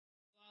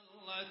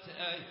ظلت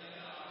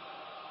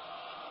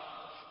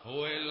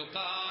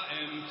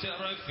والقائم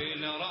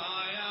ترفل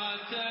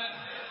راياته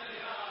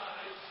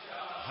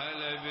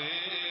هلا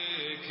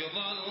بيك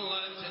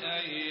ظلت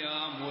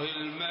أيام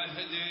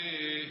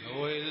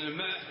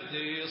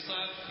والمهدي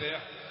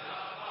يصفح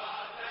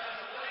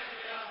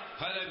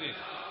هلا بيك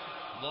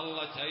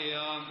ظلت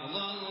أيام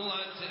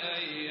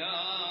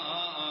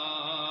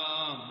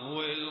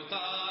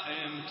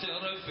والقائم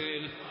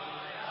ترفل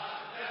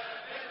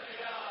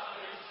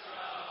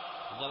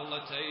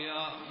ظلت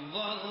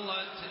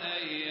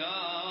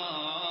أيام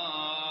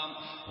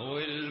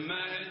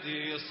والمهدي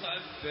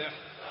يصفح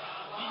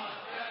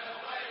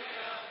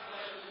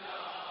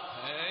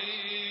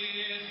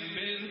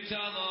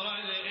منتظر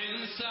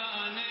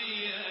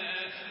الإنسانية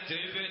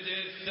تبدي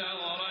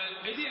الثورة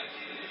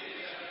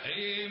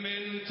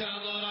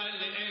منتظر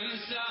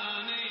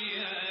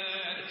الإنسانية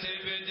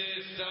تبدي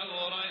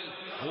الثورة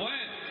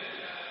وين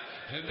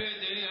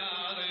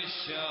بديار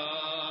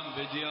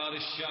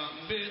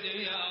الشام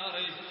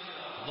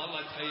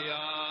ظلت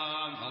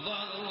أيام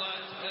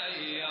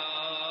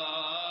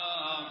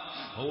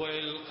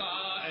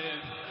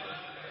والقائم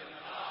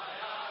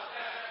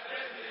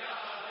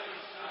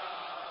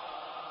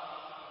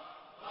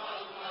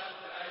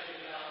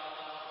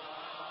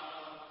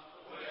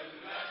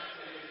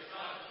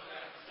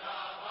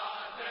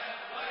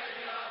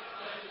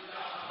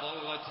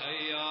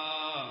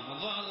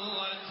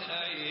ظلت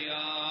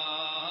أيام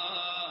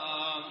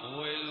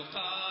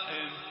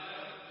والقائم.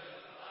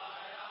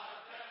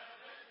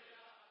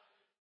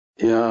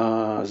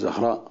 يا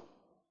زهراء،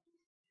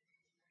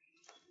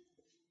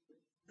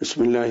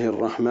 بسم الله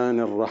الرحمن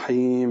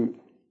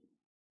الرحيم.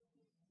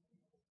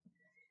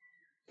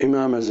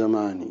 إمام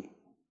زماني،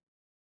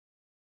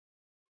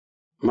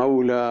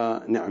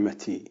 مولى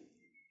نعمتي،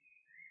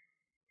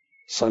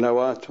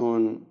 صلوات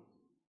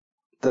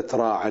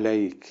تترى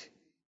عليك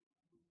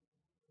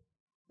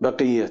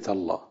بقية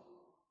الله.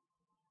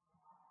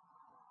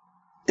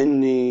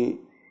 إني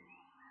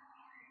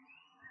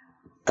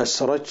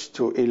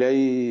أسرجت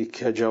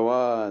إليك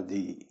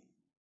جوادي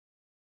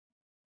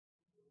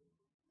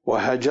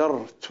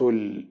وهجرت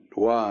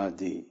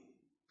الوادي.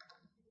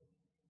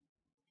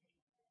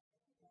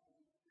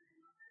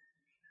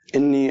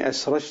 إني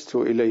أسرجت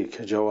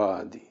إليك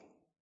جوادي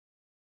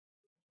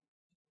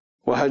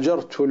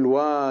وهجرت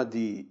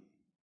الوادي،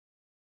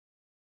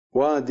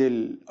 وادي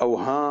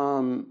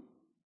الأوهام،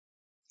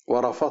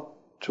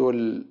 ورفضت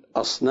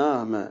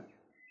الأصنام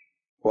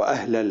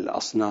وأهل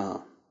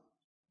الأصنام.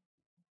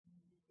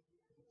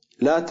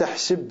 لا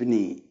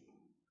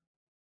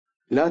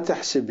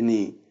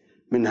تحسبني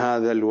من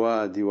هذا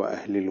الوادي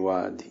وأهل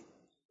الوادي.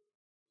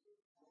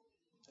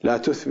 لا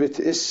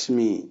تثبت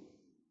اسمي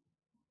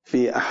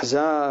في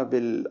أحزاب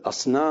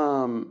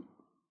الأصنام.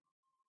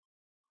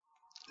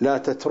 لا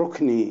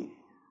تتركني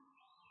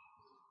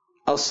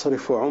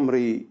أصرف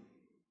عمري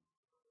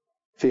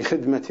في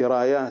خدمة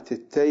رايات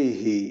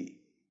التيه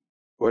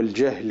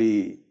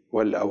والجهل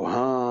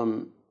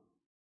والأوهام.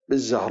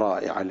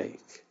 بالزهراء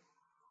عليك.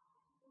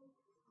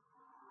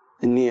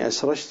 إني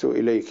أسرجت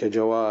إليك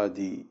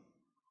جوادي،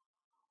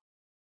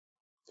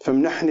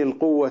 فامنحني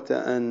القوة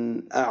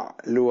أن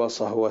أعلو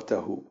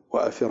صهوته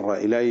وأفر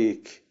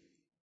إليك.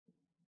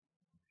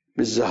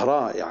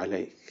 بالزهراء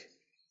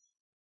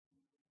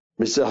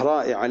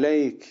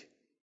عليك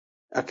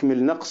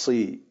أكمل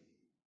نقصي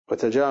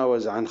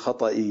وتجاوز عن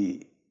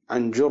خطئي،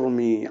 عن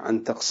جرمي،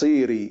 عن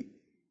تقصيري.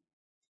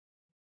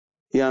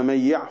 يا من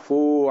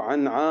يعفو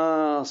عن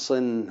عاص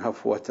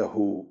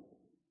هفوته،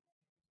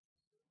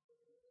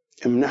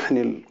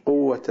 امنحني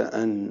القوة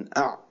أن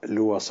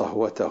أعلو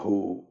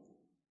صهوته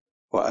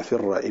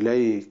وأفر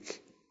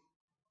إليك.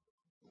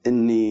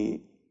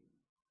 إني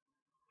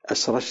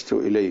أسرجت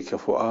إليك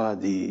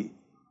فؤادي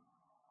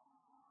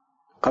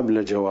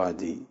قبل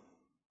جوادي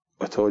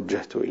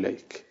وتوجهت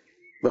إليك.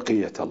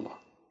 بقية الله.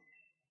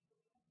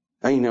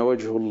 أين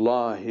وجه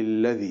الله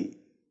الذي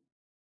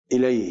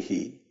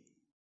إليه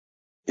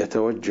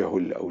يتوجه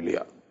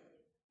الأولياء؟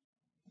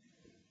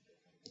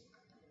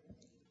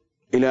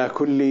 إلى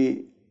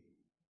كل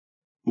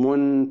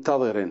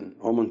منتظر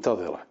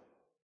ومنتظرة،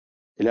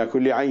 إلى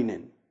كل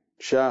عين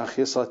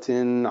شاخصة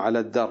على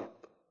الدرب،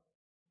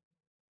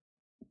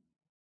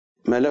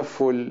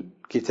 ملف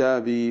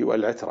الكتاب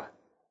والعترة،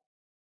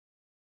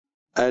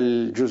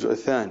 الجزء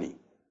الثاني،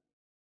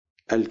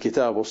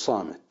 الكتاب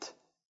الصامت،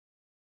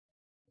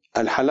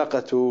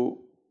 الحلقة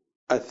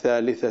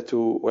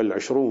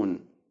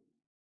 23.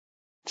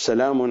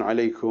 سلام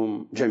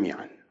عليكم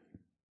جميعا.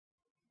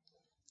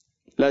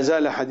 لا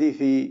زال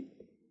حديثي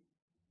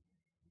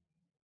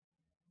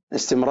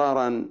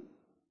استمرارا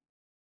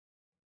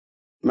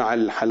مع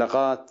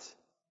الحلقات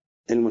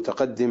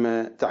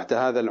المتقدمة تحت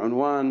هذا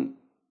العنوان: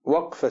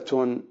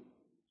 وقفة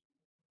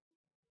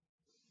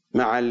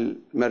مع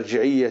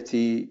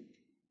المرجعية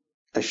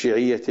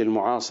الشيعية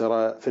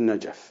المعاصرة في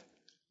النجف.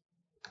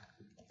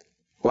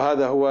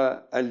 وهذا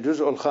هو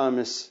الجزء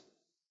الخامس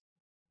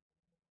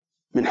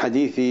من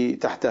حديثي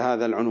تحت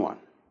هذا العنوان.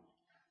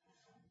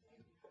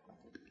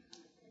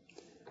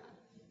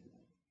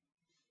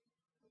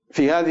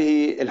 في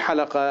هذه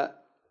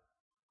الحلقة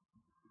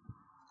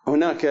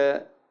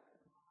هناك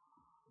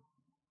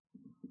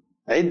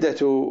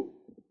عدة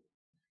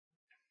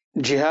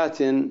جهات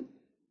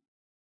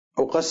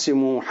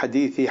أقسم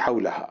حديثي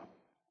حولها.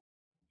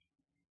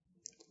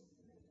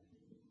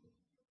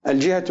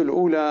 الجهة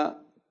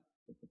الأولى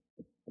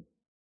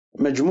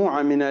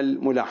مجموعة من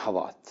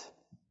الملاحظات،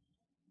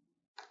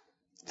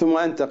 ثم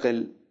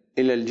أنتقل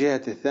إلى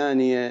الجهة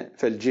الثانية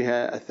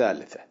فالجهة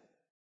الثالثة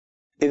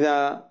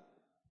إذا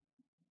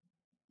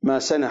ما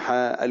سنح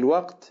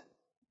الوقت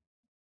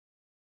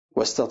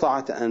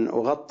واستطعت أن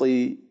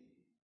أغطي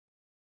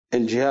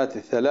الجهات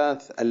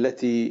الثلاث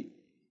التي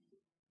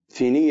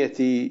في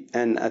نيتي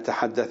أن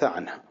أتحدث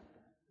عنها.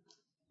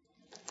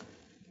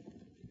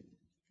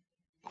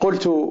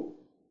 قلت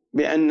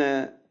بأن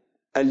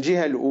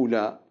الجهة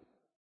الأولى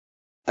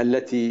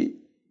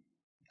التي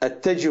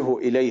أتجه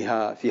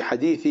إليها في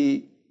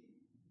حديثي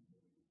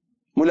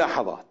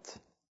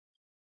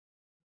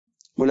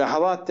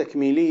ملاحظات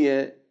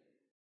تكميلية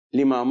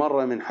لما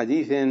مر من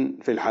حديث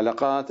في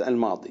الحلقات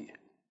الماضية.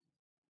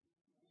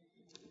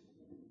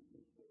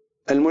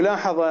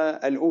 الملاحظة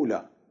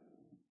الأولى: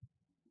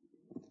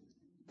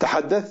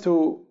 تحدثت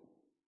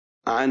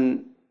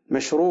عن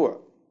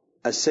مشروع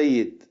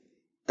السيد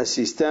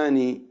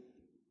السيستاني،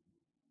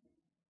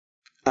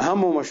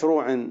 أهم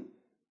مشروع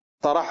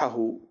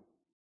طرحه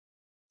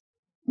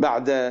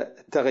بعد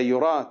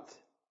التغيرات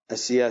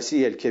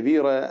السياسية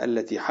الكبيرة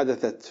التي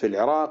حدثت في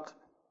العراق،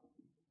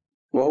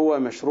 وهو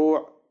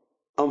مشروع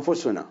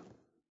أنفسنا.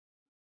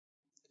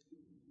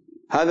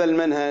 هذا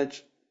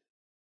المنهج،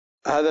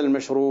 هذا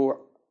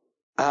المشروع،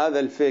 هذا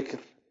الفكر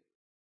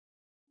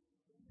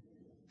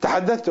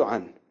تحدثت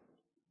عنه،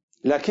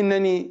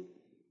 لكنني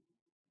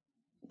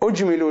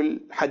أجمل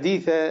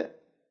الحديث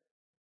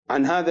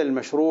عن هذا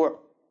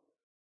المشروع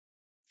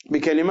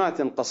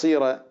بكلمات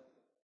قصيرة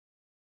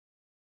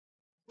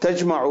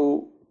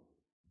تجمع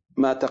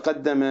ما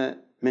تقدم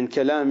من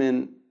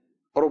كلام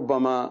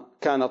ربما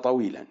كان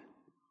طويلا.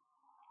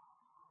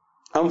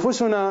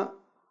 أنفسنا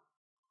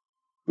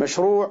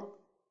مشروع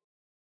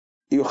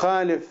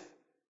يخالف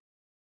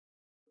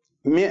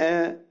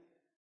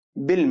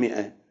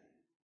 100%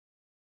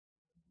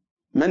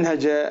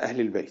 منهج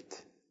أهل البيت.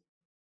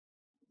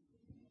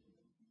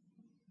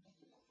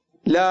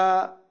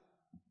 لا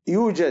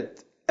يوجد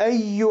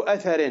أي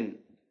أثر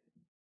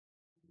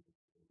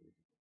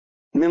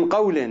من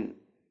قول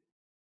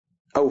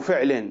أو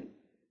فعل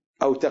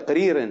أو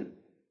تقرير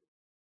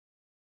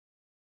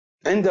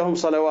عندهم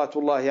صلوات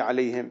الله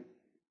عليهم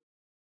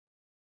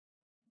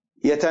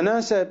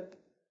يتناسب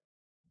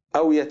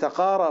أو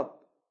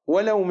يتقارب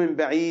ولو من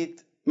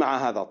بعيد مع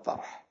هذا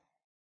الطرح.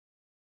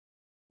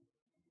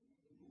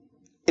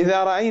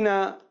 إذا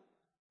رأينا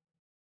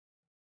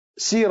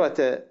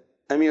سيرة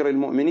أمير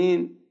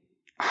المؤمنين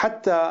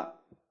حتى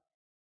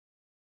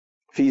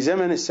في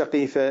زمن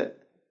السقيفة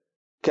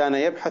كان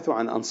يبحث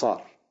عن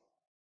أنصار،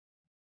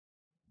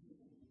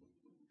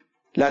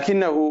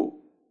 لكنه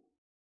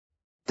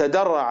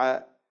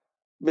تدرع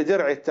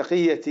بدرع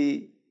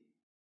التقية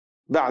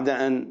بعد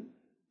أن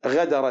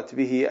غدرت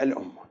به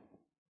الأمة،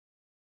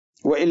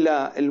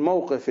 وإلا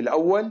الموقف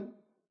الأول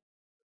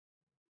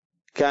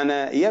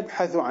كان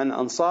يبحث عن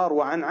أنصار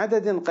وعن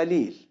عدد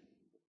قليل،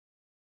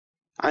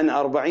 عن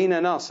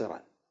 40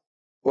 ناصرا،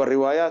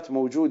 والروايات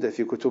موجودة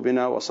في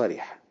كتبنا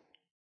وصريحة.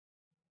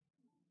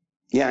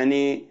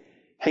 يعني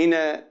حين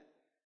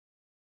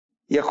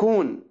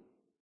يكون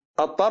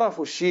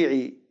الطرف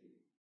الشيعي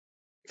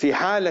في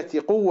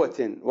حالة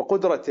قوة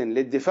وقدرة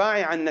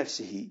للدفاع عن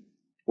نفسه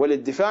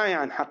وللدفاع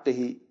عن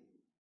حقه،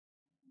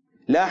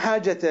 لا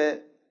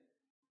حاجة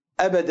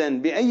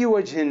أبدا بأي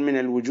وجه من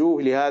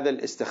الوجوه لهذا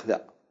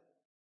الاستخذاء.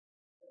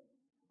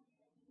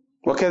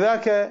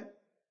 وكذاك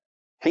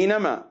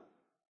حينما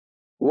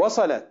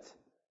وصلت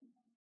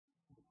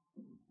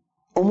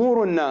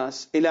أمور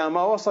الناس إلى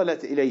ما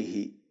وصلت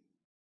إليه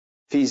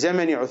في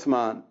زمن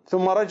عثمان،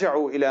 ثم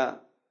رجعوا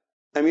إلى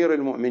أمير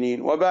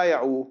المؤمنين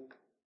وبايعوه،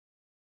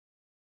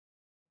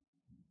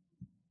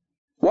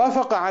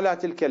 وافق على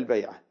تلك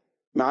البيعة،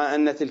 مع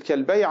أن تلك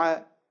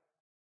البيعة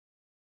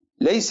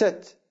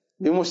ليست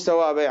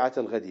بمستوى بيعة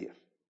الغدير.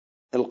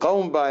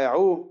 القوم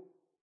بايعوه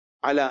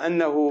على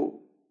أنه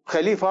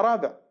خليفة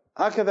رابع،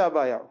 هكذا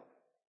بايعوه،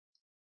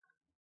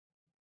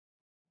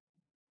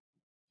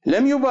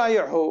 لم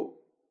يبايعه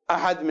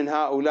أحد من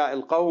هؤلاء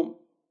القوم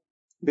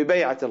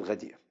ببيعة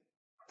الغدير،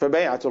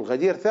 فبيعة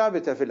الغدير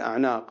ثابتة في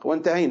الأعناق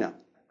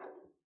وانتهينا.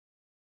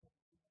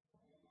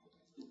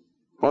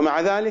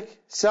 ومع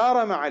ذلك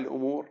سار مع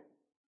الأمور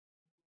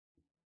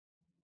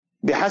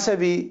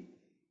بحسب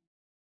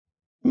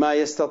ما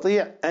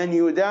يستطيع أن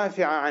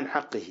يدافع عن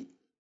حقه،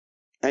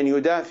 أن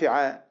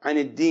يدافع عن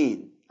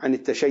الدين، عن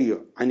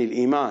التشيع، عن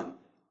الإيمان،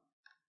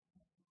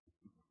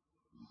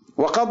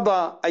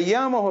 وقضى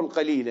أيامه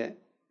القليلة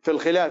في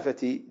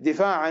الخلافة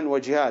دفاعا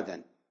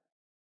وجهادا،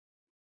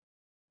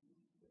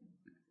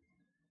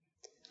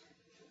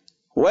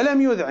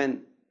 ولم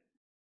يذعن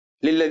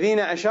للذين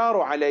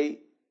أشاروا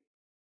عليه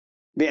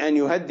بأن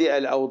يهدئ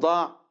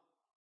الأوضاع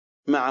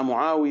مع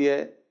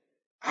معاوية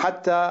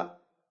حتى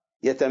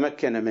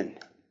يتمكن منه.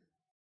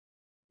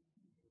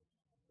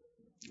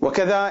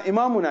 وكذا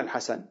إمامنا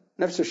الحسن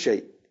نفس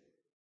الشيء،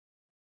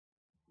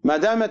 ما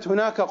دامت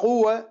هناك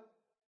قوة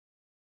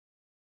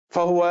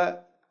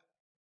فهو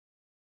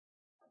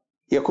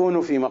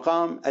يكون في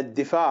مقام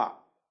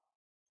الدفاع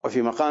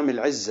وفي مقام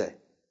العزة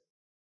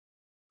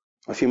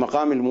وفي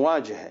مقام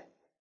المواجهة.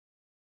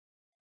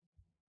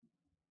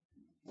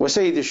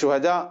 وسيد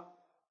الشهداء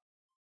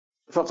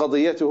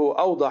فقضيته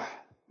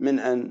أوضح من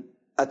أن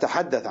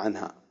أتحدث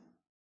عنها.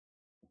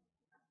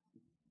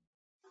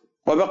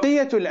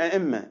 وبقية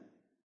الأئمة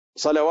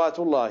صلوات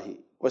الله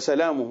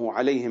وسلامه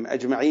عليهم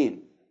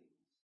أجمعين،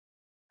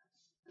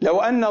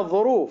 لو أن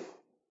الظروف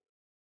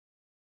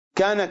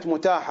كانت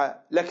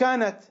متاحة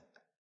لكانت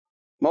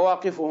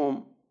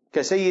مواقفهم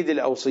كسيد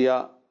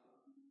الأوصياء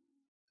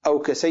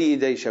أو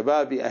كسيدي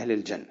شباب أهل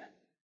الجنة.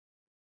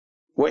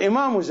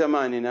 وإمام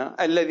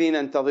زماننا الذي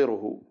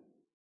ننتظره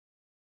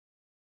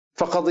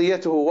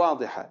فقضيته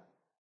واضحة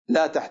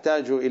لا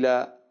تحتاج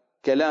إلى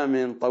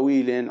كلام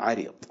طويل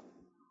عريض.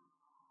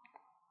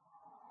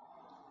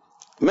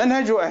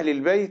 منهج أهل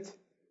البيت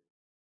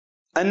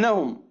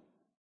أنهم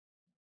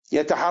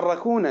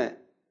يتحركون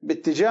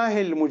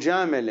باتجاه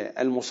المجاملة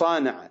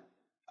المصانعة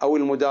أو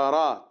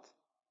المداراة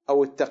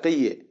أو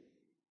التقية،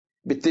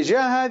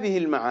 باتجاه هذه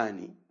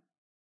المعاني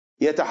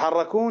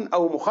يتحركون،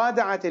 أو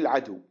مخادعة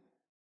العدو،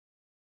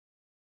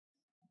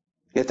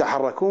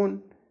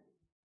 يتحركون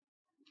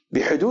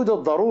بحدود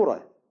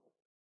الضرورة.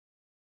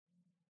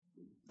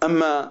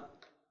 أما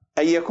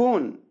أن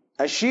يكون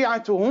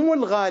الشيعة هم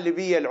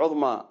الغالبية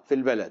العظمى في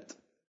البلد،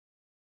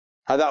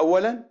 هذا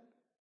أولا.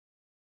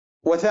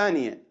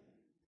 وثانيا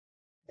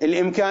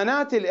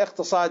الإمكانات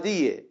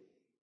الاقتصادية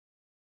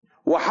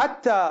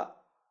وحتى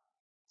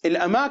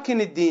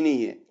الأماكن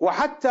الدينية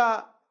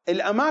وحتى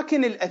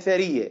الأماكن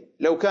الأثرية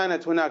لو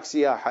كانت هناك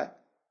سياحة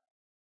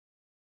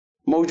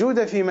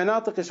موجودة في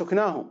مناطق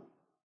سكناهم.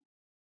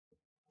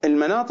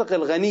 المناطق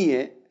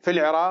الغنية في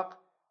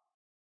العراق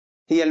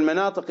هي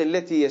المناطق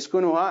التي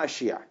يسكنها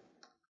الشيعة،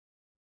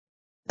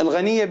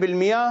 الغنية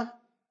بالمياه،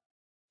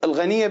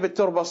 الغنية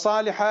بالتربة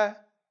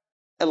الصالحة،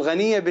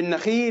 الغنية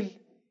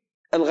بالنخيل،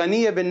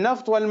 الغنية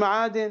بالنفط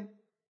والمعادن،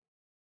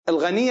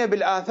 الغنية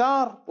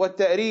بالآثار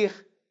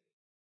والتاريخ،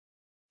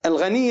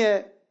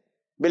 الغنية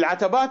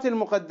بالعتبات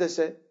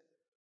المقدسة،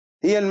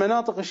 هي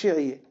المناطق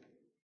الشيعية،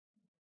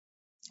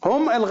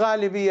 هم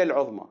الغالبية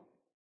العظمى.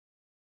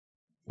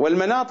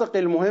 والمناطق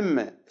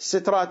المهمة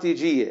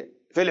استراتيجية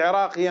في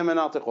العراق هي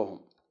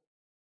مناطقهم.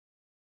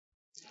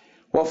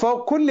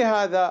 وفوق كل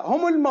هذا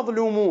هم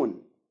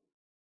المظلومون،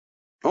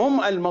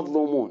 هم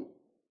المظلومون.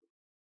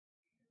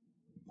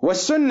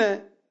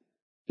 والسنة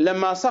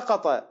لما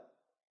سقط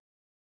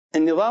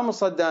النظام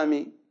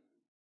الصدامي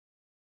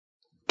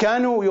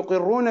كانوا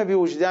يقرون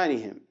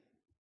بوجدانهم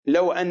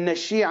لو أن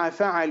الشيعة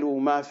فعلوا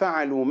ما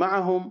فعلوا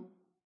معهم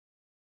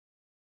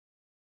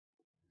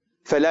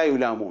فلا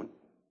يلامون،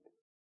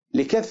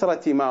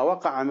 لكثرة ما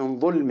وقع من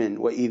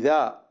ظلم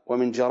وإيذاء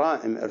ومن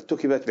جرائم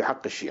ارتكبت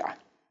بحق الشيعة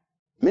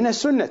من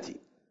السنة.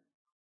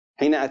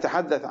 حين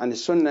أتحدث عن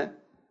السنة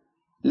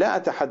لا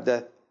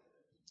أتحدث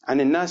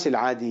عن الناس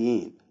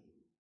العاديين،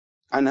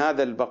 عن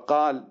هذا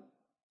البقال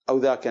أو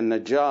ذاك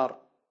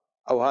النجار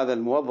أو هذا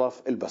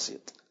الموظف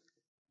البسيط،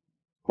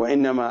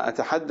 وإنما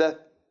أتحدث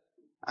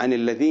عن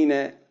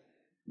الذين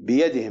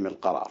بيدهم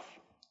القرار.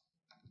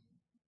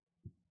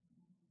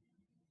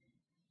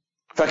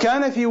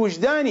 فكان في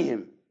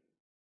وجدانهم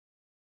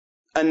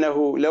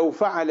أنه لو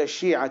فعل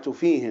الشيعة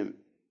فيهم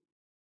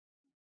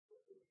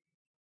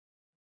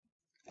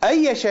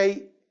أي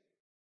شيء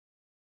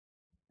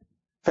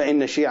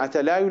فإن الشيعة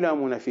لا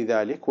يلامون في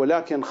ذلك،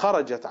 ولكن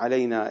خرجت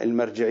علينا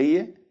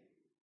المرجعية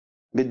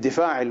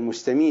بالدفاع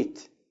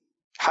المستميت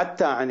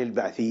حتى عن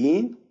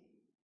البعثيين،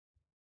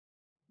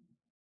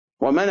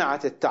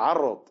 ومنعت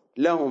التعرض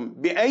لهم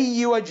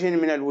بأي وجه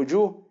من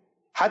الوجوه،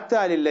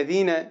 حتى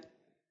للذين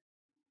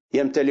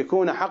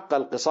يمتلكون حق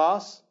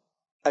القصاص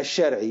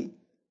الشرعي.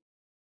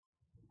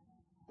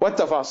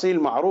 والتفاصيل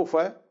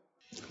معروفة،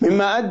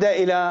 مما أدى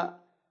إلى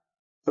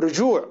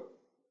رجوع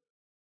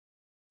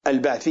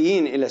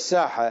البعثيين إلى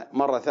الساحة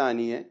مرة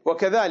ثانية،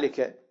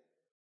 وكذلك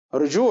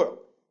رجوع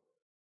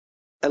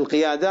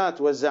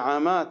القيادات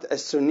والزعامات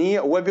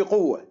السنية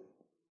وبقوة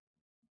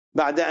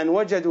بعد أن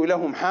وجدوا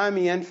لهم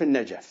حاميا في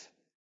النجف.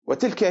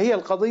 وتلك هي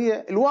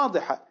القضية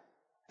الواضحة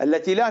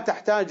التي لا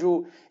تحتاج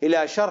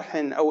إلى شرح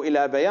أو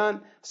إلى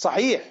بيان.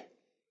 صحيح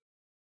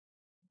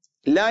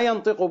لا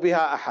ينطق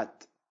بها أحد،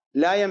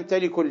 لا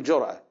يمتلك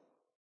الجرأة،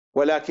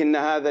 ولكن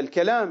هذا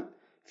الكلام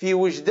في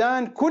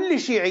وجدان كل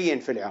شيعي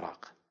في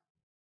العراق،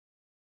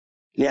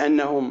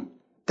 لأنهم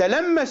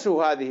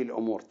تلمسوا هذه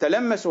الأمور،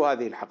 تلمسوا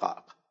هذه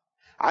الحقائق،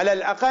 على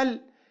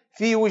الأقل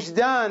في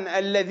وجدان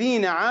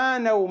الذين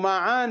عانوا ما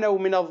عانوا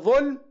من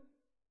الظلم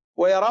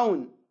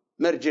ويرون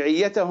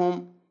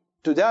مرجعيتهم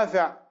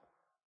تدافع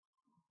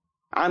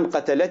عن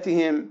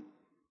قتلتهم.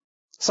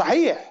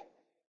 صحيح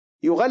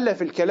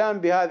يغلف الكلام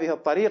بهذه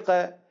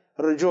الطريقة،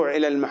 الرجوع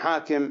إلى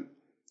المحاكم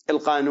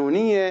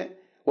القانونية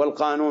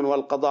والقانون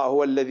والقضاء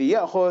هو الذي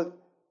يأخذ،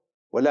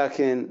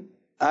 ولكن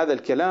هذا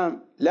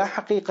الكلام لا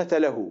حقيقة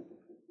له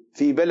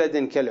في بلد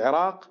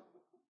كالعراق،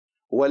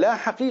 ولا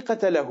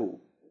حقيقة له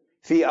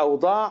في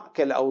أوضاع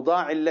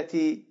كالأوضاع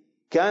التي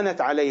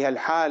كانت عليها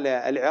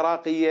الحالة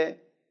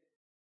العراقية،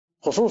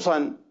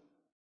 خصوصا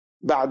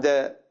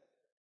بعد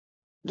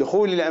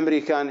دخول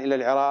الأمريكان إلى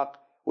العراق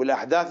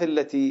والأحداث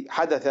التي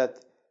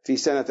حدثت في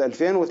سنة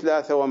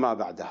 2003 وما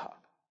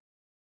بعدها.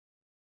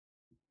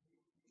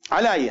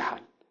 على أي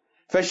حال،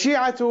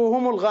 فالشيعة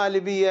هم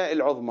الغالبية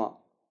العظمى،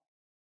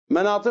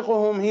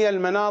 مناطقهم هي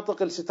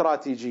المناطق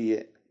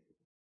الاستراتيجية،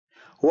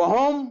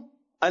 وهم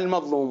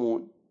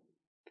المظلومون،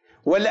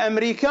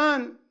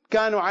 والأمريكان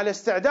كانوا على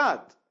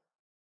استعداد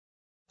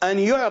أن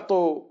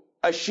يعطوا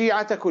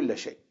الشيعة كل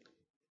شيء،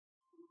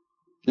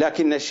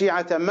 لكن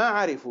الشيعة ما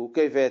عرفوا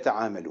كيف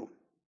يتعاملون.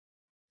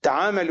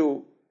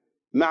 تعاملوا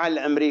مع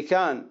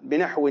الأمريكان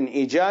بنحو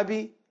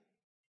إيجابي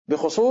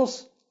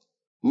بخصوص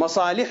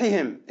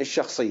مصالحهم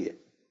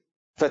الشخصية،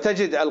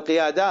 فتجد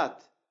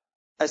القيادات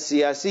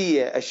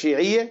السياسية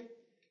الشيعية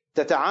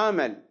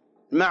تتعامل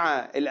مع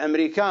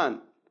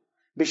الأمريكان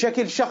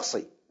بشكل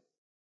شخصي،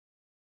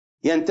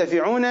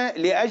 ينتفعون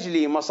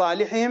لأجل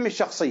مصالحهم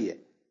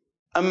الشخصية.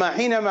 أما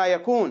حينما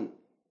يكون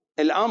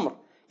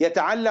الأمر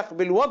يتعلق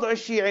بالوضع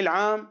الشيعي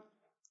العام،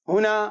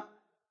 هنا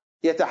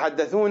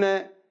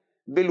يتحدثون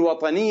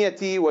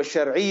بالوطنية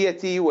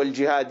والشرعية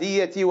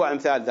والجهادية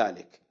وأمثال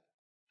ذلك،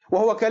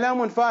 وهو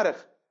كلام فارغ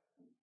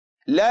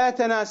لا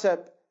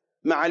يتناسب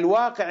مع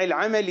الواقع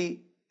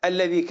العملي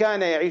الذي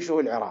كان يعيشه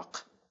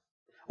العراق،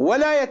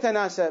 ولا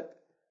يتناسب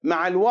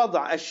مع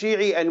الوضع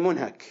الشيعي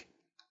المنهك.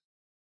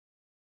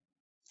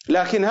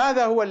 لكن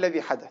هذا هو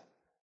الذي حدث.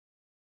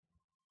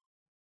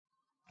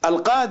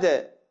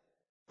 القادة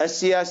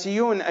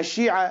السياسيون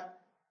الشيعة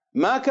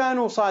ما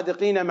كانوا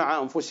صادقين مع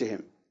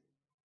أنفسهم،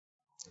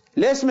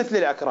 ليس مثل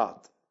الأكراد.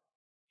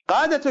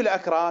 قادة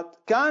الأكراد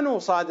كانوا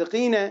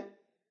صادقين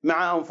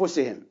مع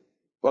أنفسهم،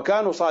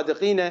 وكانوا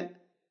صادقين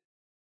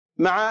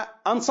مع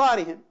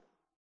أنصارهم.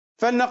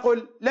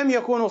 فلنقل لم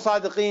يكونوا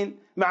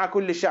صادقين مع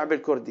كل الشعب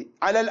الكردي،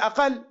 على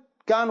الأقل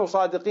كانوا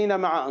صادقين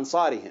مع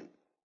أنصارهم،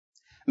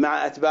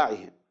 مع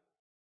أتباعهم.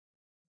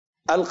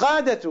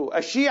 القادة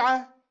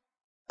الشيعة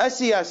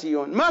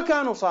السياسيون ما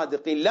كانوا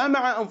صادقين لا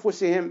مع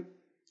أنفسهم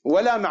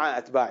ولا مع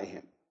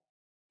أتباعهم.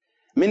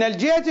 من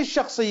الجهة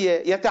الشخصية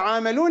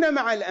يتعاملون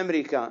مع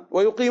الأمريكان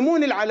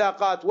ويقيمون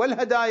العلاقات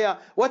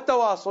والهدايا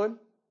والتواصل،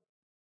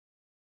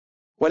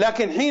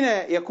 ولكن حين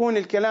يكون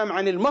الكلام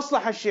عن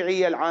المصلحة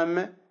الشيعية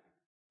العامة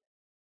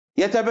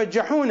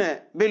يتبجحون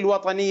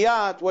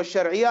بالوطنيات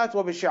والشرعيات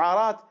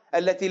وبالشعارات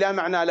التي لا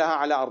معنى لها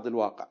على أرض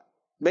الواقع.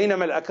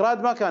 بينما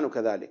الأكراد ما كانوا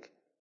كذلك،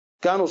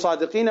 كانوا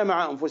صادقين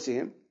مع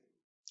أنفسهم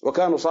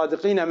وكانوا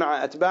صادقين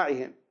مع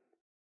أتباعهم.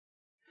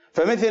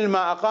 فمثل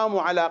ما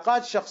أقاموا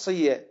علاقات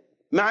شخصية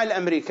مع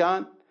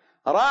الأمريكان،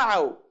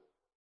 راعوا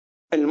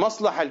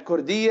المصلحة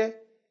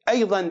الكردية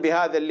أيضا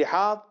بهذا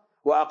اللحاظ،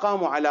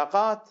 وأقاموا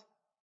علاقات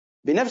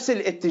بنفس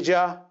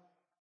الاتجاه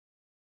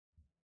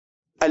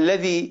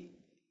الذي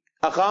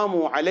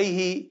أقاموا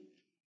عليه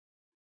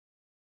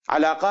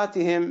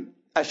علاقاتهم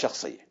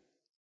الشخصية.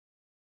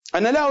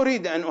 أنا لا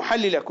أريد أن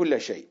أحلل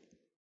كل شيء،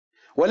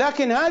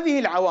 ولكن هذه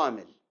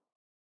العوامل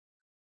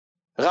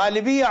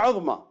غالبية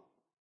عظمى،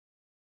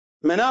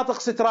 مناطق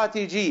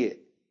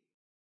استراتيجية،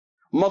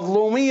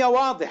 مظلومية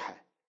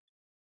واضحة،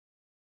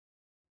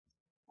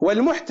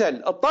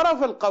 والمحتل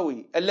الطرف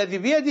القوي الذي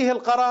بيده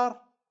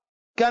القرار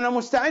كان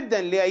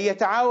مستعدا لأن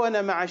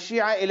يتعاون مع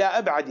الشيعة إلى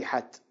أبعد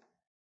حد.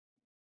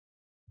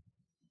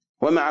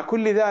 ومع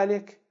كل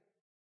ذلك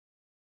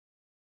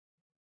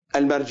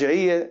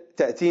المرجعية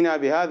تأتينا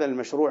بهذا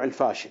المشروع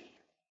الفاشل،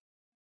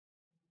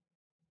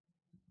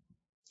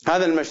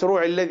 هذا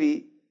المشروع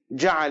الذي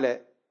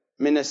جعل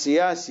من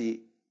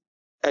السياسي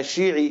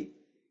الشيعي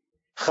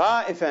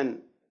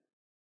خائفا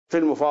في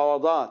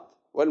المفاوضات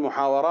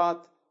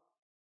والمحاورات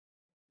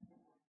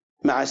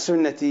مع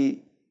السنة،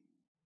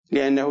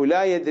 لأنه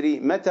لا يدري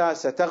متى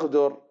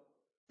ستغدر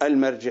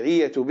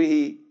المرجعية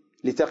به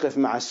لتقف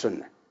مع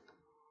السنة،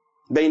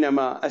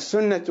 بينما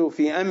السنة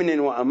في أمن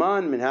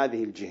وأمان من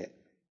هذه الجهة.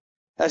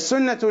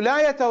 السنة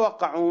لا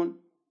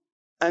يتوقعون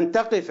أن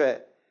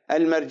تقف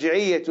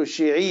المرجعية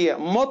الشيعية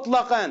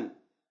مطلقا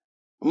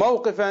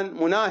موقفا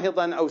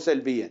مناهضا أو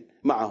سلبيا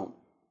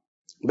معهم،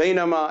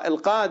 بينما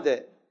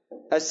القادة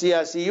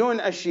السياسيون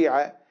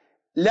الشيعة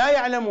لا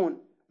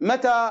يعلمون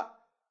متى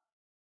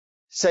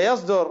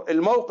سيصدر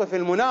الموقف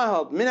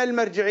المناهض من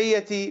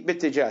المرجعية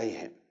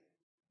باتجاههم.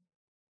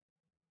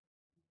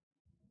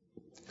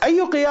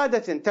 أي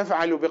قيادة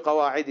تفعل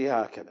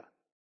بقواعدها هكذا؟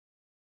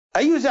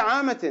 أي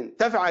زعامة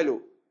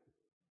تفعل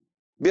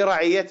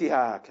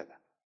برعيتها هكذا؟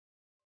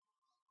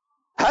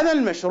 هذا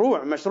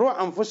المشروع،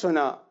 مشروع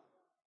أنفسنا،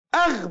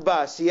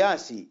 أغبى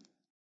سياسي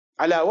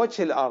على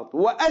وجه الأرض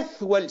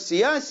وأثول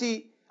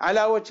سياسي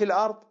على وجه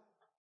الأرض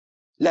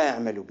لا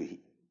يعمل به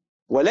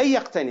ولن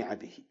يقتنع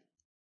به.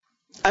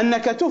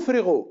 أنك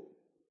تفرغ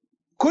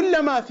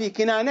كل ما في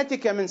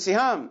كنانتك من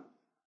سهام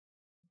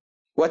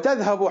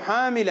وتذهب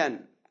حاملا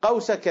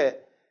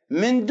قوسك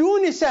من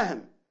دون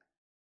سهم،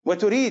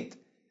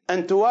 وتريد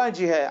أن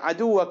تواجه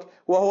عدوك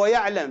وهو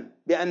يعلم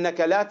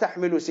بأنك لا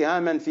تحمل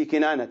سهاما في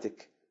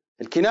كنانتك.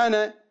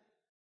 الكنانة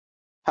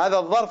هذا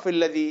الظرف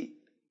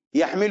الذي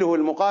يحمله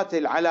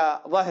المقاتل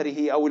على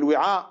ظهره، أو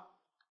الوعاء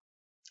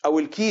أو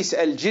الكيس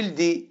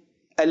الجلدي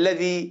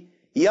الذي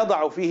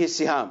يضع فيه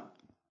السهام.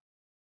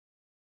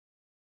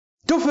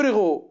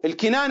 تفرغ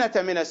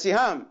الكنانة من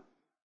السهام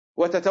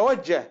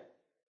وتتوجه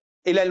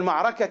إلى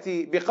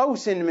المعركة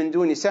بقوس من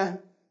دون سهم.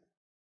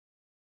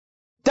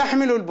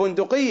 تحمل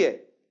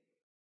البندقية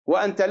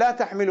وأنت لا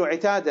تحمل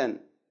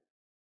عتادا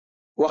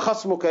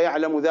وخصمك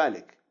يعلم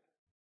ذلك.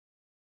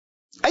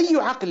 أي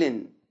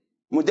عقل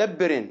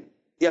مدبر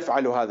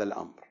يفعل هذا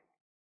الأمر؟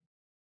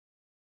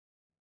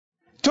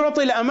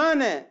 تعطي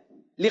الأمانة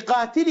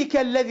لقاتلك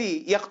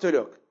الذي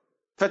يقتلك،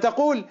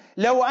 فتقول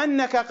لو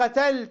أنك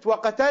قتلت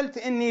وقتلت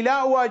إني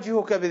لا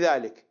أواجهك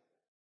بذلك.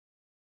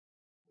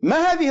 ما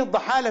هذه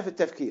الضحالة في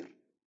التفكير؟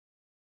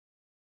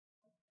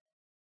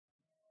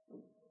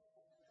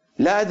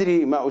 لا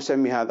أدري ما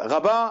أسمي هذا،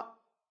 غباء،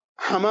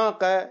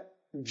 حماقة،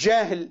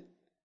 جهل،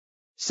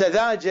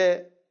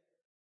 سذاجة،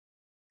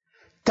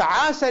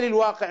 تعاسة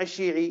للواقع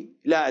الشيعي،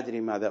 لا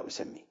أدري ماذا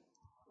أسمي.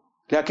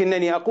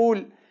 لكنني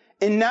أقول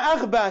إن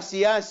أغبى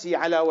سياسي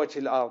على وجه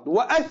الأرض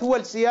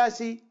وأثول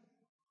سياسي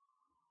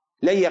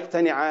لن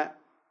يقتنع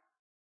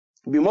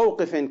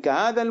بموقف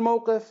كهذا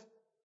الموقف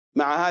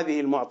مع هذه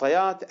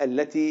المعطيات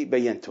التي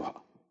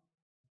بينتها،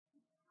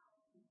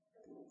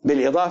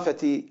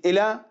 بالإضافة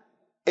إلى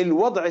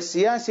الوضع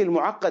السياسي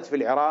المعقد في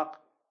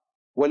العراق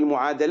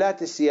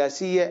والمعادلات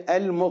السياسية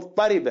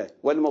المضطربة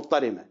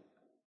والمضطرمة.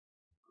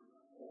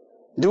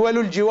 دول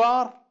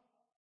الجوار،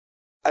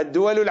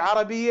 الدول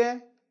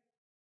العربية،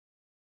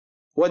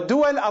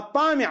 والدول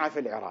الطامعة في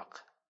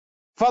العراق،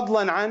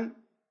 فضلا عن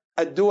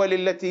الدول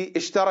التي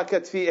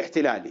اشتركت في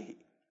احتلاله.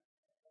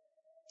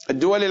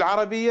 الدول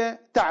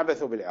العربية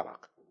تعبث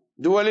بالعراق،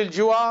 دول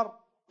الجوار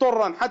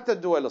طرا، حتى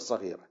الدول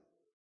الصغيرة.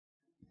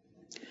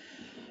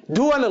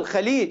 دول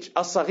الخليج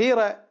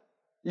الصغيرة،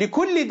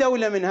 لكل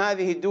دولة من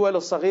هذه الدول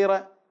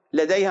الصغيرة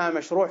لديها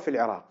مشروع في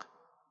العراق،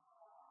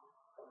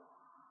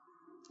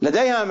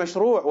 لديها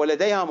مشروع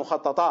ولديها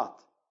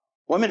مخططات.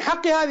 ومن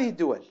حق هذه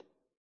الدول،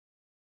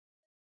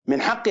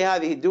 من حق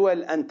هذه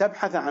الدول أن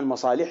تبحث عن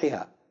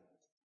مصالحها،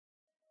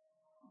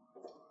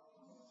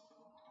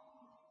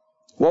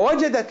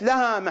 ووجدت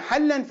لها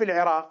محلا في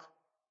العراق،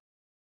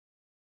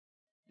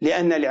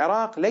 لأن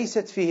العراق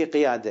ليست فيه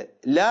قيادة،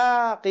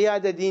 لا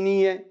قيادة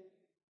دينية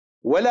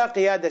ولا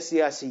قيادة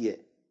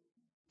سياسية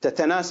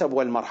تتناسب.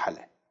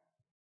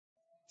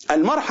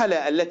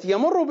 المرحلة التي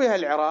يمر بها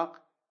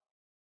العراق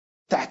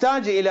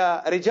تحتاج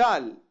إلى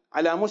رجال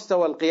على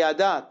مستوى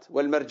القيادات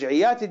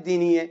والمرجعيات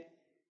الدينية،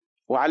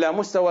 وعلى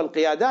مستوى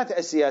القيادات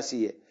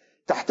السياسية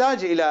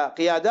تحتاج إلى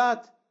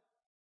قيادات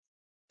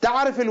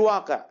تعرف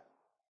الواقع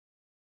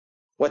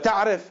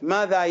وتعرف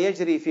ماذا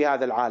يجري في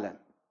هذا العالم،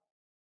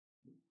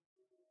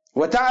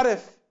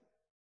 وتعرف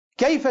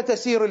كيف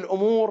تسير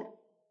الأمور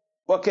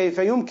وكيف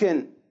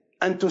يمكن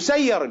أن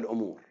تسير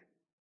الأمور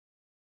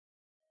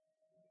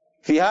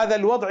في هذا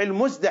الوضع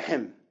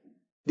المزدحم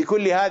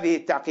بكل هذه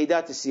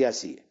التعقيدات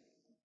السياسية.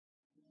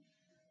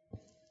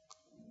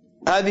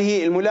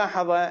 هذه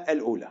الملاحظة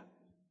الأولى.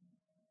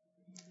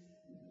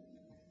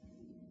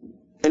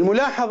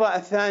 الملاحظة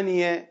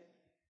الثانية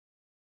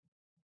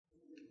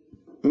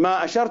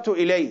ما أشرت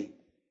إليه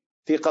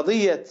في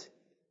قضية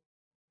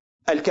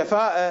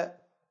الكفاءة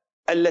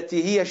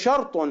التي هي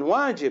شرط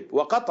واجب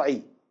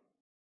وقطعي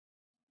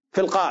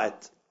في القائد،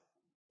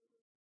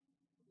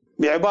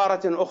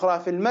 بعبارة أخرى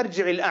في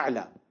المرجع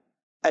الأعلى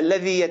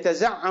الذي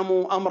يتزعم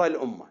أمر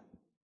الأمة.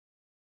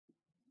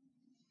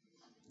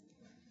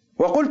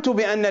 وقلت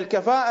بأن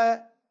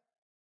الكفاءة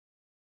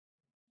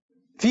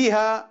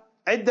فيها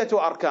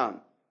عدة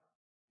أركان.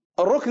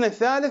 الركن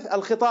الثالث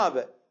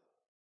الخطابة،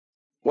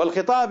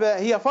 والخطابة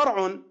هي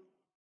فرع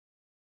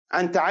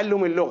عن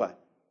تعلم اللغة،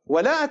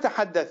 ولا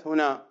أتحدث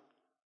هنا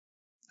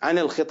عن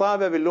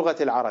الخطابة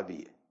باللغة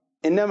العربية،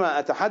 إنما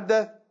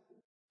أتحدث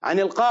عن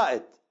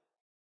القائد،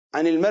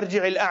 عن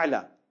المرجع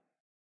الأعلى،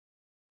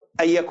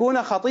 أن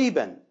يكون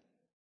خطيبا.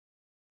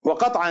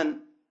 وقطعا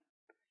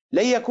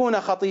لن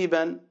يكون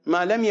خطيبا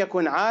ما لم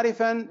يكن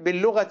عارفا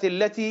باللغة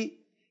التي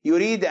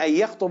يريد أن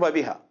يخطب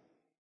بها.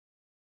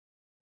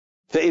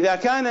 فإذا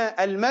كان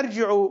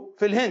المرجع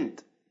في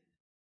الهند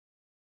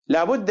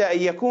لا بد أن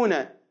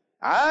يكون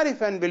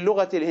عارفا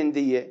باللغة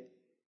الهندية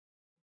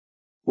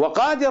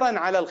وقادرا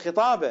على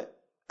الخطابة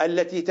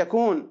التي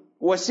تكون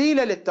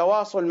وسيلة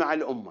للتواصل مع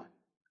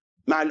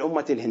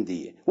الأمة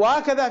الهندية،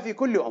 وهكذا في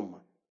كل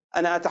أمة.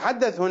 أنا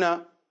أتحدث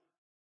هنا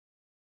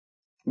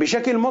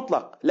بشكل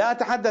مطلق، لا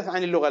أتحدث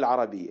عن اللغة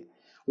العربية.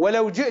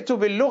 ولو جئت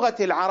باللغة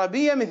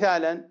العربية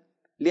مثالا،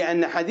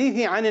 لأن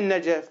حديثي عن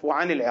النجف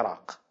وعن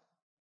العراق،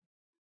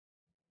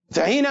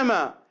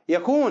 فحينما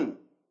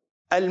يكون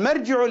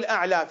المرجع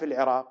الأعلى في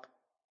العراق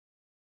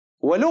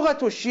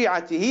ولغة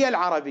الشيعة هي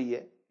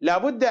العربية، لا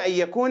بد أن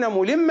يكون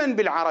ملما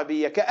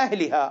بالعربية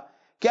كأهلها،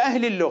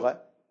 كأهل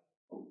اللغة،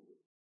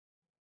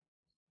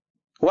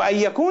 وأن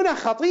يكون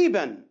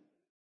خطيبا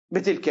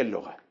بتلك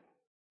اللغة.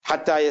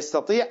 حتى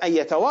يستطيع أن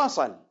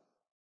يتواصل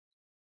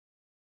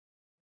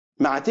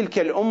مع تلك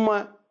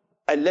الأمة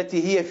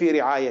التي هي في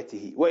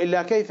رعايته،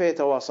 وإلا كيف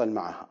يتواصل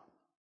معها؟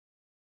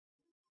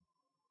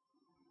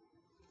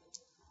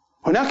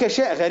 هناك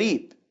شيء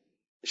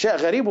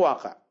غريب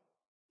واقع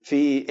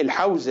في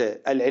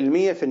الحوزة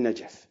العلمية في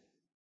النجف.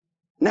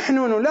 نحن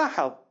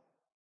نلاحظ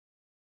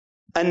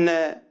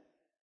أن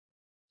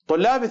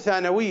طلاب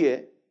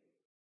الثانوية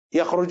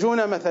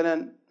يخرجون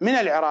مثلا من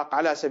العراق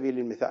على سبيل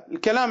المثال،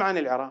 الكلام عن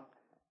العراق،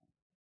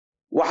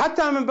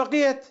 وحتى من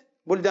بقية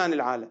بلدان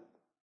العالم،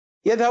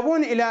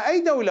 يذهبون إلى أي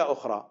دولة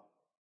أخرى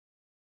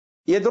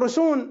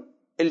يدرسون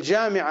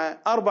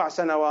الجامعة 4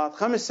 سنوات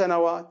 5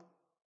 سنوات،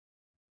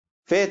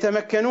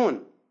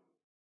 فيتمكنون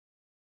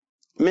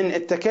من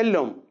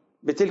التكلم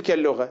بتلك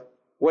اللغة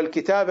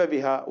والكتابة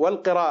بها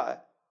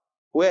والقراءة،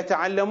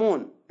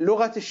 ويتعلمون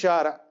لغة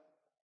الشارع،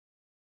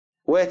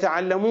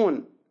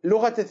 ويتعلمون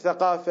لغة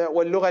الثقافة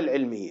واللغة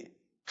العلمية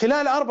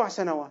خلال 4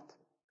 سنوات.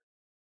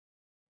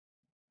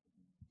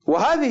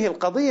 وهذه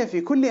القضية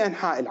في كل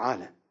أنحاء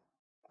العالم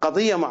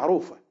قضية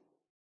معروفة.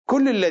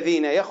 كل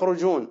الذين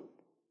يخرجون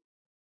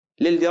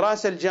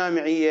للدراسة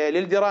الجامعية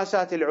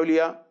للدراسات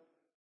العليا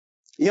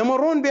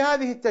يمرون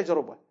بهذه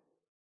التجربة.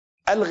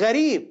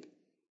 الغريب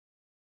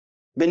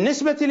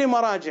بالنسبة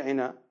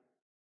لمراجعنا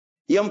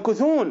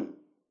يمكثون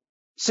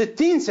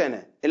 60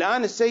 سنة.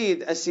 الآن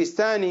السيد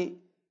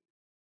السيستاني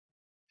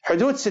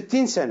حدود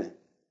 60 سنة،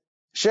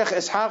 الشيخ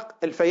إسحاق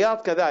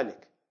الفياض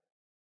كذلك،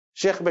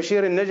 الشيخ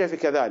بشير النجفي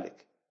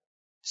كذلك،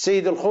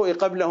 السيد الخوئي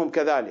قبلهم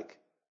كذلك،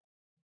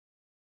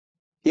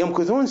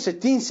 يمكثون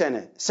 60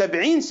 سنة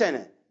 70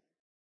 سنة.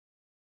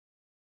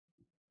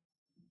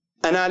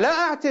 أنا لا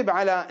أعتب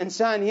على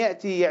إنسان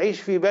يأتي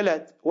يعيش في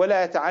بلد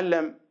ولا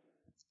يتعلم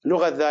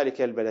لغة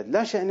ذلك البلد،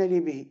 لا شأن لي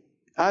به،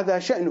 هذا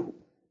شأنه.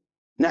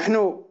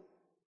 نحن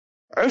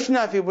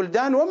عشنا في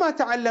بلدان وما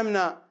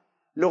تعلمنا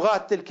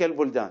لغات تلك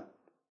البلدان،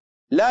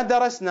 لا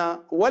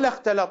درسنا ولا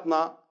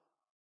اختلطنا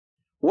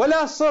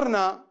ولا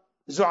صرنا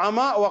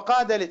زعماء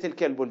وقادة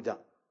لتلك البلدان.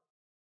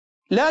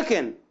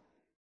 لكن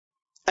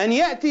أن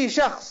يأتي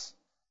شخص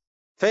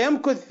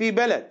فيمكث في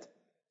بلد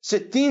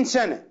 60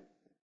 سنة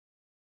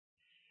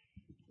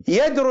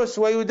يدرس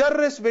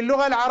ويدرس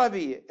باللغة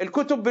العربية،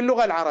 الكتب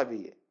باللغة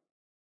العربية،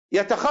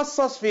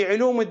 يتخصص في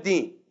علوم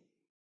الدين،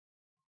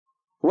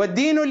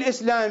 والدين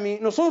الإسلامي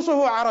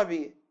نصوصه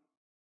عربية،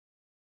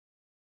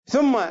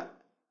 ثم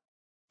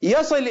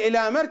يصل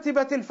إلى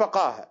مرتبة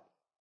الفقاهة،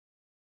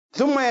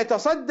 ثم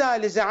يتصدى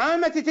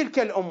لزعامة تلك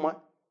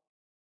الأمة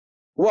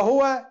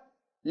وهو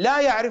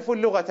لا يعرف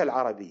اللغة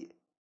العربية.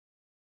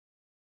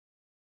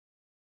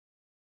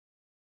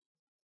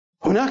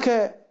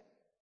 هناك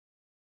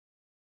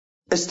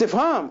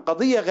استفهام،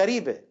 قضية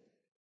غريبة.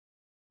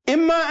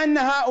 إما أن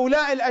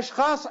هؤلاء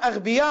الأشخاص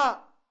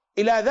أغبياء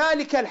إلى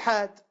ذلك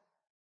الحد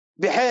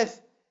بحيث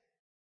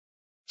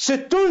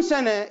 60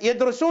 سنة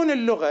يدرسون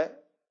اللغة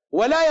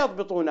ولا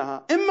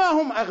يضبطونها، إما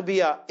هم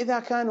أغبياء. إذا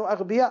كانوا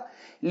أغبياء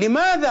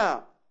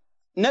لماذا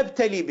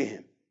نبتلي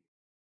بهم؟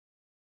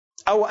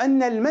 أو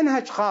أن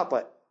المنهج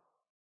خاطئ،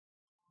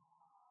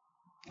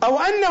 أو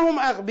أنهم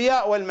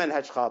أغبياء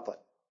والمنهج خاطئ،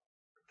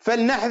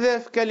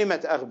 فلنحذف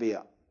كلمة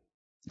أغبياء،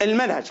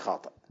 المنهج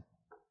خاطئ.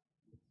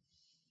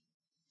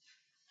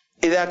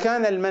 إذا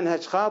كان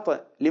المنهج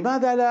خاطئ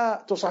لماذا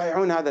لا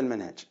تصححون هذا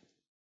المنهج؟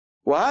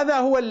 وهذا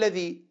هو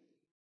الذي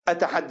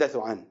أتحدث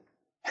عنه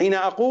حين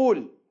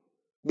أقول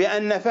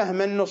بأن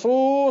فهم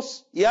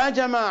النصوص يا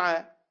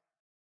جماعة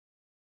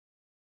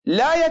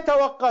لا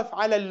يتوقف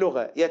على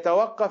اللغة،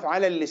 يتوقف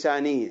على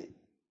اللسانية،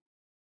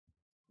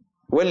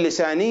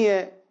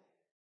 واللسانية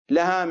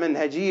لها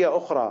منهجية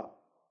أخرى.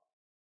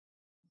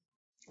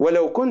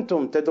 ولو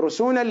كنتم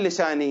تدرسون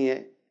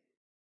اللسانية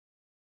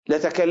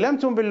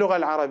لتكلمتم باللغة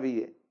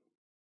العربية،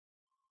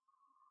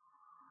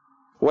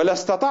 ولا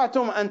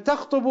استطعتم أن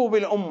تخطبوا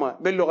بالأمة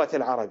باللغة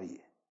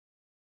العربية.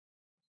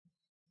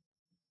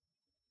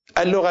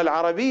 اللغة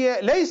العربية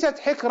ليست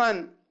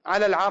حكرا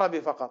على العرب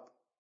فقط،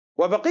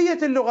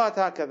 وبقية اللغات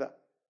هكذا.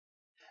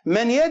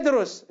 من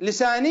يدرس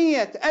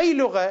لسانية أي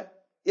لغة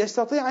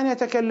يستطيع أن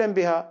يتكلم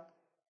بها،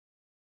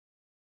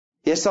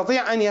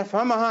 يستطيع أن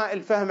يفهمها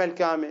الفهم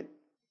الكامل،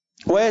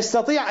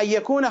 ويستطيع أن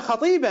يكون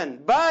خطيبا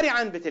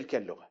بارعا بتلك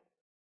اللغة.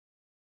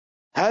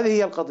 هذه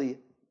هي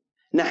القضية.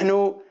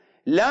 نحن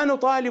لا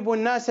نطالب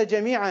الناس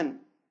جميعا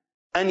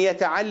أن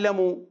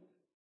يتعلموا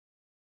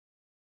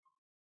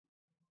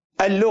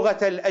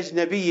اللغة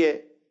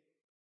الأجنبية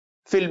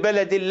في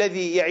البلد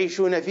الذي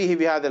يعيشون فيه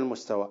بهذا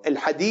المستوى.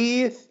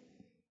 الحديث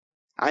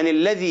عن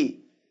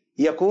الذي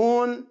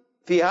يكون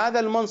في هذا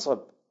المنصب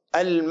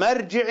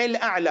المرجع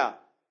الأعلى،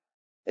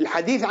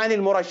 الحديث عن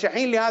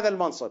المرشحين لهذا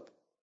المنصب،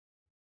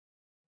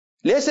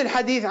 ليس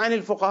الحديث عن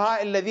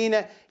الفقهاء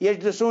الذين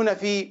يجلسون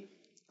في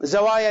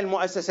زوايا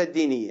المؤسسة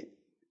الدينية.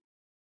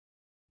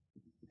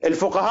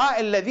 الفقهاء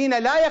الذين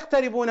لا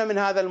يقتربون من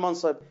هذا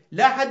المنصب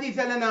لا حديث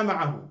لنا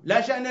معهم،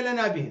 لا شأن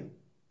لنا بهم.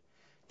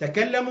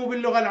 تكلموا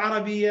باللغة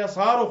العربية،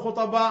 صاروا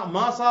خطباء،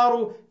 ما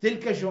صاروا،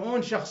 تلك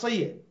شؤون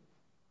شخصية.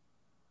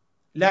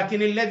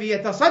 لكن الذي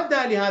يتصدى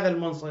لهذا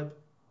المنصب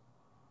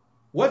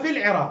وفي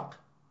العراق.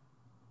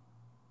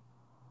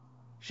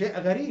 شيء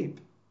غريب.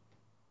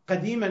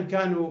 قديما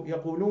كانوا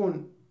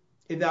يقولون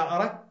إذا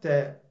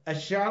أردت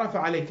الشعر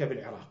فعليك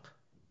بالعراق.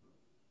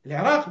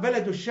 العراق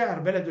بلد الشعر،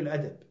 بلد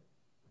الأدب.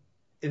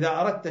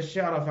 إذا أردت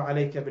الشعر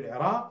فعليك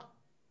بالعراق،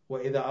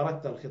 وإذا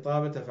أردت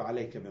الخطابة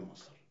فعليك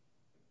بمصر.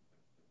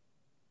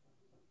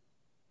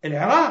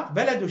 العراق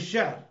بلد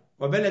الشعر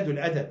وبلد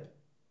الأدب،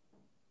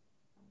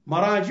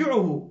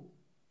 مراجعه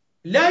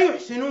لا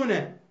يحسنون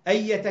أن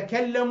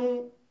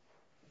يتكلموا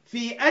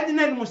في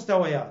أدنى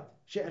المستويات.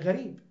 شيء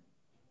غريب.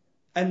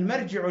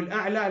 المرجع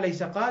الأعلى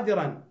ليس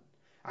قادرا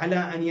على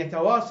أن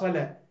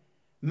يتواصل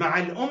مع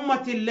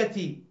الأمة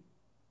التي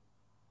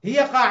هي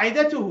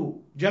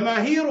قاعدته،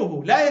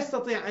 جماهيره، لا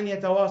يستطيع أن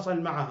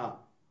يتواصل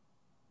معها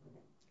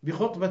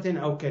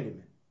بخطبة أو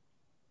كلمة.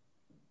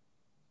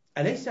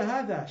 أليس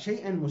هذا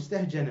شيئا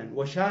مستهجنا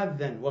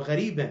وشاذا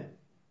وغريبا؟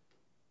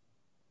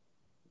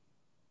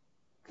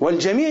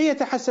 والجميع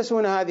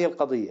يتحسسون هذه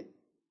القضية،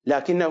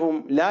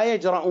 لكنهم لا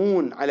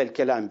يجرؤون على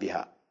الكلام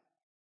بها،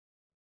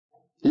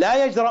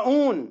 لا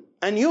يجرؤون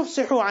أن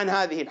يفصحوا عن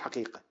هذه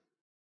الحقيقة.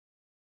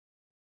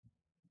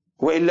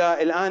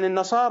 وإلا الآن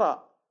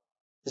النصارى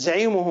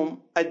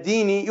زعيمهم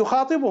الديني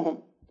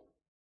يخاطبهم،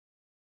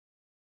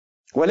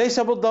 وليس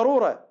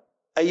بالضرورة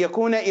أن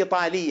يكون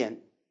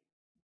إيطاليا.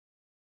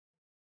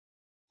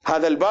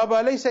 هذا البابا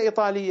ليس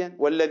إيطاليا،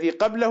 والذي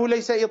قبله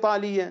ليس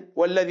إيطاليا،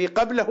 والذي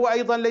قبله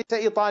أيضا ليس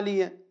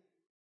إيطاليا.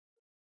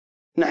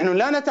 نحن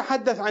لا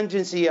نتحدث عن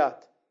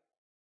جنسيات،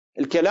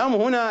 الكلام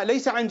هنا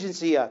ليس عن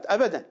جنسيات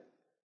أبدا.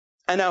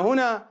 أنا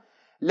هنا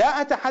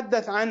لا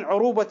أتحدث عن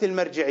عروبة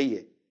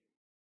المرجعية.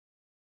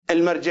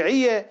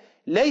 المرجعية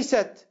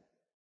ليست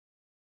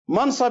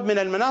منصب من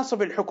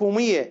المناصب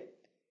الحكومية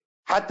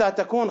حتى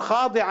تكون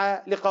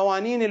خاضعة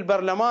لقوانين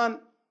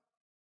البرلمان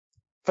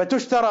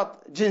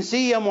فتشترط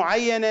جنسية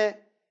معينة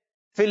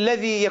في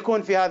الذي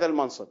يكون في هذا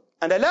المنصب.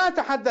 أنا لا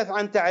أتحدث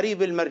عن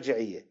تعريب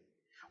المرجعية،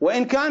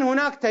 وإن كان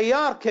هناك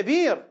تيار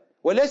كبير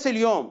وليس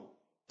اليوم،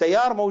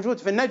 تيار موجود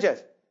في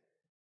النجف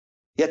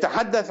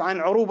يتحدث عن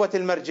عروبة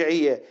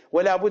المرجعية،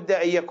 ولا بد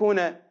أن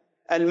يكون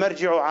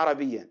المرجع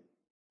عربيا.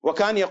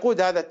 وكان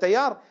يقود هذا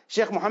التيار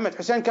الشيخ محمد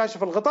حسين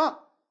كاشف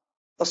الغطاء.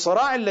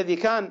 الصراع الذي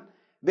كان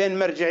بين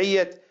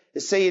مرجعية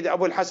السيد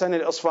أبو الحسن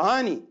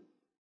الإصفهاني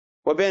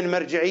وبين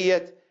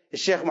مرجعية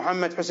الشيخ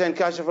محمد حسين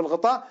كاشف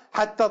الغطاء،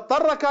 حتى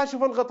اضطر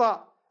كاشف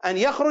الغطاء أن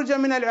يخرج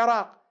من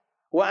العراق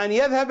وأن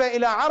يذهب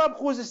إلى عرب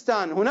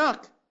خوزستان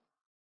هناك.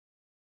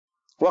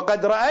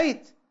 وقد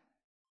رأيت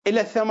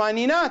إلى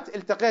الثمانينات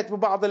التقيت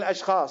ببعض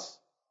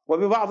الأشخاص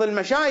وببعض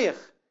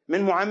المشايخ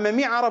من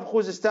معممي عرب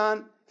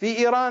خوزستان في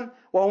إيران،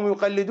 وهم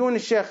يقلدون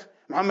الشيخ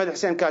محمد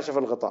حسين كاشف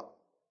الغطاء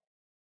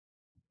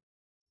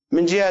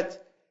من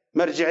جهة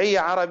مرجعية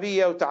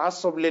عربية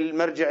وتعصب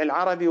للمرجع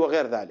العربي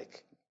وغير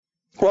ذلك.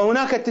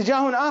 وهناك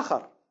اتجاه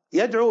آخر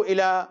يدعو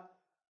إلى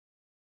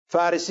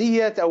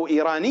فارسية أو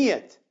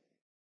إيرانية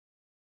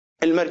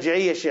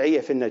المرجعية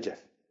الشيعية في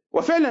النجف.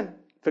 وفعلا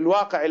في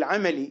الواقع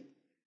العملي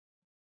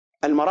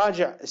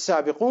المراجع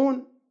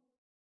السابقون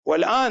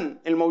والآن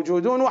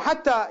الموجودون،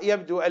 وحتى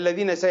يبدو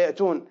الذين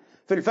سيأتون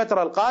في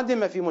الفترة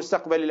القادمة في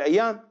مستقبل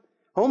الأيام،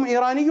 هم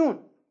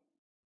إيرانيون.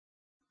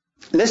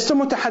 لست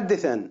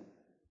متحدثا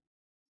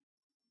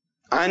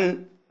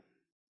عن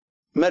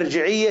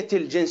مرجعية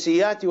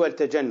الجنسيات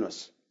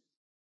والتجنس،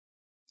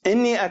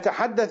 إني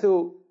أتحدث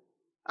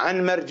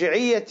عن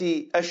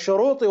مرجعية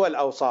الشروط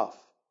والأوصاف.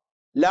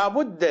 لا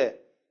بد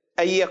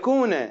أن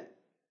يكون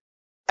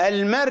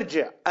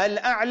المرجع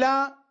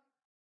الأعلى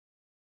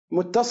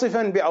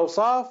متصفا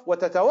بأوصاف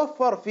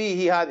وتتوفر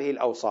فيه هذه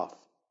الأوصاف،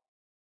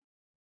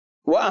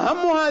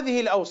 وأهم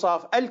هذه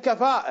الأوصاف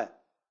الكفاءة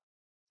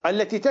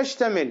التي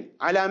تشتمل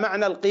على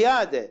معنى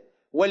القيادة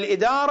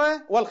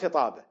والإدارة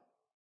والخطابة.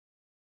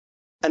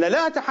 أنا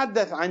لا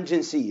أتحدث عن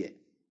جنسية.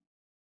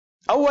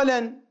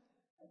 أولا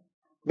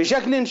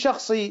بشكل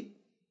شخصي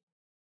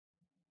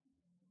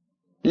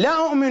لا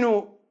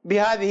أؤمن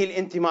بهذه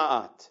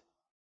الانتماءات،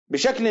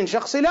 بشكل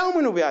شخصي لا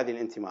أؤمن بهذه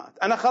الانتماءات.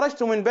 أنا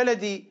خرجت من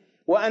بلدي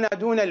وأنا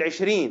دون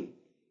 20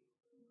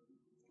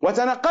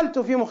 وتنقلت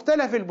في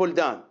مختلف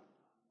البلدان،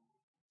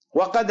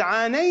 وقد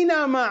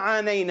عانينا ما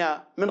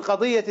عانينا من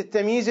قضية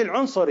التمييز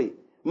العنصري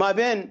ما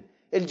بين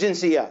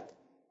الجنسيات.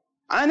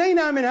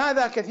 عانينا من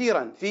هذا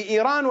كثيرا في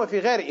إيران وفي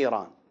غير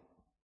إيران،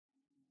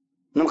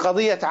 من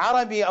قضية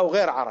عربي أو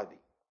غير عربي.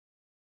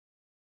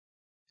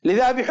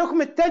 لذا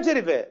بحكم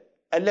التجربة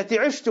التي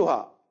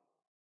عشتها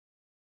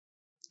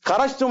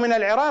خرجت من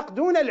العراق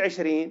دون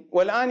 20،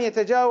 والآن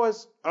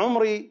يتجاوز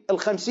عمري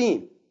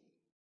 50،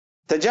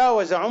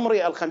 تجاوز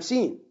عمري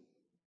 50.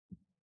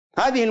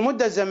 هذه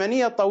المدة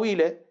الزمنية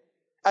الطويلة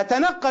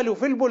أتنقل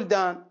في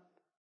البلدان،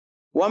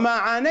 وما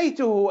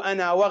عانيته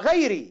أنا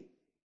وغيري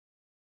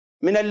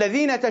من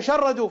الذين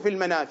تشردوا في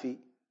المنافي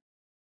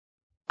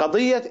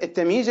قضية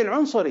التمييز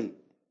العنصري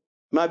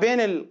ما بين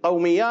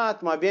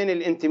القوميات، ما بين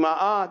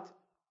الانتماءات،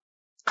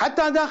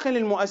 حتى داخل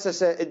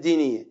المؤسسة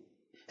الدينية.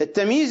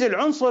 التمييز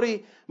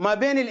العنصري ما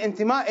بين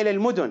الانتماء إلى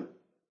المدن،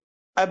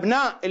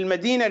 أبناء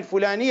المدينة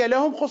الفلانية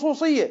لهم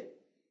خصوصية،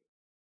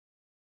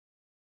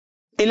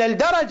 إلى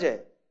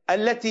الدرجة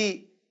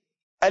التي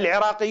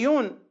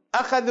العراقيون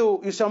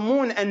أخذوا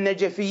يسمون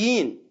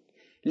النجفيين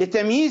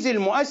لتمييز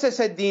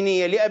المؤسسة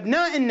الدينية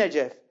لأبناء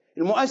النجف،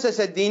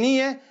 المؤسسة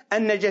الدينية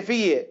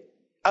النجفية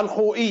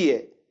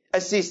الخوئية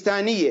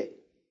السيستانية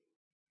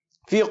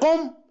في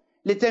قم،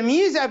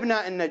 لتمييز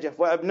أبناء النجف،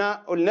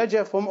 وأبناء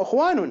النجف هم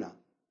إخواننا.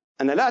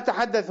 أنا لا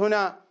أتحدث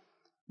هنا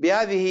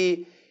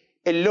بهذه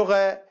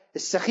اللغة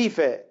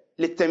السخيفة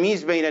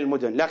للتمييز بين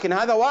المدن، لكن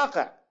هذا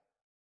واقع.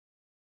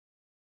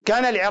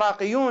 كان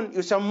العراقيون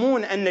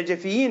يسمون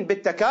النجفيين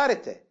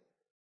بالتكارتة،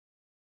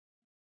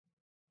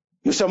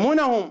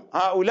 يسمونهم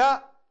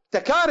هؤلاء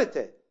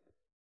تكارتة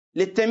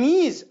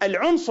للتمييز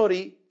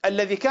العنصري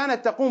الذي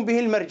كانت تقوم به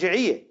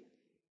المرجعية.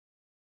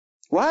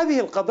 وهذه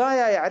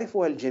القضايا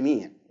يعرفها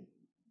الجميع،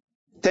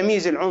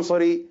 تمييز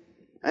العنصري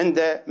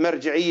عند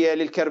مرجعية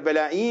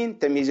للكربلائيين،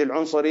 تمييز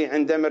العنصري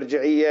عند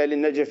مرجعية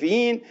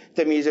للنجفيين،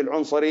 تمييز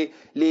العنصري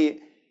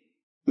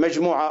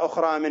لمجموعة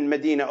أخرى من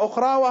مدينة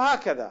أخرى،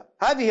 وهكذا.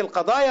 هذه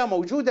القضايا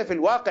موجودة في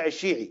الواقع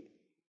الشيعي.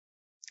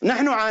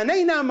 نحن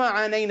عانينا ما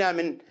عانينا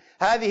من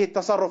هذه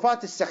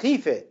التصرفات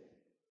السخيفة،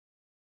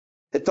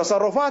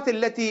 التصرفات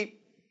التي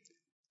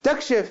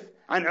تكشف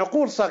عن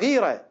عقول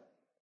صغيرة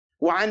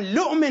وعن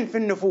لؤم في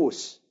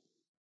النفوس.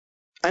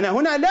 أنا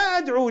هنا لا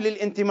أدعو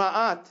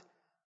للانتماءات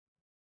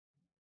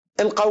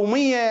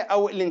القومية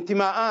أو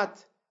الانتماءات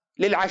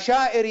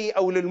للعشائر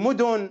أو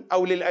للمدن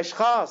أو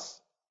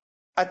للأشخاص،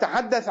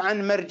 أتحدث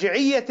عن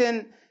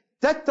مرجعية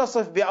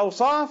تتصف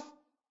بأوصاف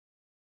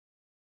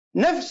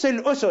نفس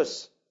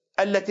الأسس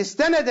التي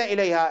استند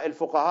إليها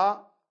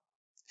الفقهاء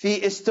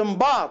في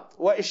استنباط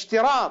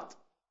واشتراط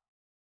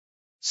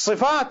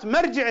صفات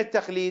مرجع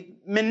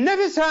التقليد. من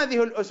نفس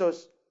هذه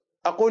الأسس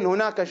أقول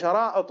هناك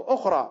شرائط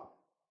أخرى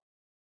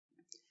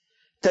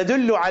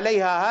تدل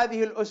عليها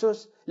هذه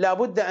الأسس لا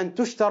بد أن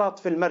تشترط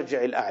في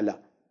المرجع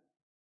الأعلى،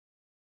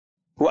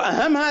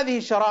 وأهم هذه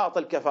الشرائط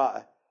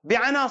الكفاءة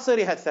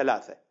بعناصرها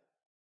الثلاثة: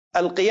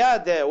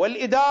 القيادة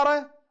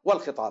والإدارة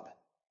والخطابة،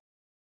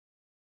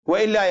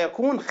 وإلا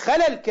يكون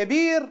خلل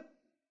كبير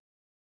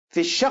في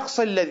الشخص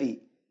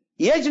الذي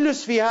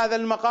يجلس في هذا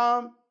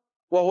المقام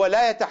وهو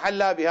لا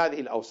يتحلى بهذه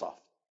الأوصاف،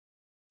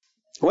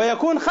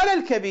 ويكون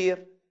خلل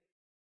كبير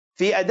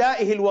في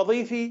أدائه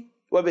الوظيفي،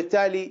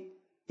 وبالتالي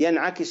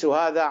ينعكس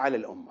هذا على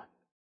الأمة.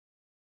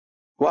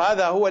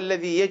 وهذا هو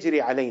الذي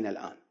يجري علينا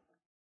الآن.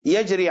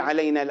 يجري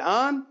علينا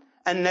الآن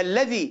أن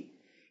الذي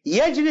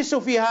يجلس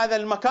في هذا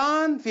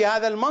المكان في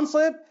هذا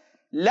المنصب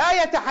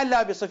لا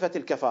يتحلى بصفة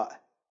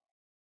الكفاءة،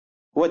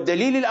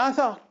 والدليل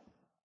الآثار.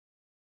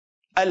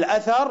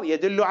 الأثر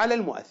يدل على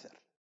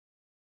المؤثر.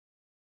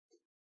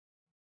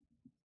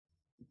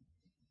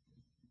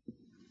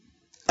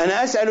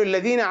 أنا أسأل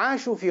الذين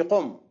عاشوا في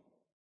قم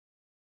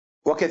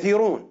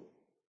وكثيرون: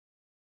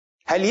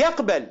 هل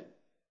يقبل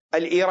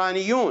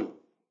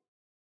الإيرانيون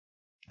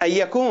أن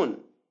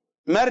يكون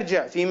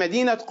مرجع في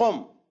مدينة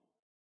قم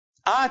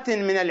آت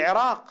من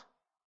العراق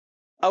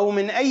أو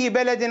من أي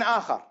بلد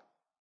آخر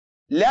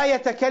لا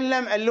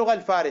يتكلم اللغة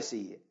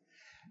الفارسية،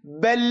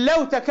 بل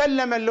لو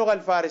تكلم اللغة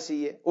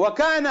الفارسية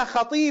وكان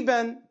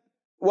خطيبا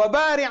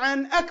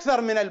وبارعا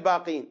أكثر من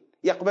الباقين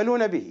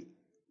يقبلون به؟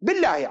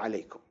 بالله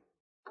عليكم،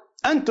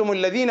 أنتم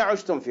الذين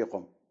عشتم في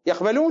قم،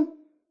 يقبلون؟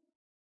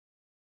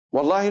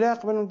 والله لا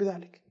يقبلون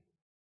بذلك.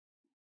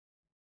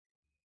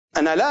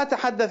 أنا لا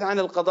أتحدث عن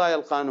القضايا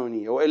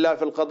القانونية، وإلا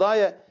في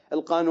القضايا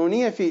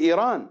القانونية في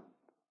إيران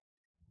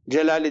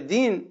جلال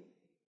الدين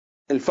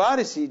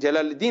الفارسي،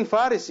 جلال الدين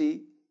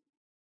فارسي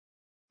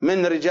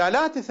من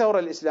رجالات الثورة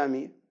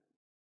الإسلامية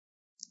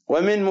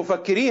ومن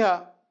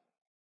مفكريها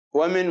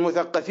ومن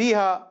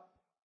مثقفيها،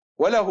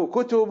 وله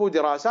كتب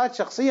ودراسات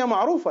شخصية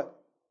معروفة.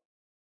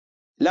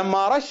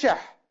 لما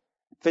رشح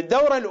في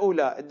الدورة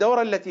الأولى،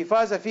 الدورة التي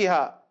فاز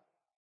فيها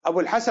أبو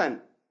الحسن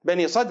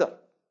بني صدر،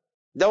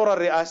 الدورة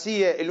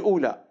الرئاسية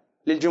الأولى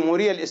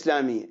للجمهورية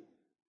الإسلامية،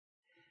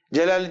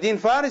 جلال الدين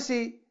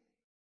فارسي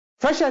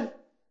فشل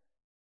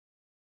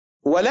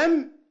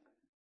ولم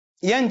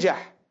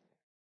ينجح،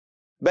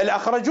 بل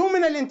أخرجوه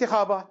من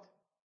الانتخابات.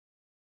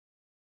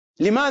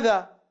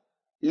 لماذا؟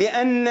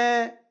 لأن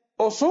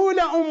أصول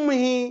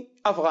أمه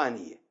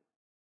أفغانية،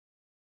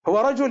 هو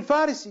رجل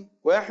فارسي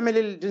ويحمل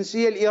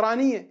الجنسية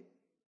الإيرانية،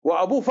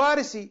 وأبوه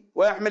فارسي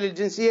ويحمل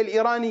الجنسية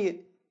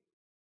الإيرانية،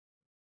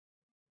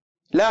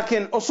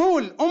 لكن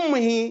أصول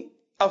أمه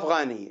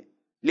أفغانية.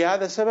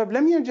 لهذا السبب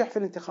لم ينجح في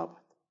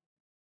الانتخابات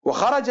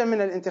وخرج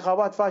من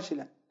الانتخابات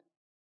فاشلا،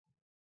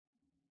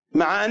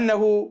 مع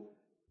أنه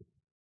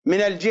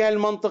من الجهة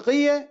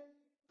المنطقية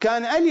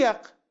كان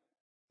أليق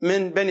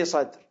من بني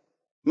صدر،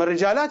 من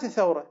رجالات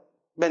الثورة.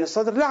 بني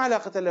صدر لا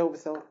علاقة له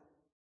بالثورة.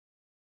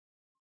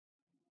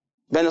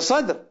 بني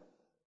صدر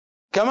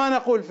كما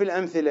نقول في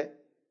الأمثلة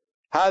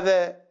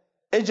هذا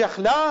اجى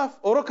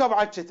خلاف وركب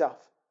على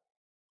الشتاف.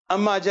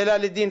 أما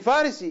جلال الدين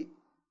فارسي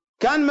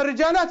كان من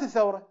رجالات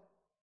الثورة،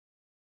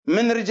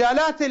 من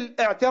رجالات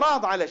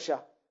الاعتراض على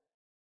الشاه،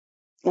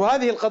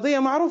 وهذه القضية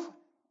معروفة،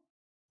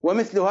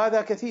 ومثل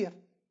هذا كثير.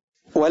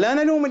 ولا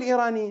نلوم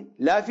الإيرانيين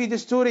لا في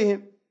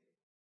دستورهم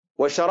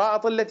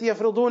والشرائط التي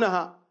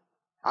يفرضونها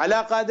على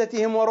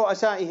قادتهم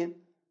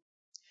ورؤسائهم،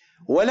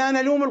 ولا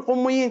نلوم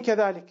القميين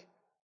كذلك.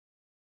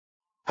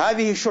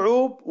 هذه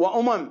شعوب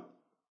وأمم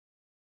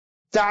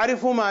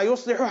تعرف ما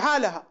يصلح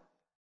حالها،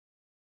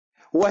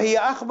 وهي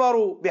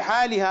أخبر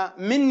بحالها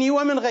مني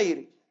ومن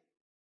غيري.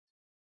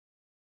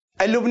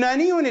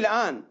 اللبنانيون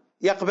الآن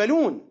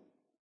يقبلون،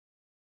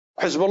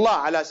 حزب الله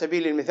على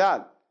سبيل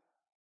المثال،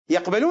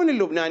 يقبلون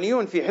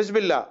اللبنانيون في حزب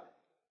الله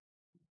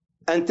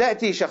أن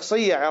تأتي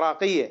شخصية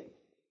عراقية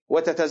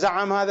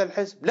وتتزعم هذا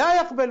الحزب؟ لا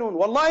يقبلون،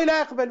 والله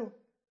لا يقبلون.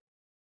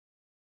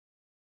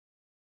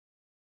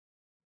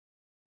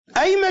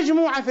 أي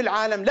مجموعة في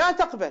العالم لا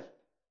تقبل.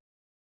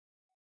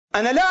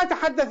 أنا لا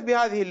أتحدث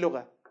بهذه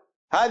اللغة،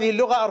 هذه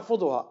اللغة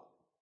أرفضها،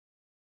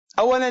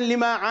 أولا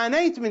لما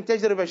عانيت من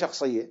تجربة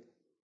شخصية،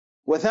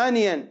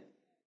 وثانيا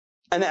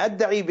أنا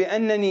أدعي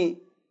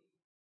بأنني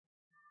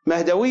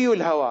مهدوي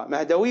الهوى،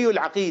 مهدوي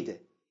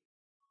العقيدة.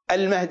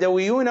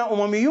 المهدويون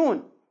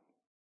أمميون،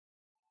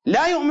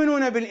 لا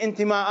يؤمنون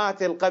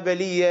بالانتماءات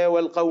القبلية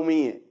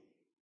والقومية.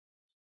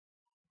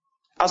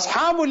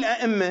 أصحاب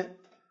الأئمة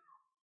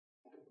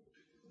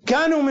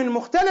كانوا من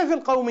مختلف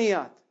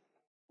القوميات،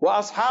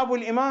 وأصحاب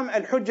الإمام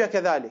الحجة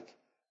كذلك.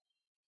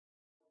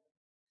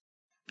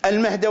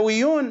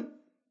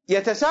 المهدويون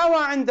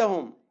يتساوى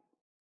عندهم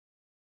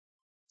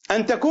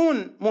أن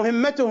تكون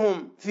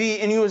مهمتهم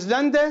في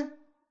نيوزيلندا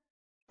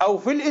أو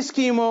في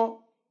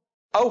الإسكيمو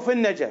أو في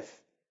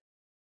النجف،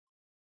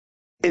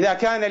 إذا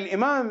كان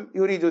الإمام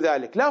يريد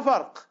ذلك، لا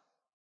فرق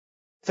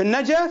في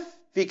النجف،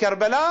 في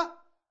كربلاء،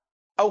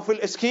 أو في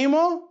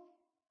الإسكيمو،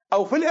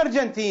 أو في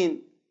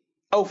الأرجنتين،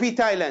 أو في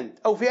تايلاند،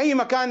 أو في أي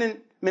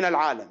مكان من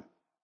العالم.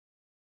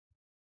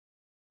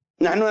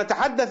 نحن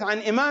نتحدث عن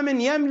إمام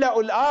يملأ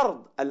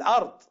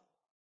الأرض.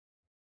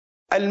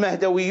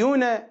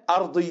 المهدويون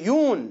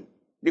أرضيون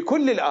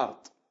بكل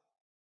الأرض.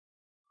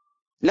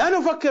 لا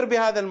نفكر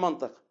بهذا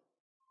المنطق،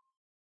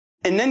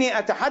 إنني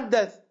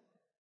أتحدث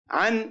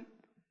عن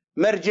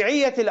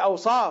مرجعية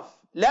الأوصاف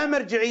لا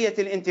مرجعية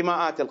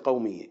الانتماءات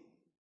القومية.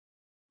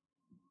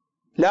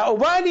 لا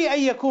أبالي أن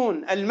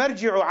يكون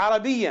المرجع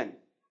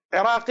عربيا،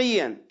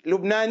 عراقيا،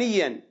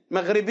 لبنانيا،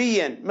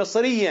 مغربيا،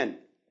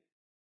 مصريا،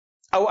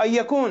 أو أن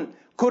يكون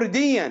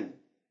كرديا،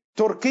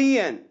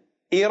 تركيا،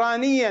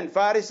 إيرانيا،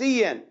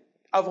 فارسيا،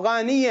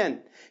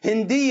 أفغانيا،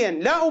 هنديا،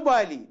 لا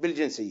أبالي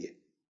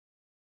بالجنسية.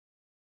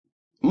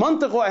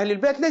 منطق أهل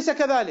البيت ليس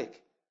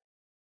كذلك.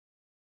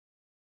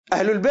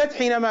 أهل البيت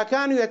حينما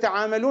كانوا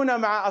يتعاملون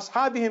مع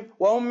أصحابهم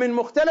وهم من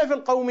مختلف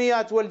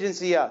القوميات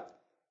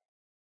والجنسيات،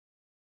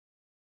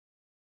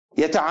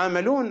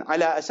 يتعاملون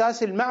على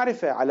أساس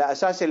المعرفة، على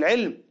أساس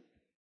العلم،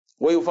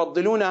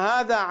 ويفضلون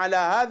هذا على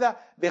هذا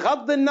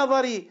بغض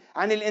النظر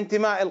عن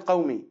الانتماء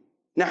القومي.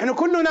 نحن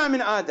كلنا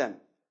من آدم،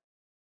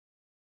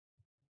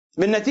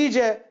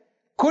 بالنتيجة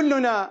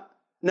كلنا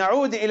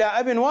نعود إلى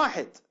أب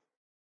واحد.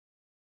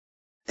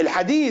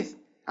 الحديث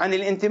عن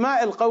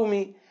الانتماء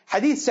القومي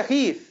حديث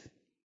سخيف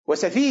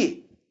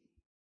وسفيه.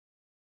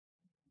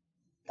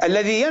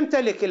 الذي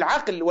يمتلك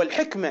العقل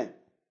والحكمة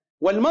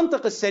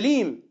والمنطق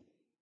السليم،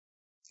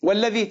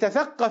 والذي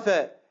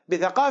تثقف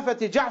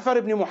بثقافة جعفر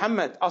بن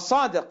محمد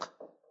الصادق،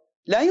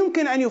 لا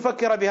يمكن أن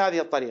يفكر بهذه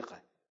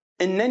الطريقة.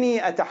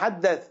 إنني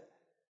أتحدث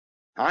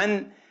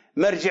عن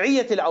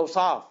مرجعية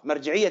الأوصاف،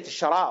 مرجعية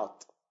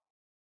الشرائط،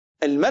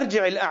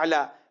 المرجع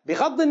الأعلى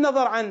بغض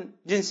النظر عن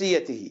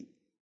جنسيته.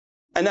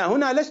 أنا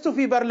هنا لست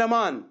في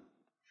برلمان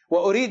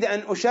وأريد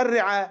أن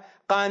أشرع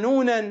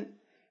قانونا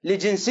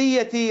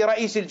لجنسية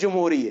رئيس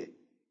الجمهورية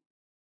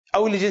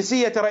أو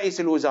لجنسية رئيس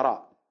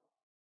الوزراء.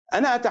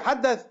 أنا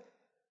أتحدث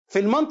في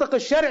المنطق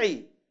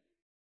الشرعي.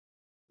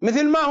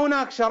 مثل ما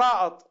هناك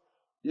شرائط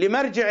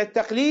لمرجع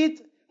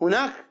التقليد،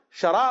 هناك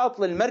شرائط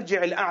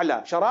للمرجع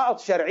الأعلى، شرائط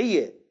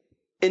شرعية.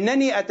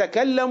 إنني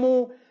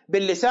أتكلم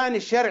باللسان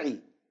الشرعي،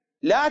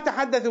 لا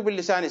أتحدث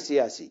باللسان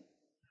السياسي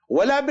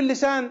ولا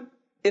باللسان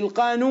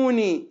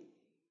القانوني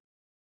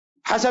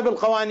حسب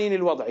القوانين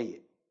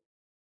الوضعية،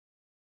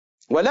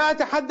 ولا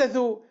أتحدث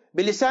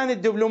بلسان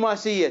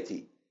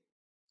الدبلوماسية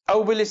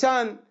أو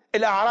بلسان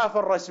الأعراف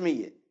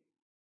الرسمية.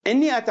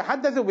 إني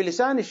أتحدث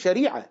بلسان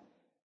الشريعة،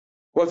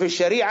 وفي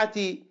الشريعة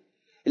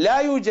لا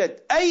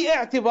يوجد أي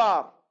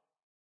اعتبار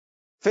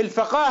في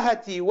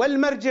الفقاهة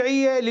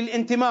والمرجعية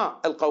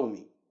للانتماء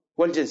القومي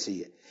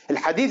والجنسية.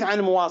 الحديث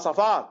عن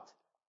مواصفات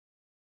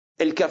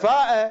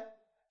الكفاءة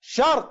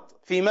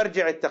شرط في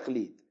مرجع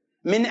التقليد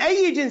من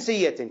أي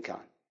جنسية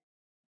كان.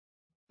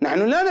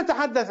 نحن لا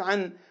نتحدث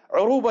عن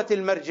عروبة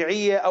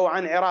المرجعية أو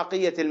عن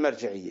عراقية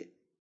المرجعية.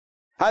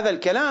 هذا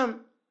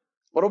الكلام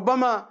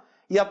ربما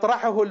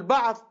يطرحه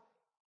البعض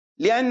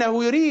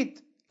لأنه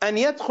يريد أن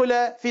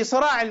يدخل في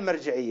صراع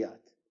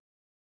المرجعيات.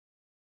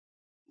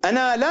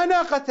 أنا لا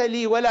ناقة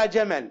لي ولا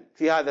جمل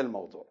في هذا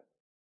الموضوع.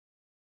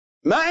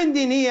 ما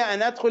عندي نية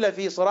أن أدخل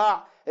في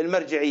صراع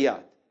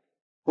المرجعيات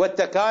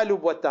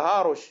والتكالب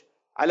والتهارش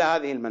على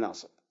هذه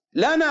المناصب.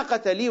 لا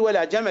ناقة لي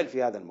ولا جمل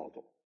في هذا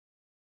الموضوع.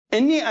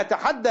 إني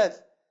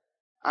أتحدث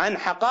عن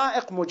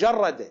حقائق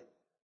مجردة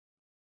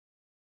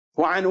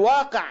وعن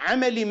واقع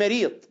عملي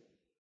مريض.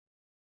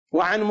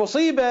 وعن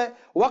مصيبة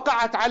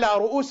وقعت على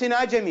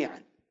رؤوسنا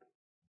جميعا.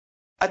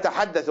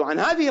 أتحدث عن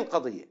هذه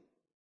القضية.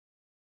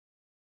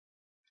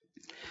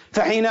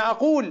 فحين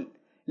أقول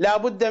لا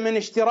بد من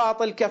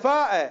اشتراط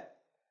الكفاءة،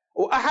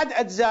 وأحد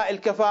أجزاء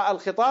الكفاءة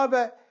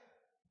الخطابة،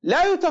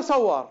 لا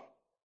يتصور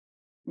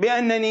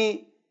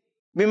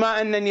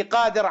بما أنني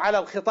قادر على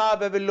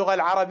الخطابة باللغة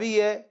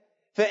العربية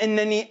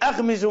فإنني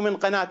أغمز من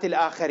قناة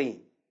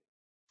الآخرين.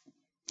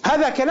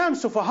 هذا كلام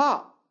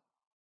سفهاء،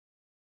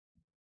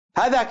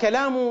 هذا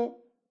كلام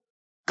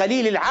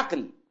قليل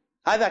العقل،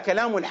 هذا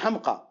كلام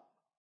الحمقى.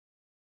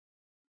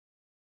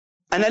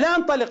 أنا لا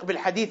أنطلق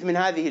بالحديث من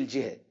هذه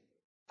الجهة،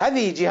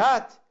 هذه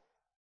جهات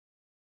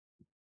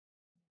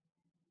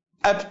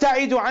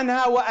أبتعد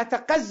عنها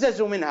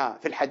وأتقزز منها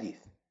في الحديث.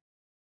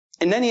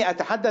 إنني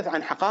أتحدث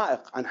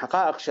عن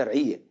حقائق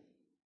شرعية.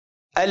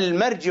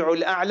 المرجع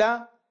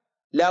الأعلى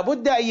لا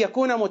بد أن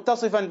يكون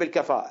متصفا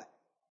بالكفاءة.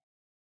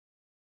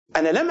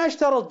 أنا لم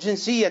أشترط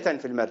جنسية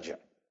في المرجع.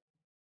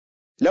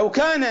 لو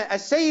كان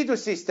السيد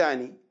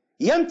السيستاني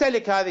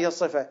يمتلك هذه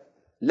الصفة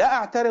لا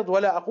أعترض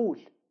ولا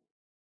أقول.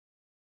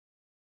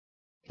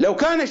 لو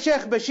كان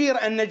الشيخ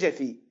بشير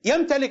النجفي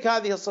يمتلك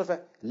هذه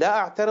الصفة لا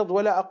أعترض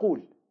ولا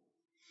أقول.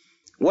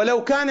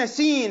 ولو كان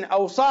سين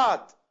أو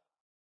صاد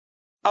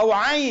أو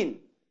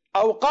عين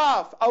أو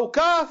قاف أو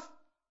كاف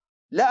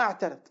لا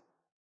أعترض.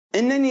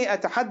 إنني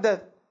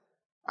أتحدث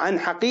عن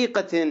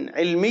حقيقة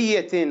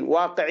علمية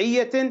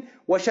واقعية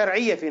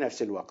وشرعية في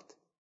نفس الوقت.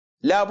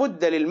 لا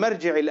بد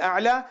للمرجع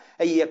الأعلى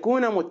أن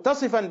يكون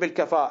متصفا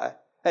بالكفاءة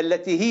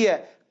التي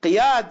هي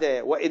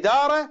قيادة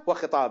وإدارة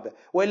وخطابة،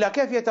 وإلا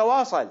كيف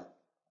يتواصل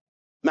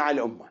مع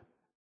الأمة؟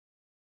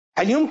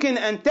 هل يمكن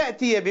أن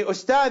تأتي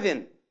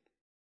بأستاذ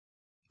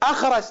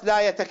أخرس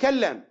لا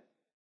يتكلم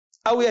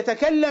أو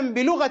يتكلم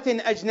بلغة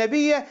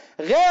أجنبية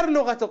غير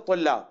لغة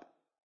الطلاب،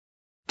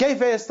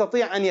 كيف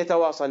يستطيع أن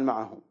يتواصل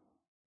معهم؟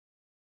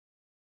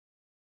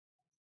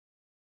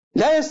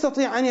 لا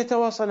يستطيع أن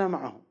يتواصل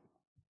معهم.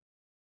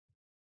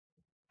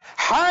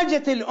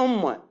 حاجة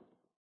الأمة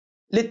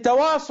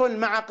للتواصل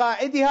مع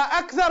قائدها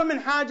أكثر من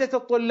حاجة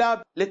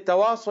الطلاب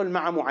للتواصل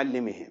مع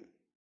معلمهم.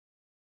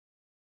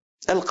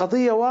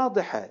 القضية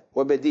واضحة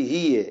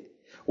وبديهية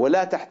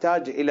ولا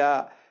تحتاج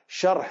إلى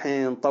شرح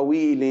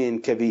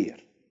طويل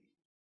كبير.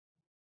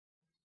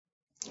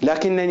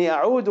 لكنني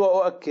أعود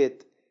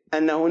وأؤكد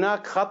أن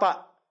هناك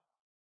خطأ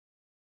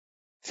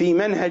في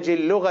منهج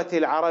اللغة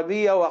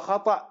العربية،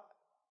 وخطأ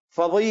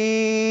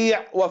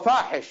فظيع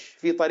وفاحش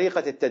في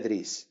طريقة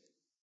التدريس.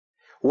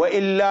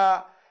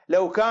 وإلا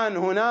لو كان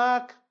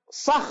هناك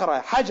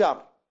صخرة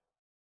حجر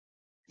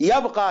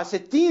يبقى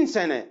 60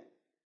 سنة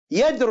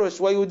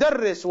يدرس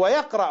ويدرس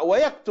ويقرأ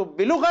ويكتب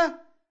بلغة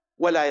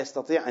ولا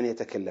يستطيع أن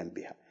يتكلم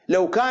بها،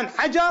 لو كان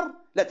حجر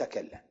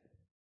لتكلم.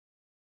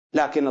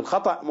 لكن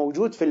الخطأ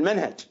موجود في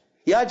المنهج.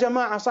 يا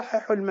جماعة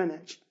صححوا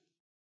المنهج.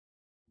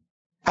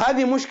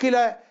 هذه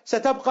مشكلة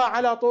ستبقى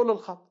على طول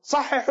الخط.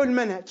 صححوا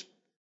المنهج.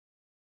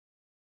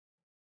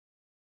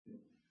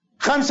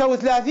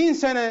 35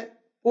 سنة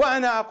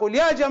وأنا أقول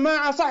يا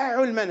جماعة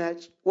صححوا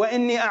المنهج،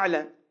 وإني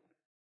أعلم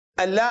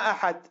أن لا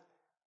أحد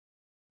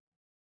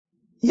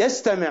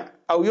يستمع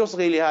أو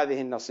يصغي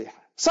لهذه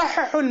النصيحة.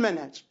 صححوا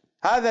المنهج.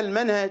 هذا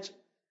المنهج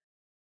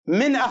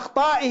من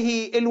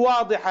أخطائه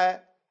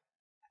الواضحة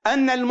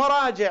أن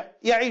المراجع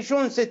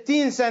يعيشون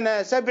 60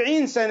 سنة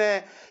 70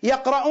 سنة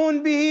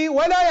يقرؤون به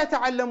ولا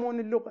يتعلمون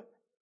اللغة.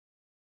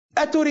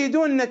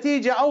 أتريدون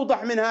نتيجة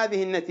أوضح من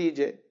هذه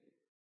النتيجة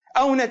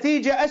أو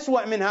نتيجة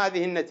أسوأ من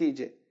هذه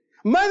النتيجة؟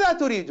 ماذا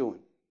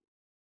تريدون؟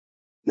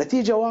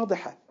 نتيجة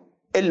واضحة.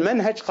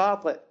 المنهج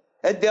خاطئ،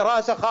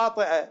 الدراسة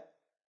خاطئة.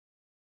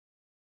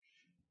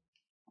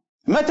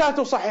 متى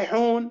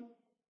تصححون؟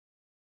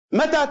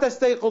 متى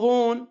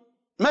تستيقظون؟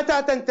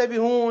 متى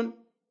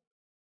تنتبهون؟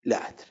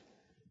 لا أدري.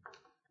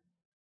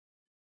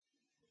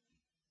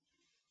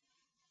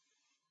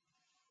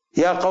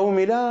 يا قوم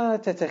لا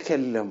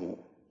تتكلموا.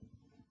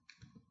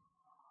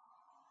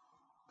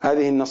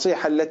 هذه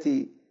النصيحة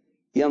التي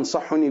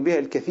ينصحني بها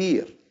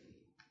الكثير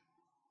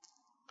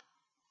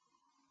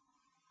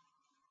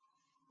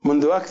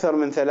منذ أكثر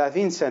من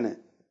 30 سنة،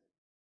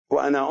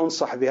 وأنا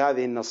أنصح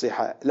بهذه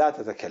النصيحة: لا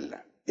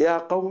تتكلم. يا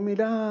قوم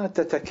لا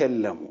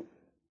تتكلموا،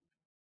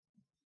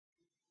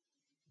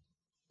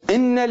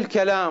 إن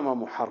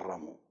الكلام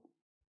محرم.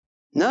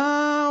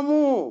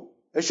 ناموا،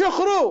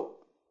 شخروا،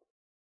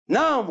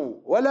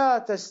 ناموا ولا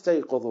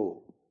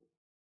تستيقظوا،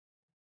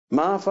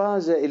 ما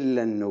فاز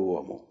إلا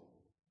النوم.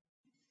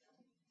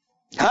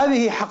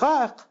 هذه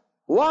حقائق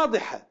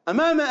واضحة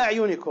أمام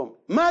أعينكم.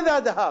 ماذا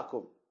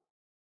دهاكم؟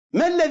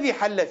 ما الذي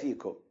حل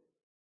فيكم؟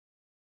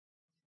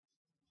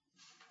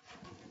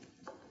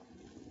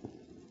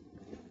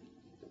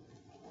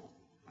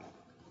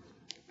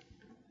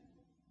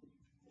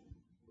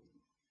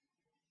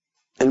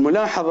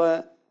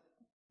 الملاحظة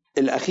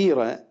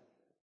الأخيرة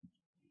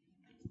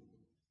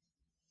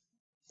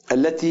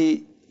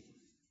التي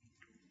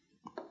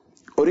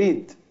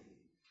أريد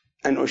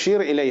أن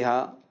أشير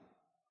إليها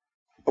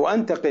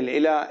وأنتقل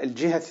إلى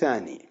الجهة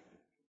الثانية.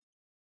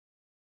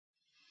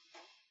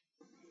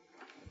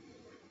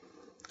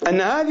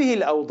 أن هذه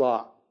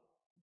الأوضاع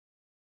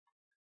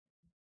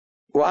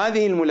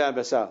وهذه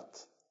الملابسات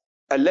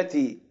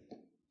التي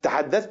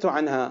تحدثت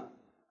عنها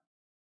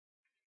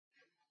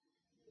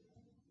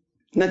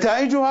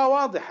نتائجها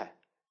واضحة.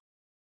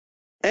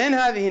 أين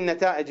هذه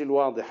النتائج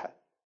الواضحة؟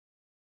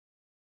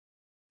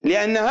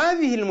 لأن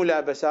هذه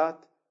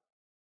الملابسات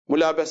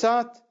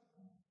ملابسات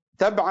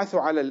تبعث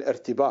على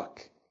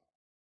الارتباك،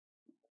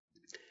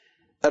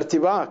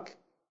 ارتباك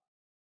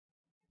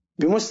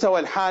بمستوى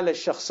الحالة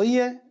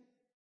الشخصية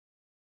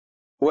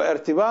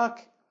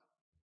وارتباك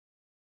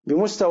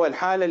بمستوى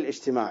الحالة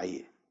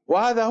الاجتماعية،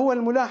 وهذا هو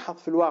الملاحظ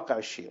في الواقع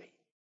الشيعي.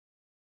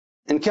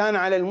 إن كان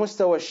على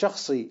المستوى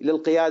الشخصي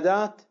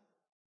للقيادات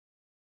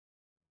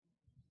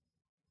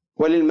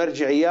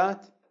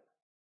وللمرجعيات،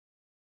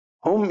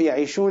 هم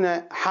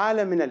يعيشون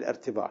حالة من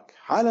الارتباك،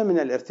 حالة من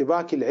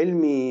الارتباك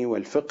العلمي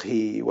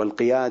والفقهي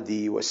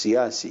والقيادي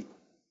والسياسي،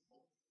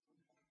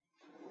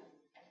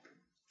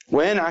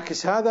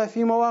 وينعكس هذا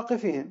في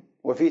مواقفهم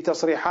وفي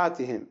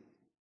تصريحاتهم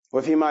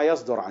وفيما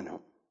يصدر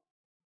عنهم.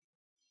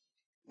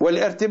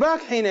 والارتباك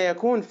حين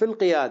يكون في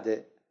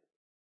القيادة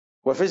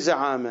وفي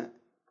الزعامة،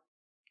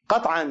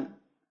 قطعا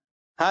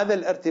هذا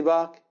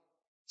الارتباك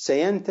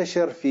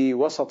سينتشر في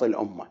وسط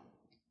الأمة،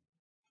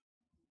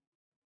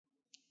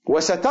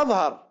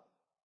 وستظهر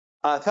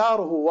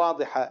آثاره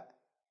واضحة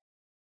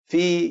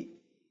في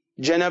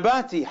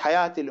جنبات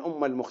حياة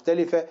الأمة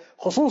المختلفة،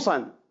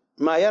 خصوصا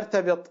ما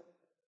يرتبط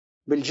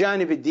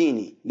بالجانب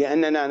الديني،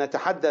 لأننا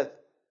نتحدث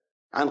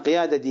عن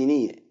قيادة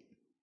دينية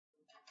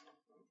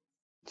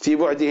في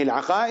بعده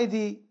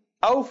العقائدي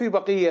أو في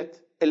بقية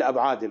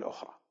الأبعاد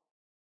الأخرى.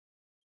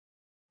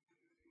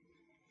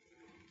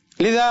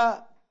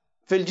 لذا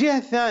في الجهة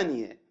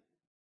الثانية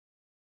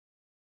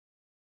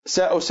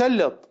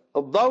سأسلط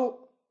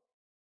الضوء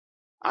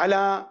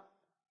على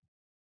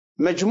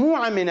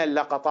مجموعة من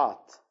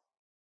اللقطات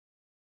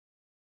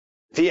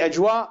في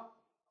أجواء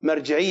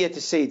مرجعية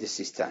السيد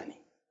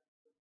السيستاني.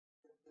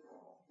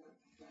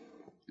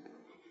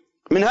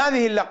 من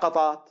هذه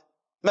اللقطات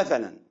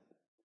مثلا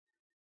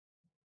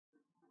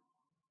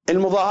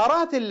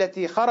المظاهرات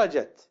التي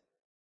خرجت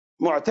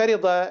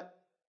معترضة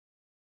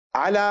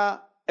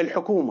على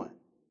الحكومة،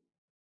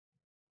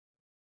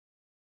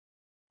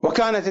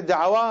 وكانت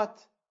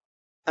الدعوات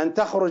أن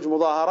تخرج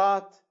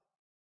مظاهرات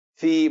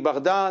في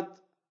بغداد،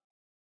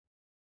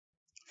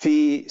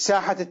 في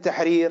ساحة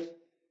التحرير،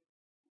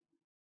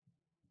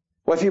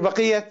 وفي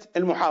بقية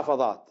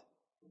المحافظات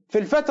في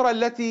الفترة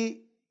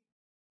التي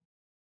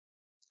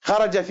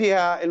خرج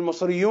فيها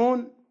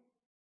المصريون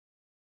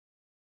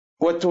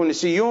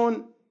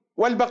والتونسيون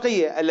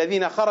والبقية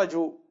الذين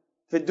خرجوا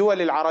في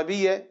الدول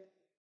العربية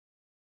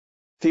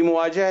في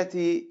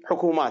مواجهة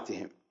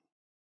حكوماتهم.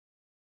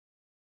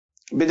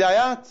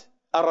 بدايات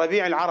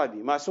الربيع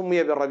العربي، ما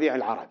سمي بالربيع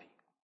العربي،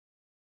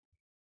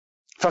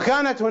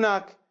 فكانت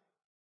هناك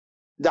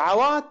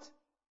دعوات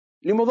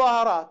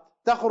لمظاهرات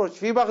تخرج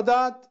في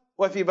بغداد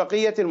وفي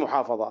بقية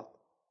المحافظات،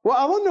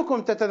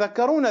 وأظنكم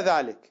تتذكرون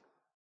ذلك.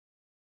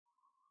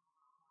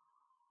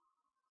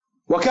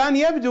 وكان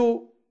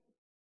يبدو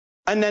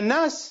أن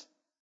الناس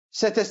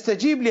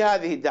ستستجيب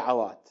لهذه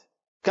الدعوات.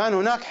 كان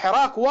هناك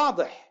حراك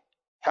واضح،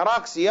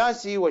 حراك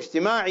سياسي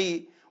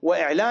واجتماعي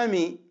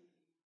وإعلامي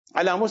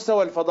على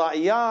مستوى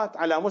الفضائيات،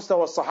 على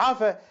مستوى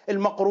الصحافة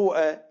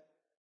المقروءة،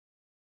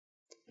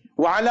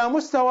 وعلى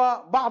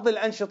مستوى بعض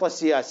الأنشطة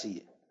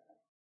السياسية.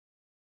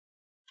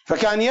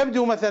 فكان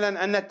يبدو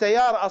مثلا أن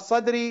التيار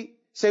الصدري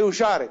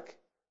سيشارك،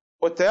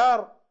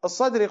 والتيار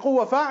الصدري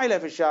قوة فاعلة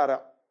في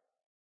الشارع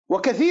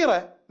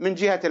وكثيرة من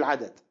جهة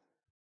العدد،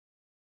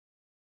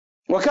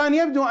 وكان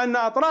يبدو أن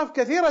أطراف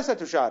كثيرة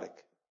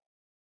ستشارك.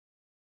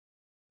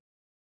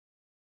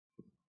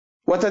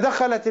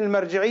 وتدخلت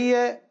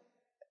المرجعية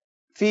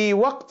في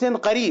وقت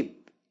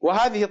قريب،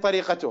 وهذه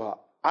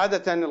طريقتها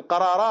عادة،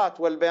 القرارات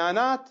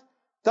والبيانات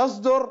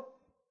تصدر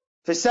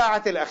في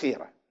الساعة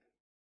الأخيرة،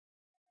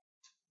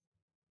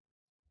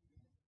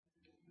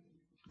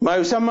 ما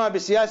يسمى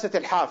بسياسة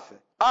الحافة،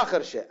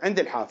 آخر شيء عند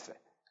الحافة.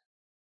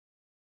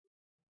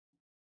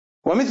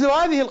 ومثل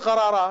هذه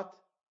القرارات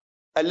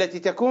التي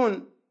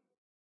تكون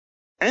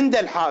عند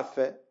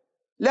الحافة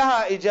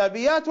لها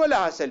إيجابيات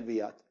ولها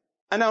سلبيات.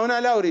 أنا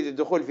هنا لا أريد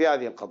الدخول في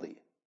هذه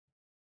القضية.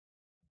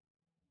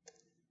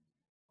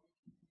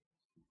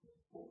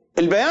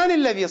 البيان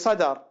الذي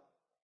صدر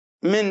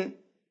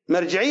من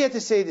مرجعية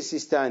السيد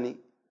السيستاني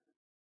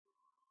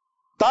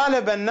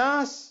طالب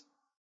الناس،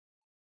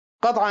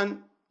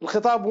 قطعا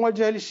الخطاب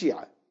موجه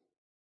للشيعة،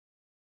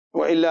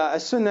 وإلا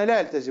السنة لا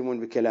يلتزمون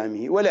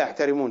بكلامه ولا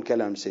يحترمون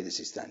كلام السيد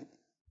السيستاني.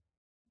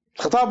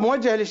 الخطاب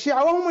موجه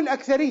للشيعة وهم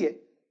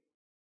الأكثرية.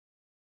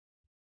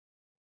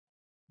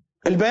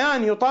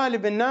 البيان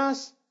يطالب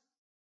الناس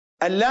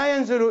أن لا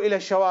ينزلوا إلى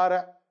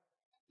الشوارع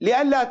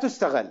لئلا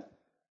تستغل،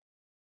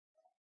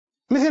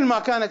 مثل ما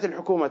كانت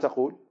الحكومة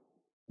تقول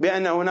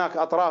بأن هناك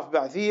أطراف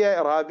بعثية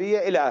إرهابية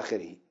إلى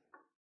آخره.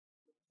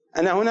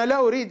 أنا هنا لا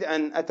أريد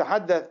أن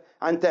أتحدث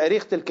عن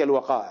تاريخ تلك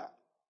الوقائع،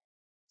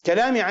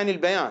 كلامي عن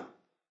البيان.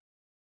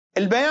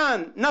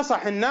 البيان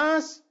نصح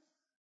الناس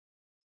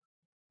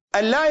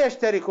أن لا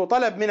يشتركوا،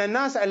 طلب من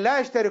الناس أن لا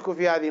يشتركوا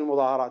في هذه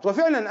المظاهرات،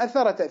 وفعلا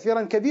أثر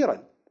تأثيرا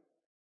كبيرا.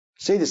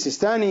 السيد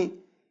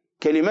السيستاني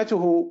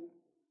كلمته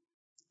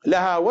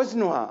لها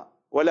وزنها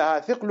ولها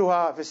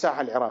ثقلها في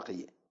الساحة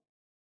العراقية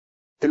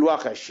في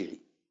الواقع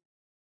الشيعي.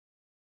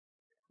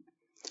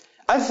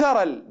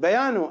 أثر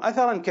البيان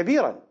أثرا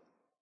كبيرا.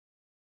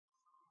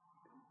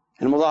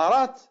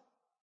 المظاهرات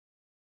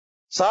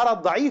صارت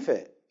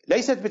ضعيفة،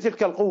 ليست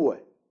بتلك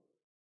القوة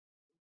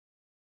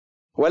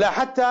ولا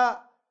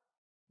حتى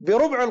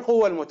بربع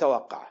القوة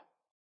المتوقعة،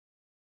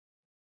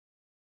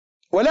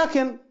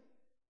 ولكن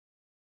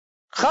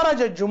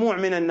خرجت جموع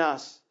من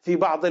الناس في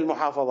بعض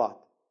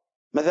المحافظات.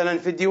 مثلا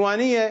في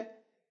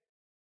الديوانية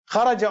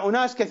خرج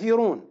أناس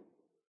كثيرون،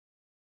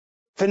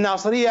 في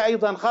الناصرية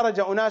أيضا خرج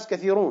أناس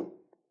كثيرون،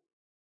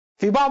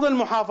 في بعض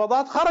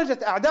المحافظات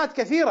خرجت أعداد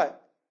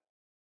كثيرة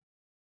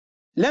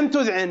لم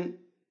تذعن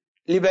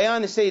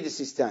لبيان السيد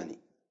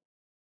السيستاني.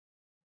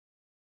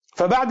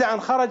 فبعد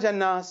أن خرج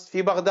الناس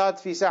في بغداد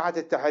في ساحة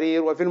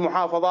التحرير وفي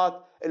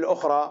المحافظات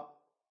الأخرى،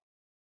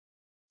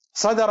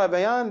 صدر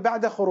بيان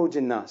بعد خروج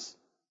الناس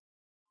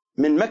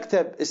من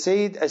مكتب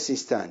السيد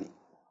السيستاني.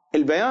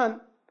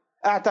 البيان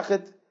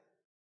أعتقد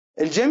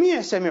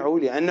الجميع سمعوا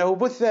لأنه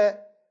بث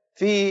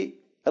في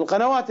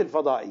القنوات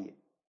الفضائية،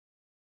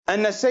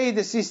 أن السيد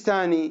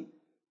السيستاني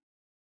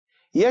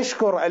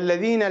يشكر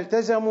الذين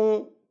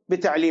التزموا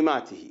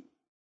بتعليماته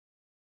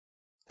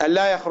أن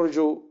لا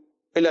يخرجوا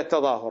إلى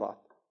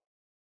التظاهرات،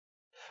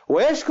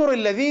 ويشكر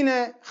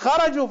الذين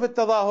خرجوا في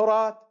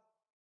التظاهرات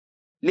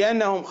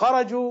لأنهم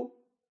خرجوا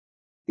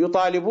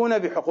يطالبون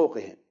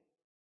بحقوقهم.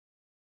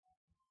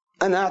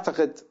 أنا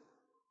أعتقد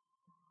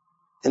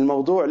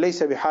الموضوع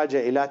ليس بحاجة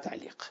إلى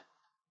تعليق،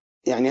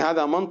 يعني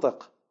هذا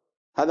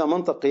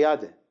منطق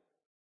قيادة،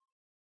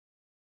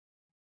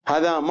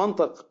 هذا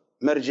منطق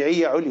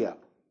مرجعية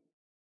عليا،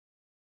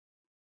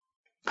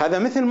 هذا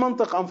مثل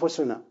منطق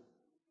أنفسنا،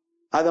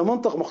 هذا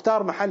منطق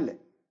مختار محله،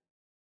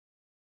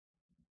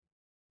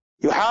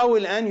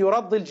 يحاول أن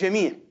يرضي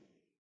الجميع.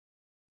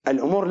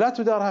 الأمور لا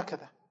تدار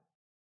هكذا.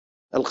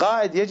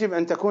 القائد يجب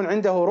أن تكون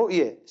عنده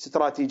رؤية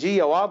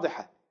استراتيجية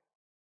واضحة.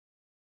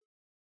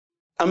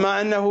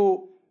 أما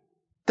أنه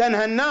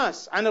تنهى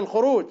الناس عن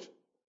الخروج،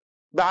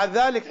 بعد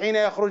ذلك حين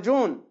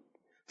يخرجون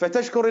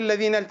فتشكر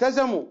الذين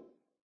التزموا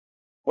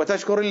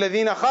وتشكر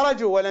الذين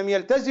خرجوا ولم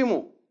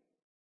يلتزموا.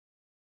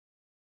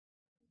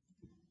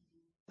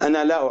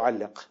 أنا لا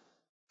أعلق،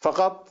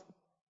 فقط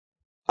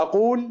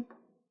أقول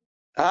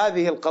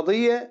هذه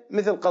القضية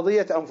مثل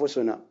قضية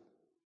أنفسنا،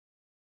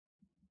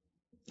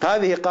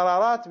 هذه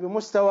قرارات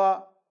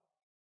بمستوى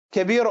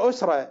كبير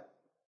أسرة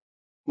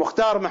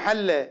مختار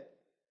محله.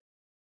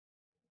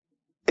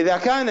 إذا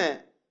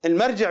كان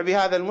المرجع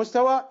بهذا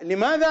المستوى،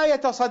 لماذا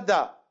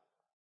يتصدى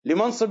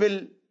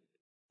لمنصب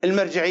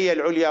المرجعية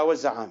العليا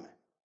والزعامة؟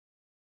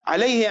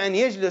 عليه أن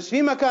يجلس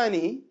في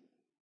مكانه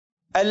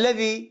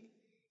الذي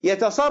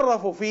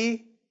يتصرف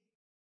فيه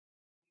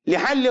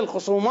لحل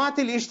الخصومات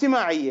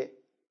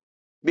الاجتماعية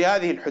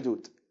بهذه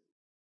الحدود،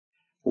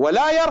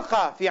 ولا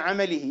يرقى في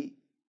عمله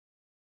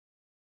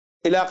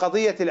إلى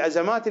قضية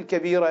الأزمات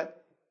الكبيرة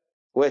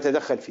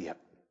ويتدخل فيها.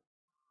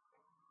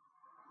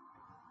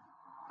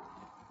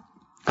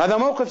 هذا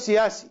موقف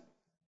سياسي،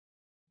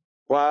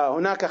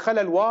 وهناك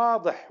خلل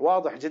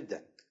واضح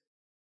جدا،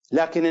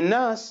 لكن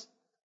الناس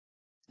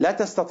لا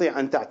تستطيع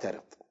أن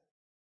تعترض،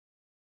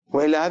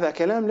 وإلا هذا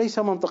كلام ليس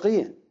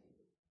منطقيا،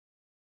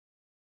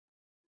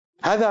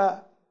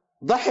 هذا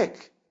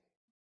ضحك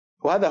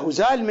وهذا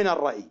هزال من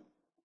الرأي.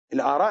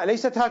 الآراء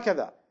ليست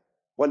هكذا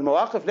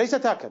والمواقف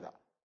ليست هكذا.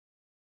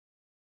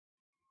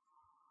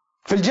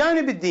 في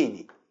الجانب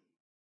الديني،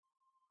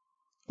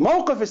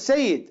 موقف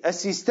السيد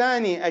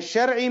السيستاني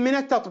الشرعي من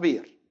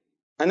التطبير.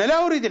 أنا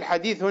لا أريد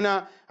الحديث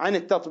هنا عن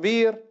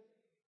التطبير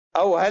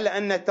أو هل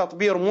أن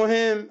التطبير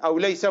مهم أو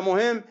ليس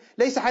مهم،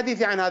 ليس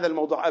حديثي عن هذا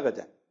الموضوع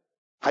أبدا.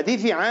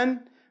 حديثي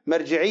عن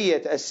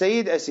مرجعية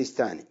السيد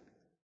السيستاني.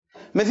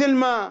 مثل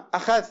ما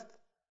أخذت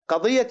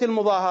قضية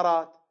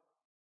المظاهرات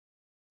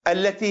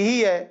التي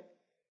هي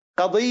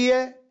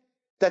قضية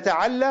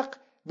تتعلق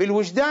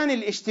بالوجدان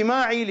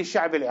الاجتماعي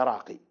للشعب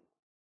العراقي،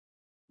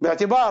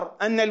 باعتبار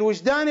أن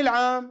الوجدان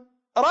العام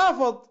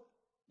رافض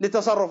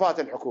لتصرفات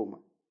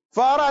الحكومة،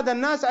 فأراد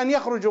الناس أن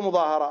يخرجوا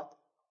مظاهرات.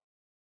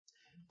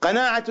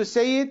 قناعة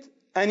السيد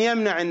أن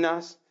يمنع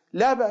الناس،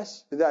 لا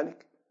بأس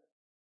بذلك،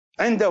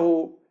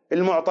 عنده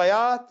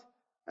المعطيات،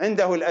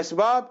 عنده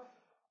الأسباب.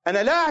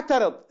 أنا لا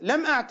أعترض،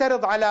 لم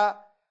أعترض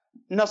على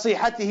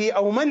نصيحته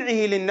أو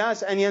منعه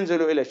للناس أن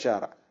ينزلوا إلى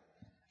الشارع.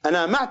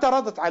 أنا ما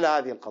اعترضت على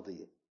هذه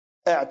القضية،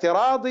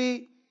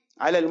 اعتراضي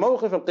على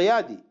الموقف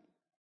القيادي،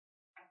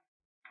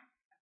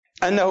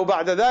 أنه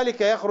بعد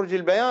ذلك يخرج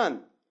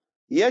البيان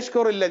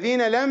يشكر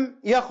الذين لم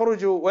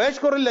يخرجوا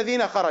ويشكر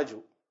الذين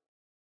خرجوا.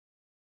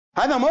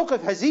 هذا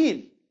موقف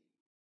هزيل،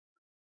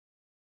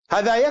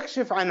 هذا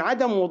يكشف عن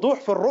عدم وضوح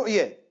في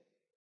الرؤية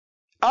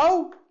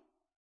أو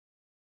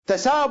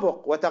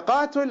تسابق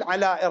وتقاتل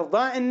على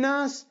إرضاء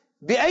الناس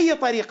بأي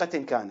طريقة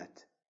كانت،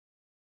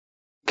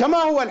 كما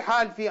هو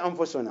الحال في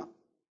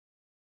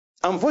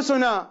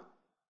أنفسنا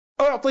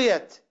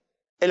أعطيت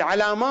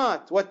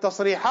العلامات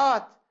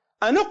والتصريحات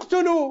أن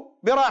اقتلوا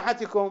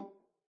براحتكم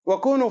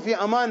وكونوا في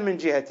أمان من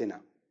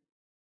جهتنا،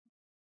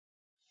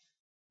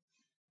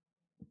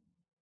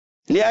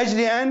 لأجل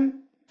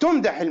أن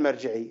تمدح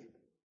المرجعية.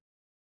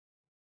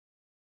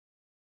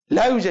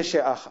 لا يوجد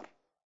شيء آخر.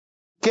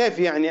 كيف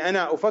يعني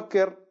أنا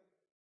أفكر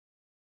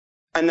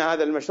أن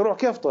هذا المشروع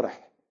كيف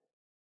طرح؟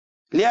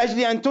 لأجل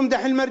أن تمدح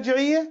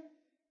المرجعية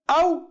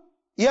أو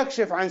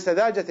يكشف عن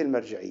سذاجة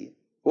المرجعية؟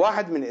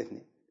 واحد من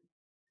اثنين: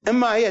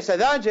 إما هي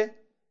سذاجة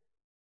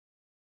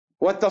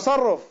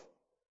والتصرف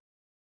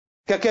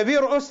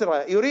ككبير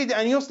أسرة يريد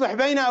أن يصلح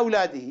بين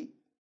أولاده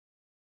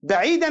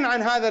بعيدا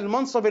عن هذا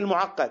المنصب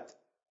المعقد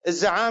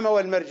الزعامة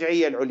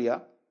والمرجعية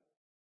العليا،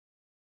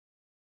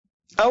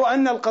 أو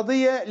أن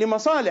القضية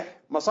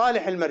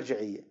مصالح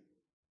المرجعية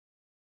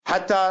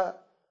حتى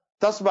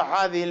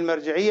تصبح هذه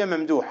المرجعية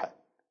ممدوحة.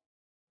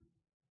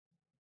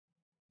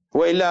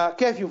 وإلا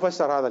كيف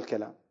يفسر هذا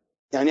الكلام؟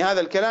 يعني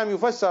هذا الكلام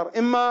يفسر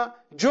إما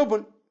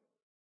جبن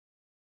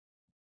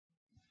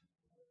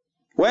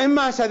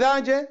وإما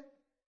سذاجة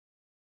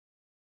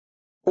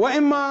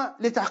وإما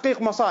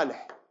لتحقيق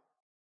مصالح،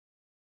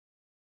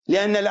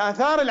 لأن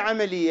الآثار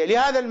العملية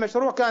لهذا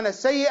المشروع كانت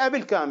سيئة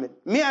بالكامل،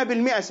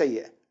 100%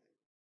 سيئة،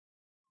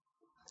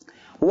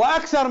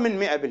 وأكثر من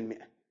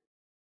 100%.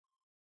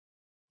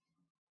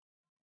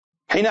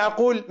 حين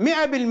أقول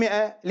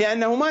 100%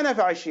 لأنه ما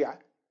نفع الشيعة،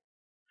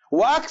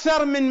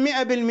 وأكثر من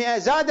 100%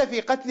 زاد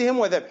في قتلهم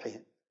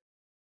وذبحهم.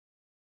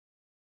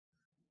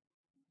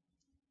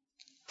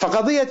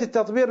 فقضية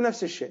التطبير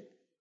نفس الشيء،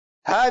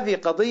 هذه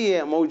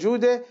قضية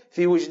موجودة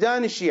في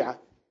وجدان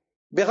الشيعة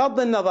بغض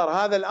النظر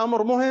هذا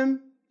الأمر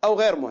مهم أو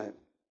غير مهم.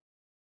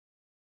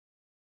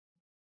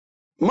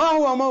 ما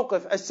هو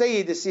موقف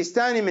السيد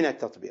السيستاني من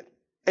التطبير؟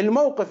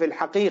 الموقف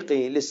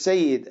الحقيقي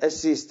للسيد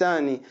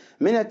السيستاني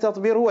من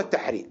التطبير هو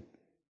التحريم،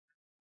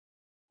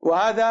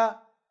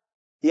 وهذا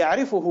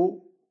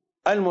يعرفه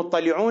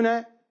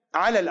المطلعون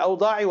على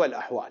الأوضاع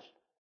والأحوال،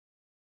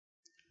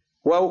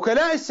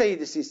 ووكلاء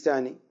السيد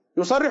السيستاني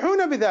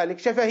يصرحون بذلك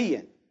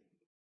شفهيا،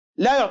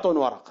 لا يعطون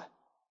ورقة.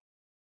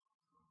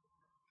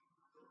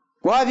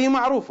 وهذه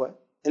معروفة،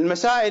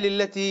 المسائل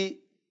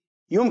التي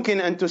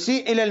يمكن أن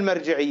تسيء إلى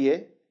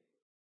المرجعية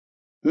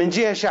من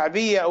جهة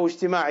شعبية أو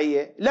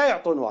اجتماعية لا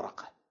يعطون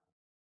ورقة.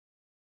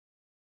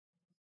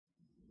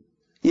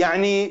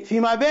 يعني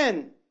فيما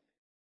بين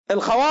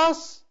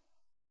الخواص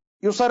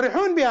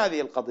يصرحون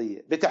بهذه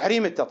القضية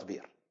بتحريم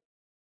التطبير،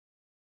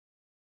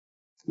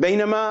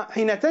 بينما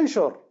حين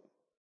تنشر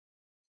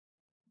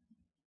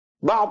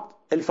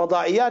بعض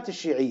الفضائيات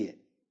الشيعية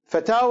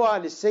فتاوى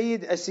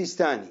للسيد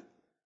السيستاني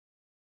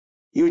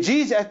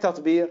يجيز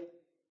التطبير،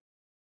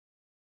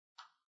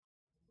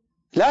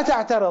 لا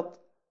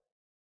تعترض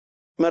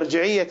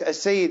مرجعية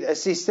السيد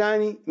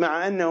السيستاني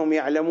مع أنهم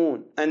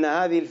يعلمون أن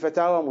هذه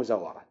الفتاوى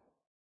مزورة.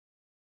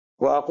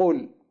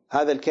 وأقول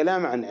هذا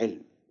الكلام عن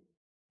علم،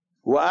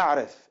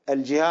 وأعرف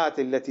الجهات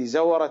التي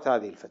زورت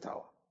هذه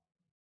الفتاوى،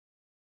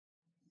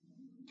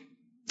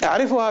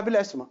 أعرفها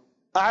بالأسماء،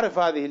 أعرف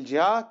هذه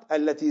الجهات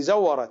التي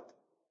زورت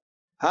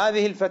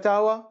هذه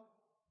الفتاوى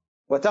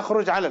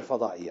وتخرج على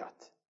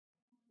الفضائيات،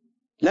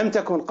 لم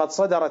تكن قد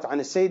صدرت عن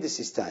السيد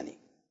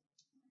السيستاني.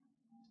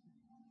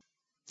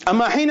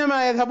 أما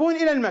حينما يذهبون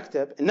إلى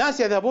المكتب، الناس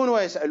يذهبون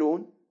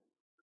ويسألون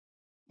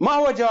ما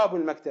هو جواب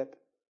المكتب؟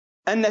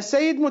 أن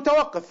السيد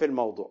متوقف في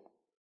الموضوع،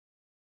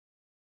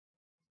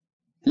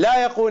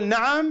 لا يقول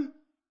نعم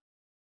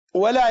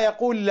ولا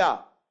يقول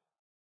لا.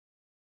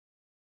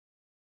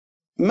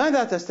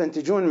 ماذا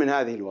تستنتجون من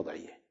هذه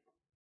الوضعية؟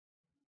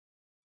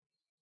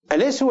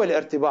 أليس هو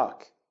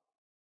الارتباك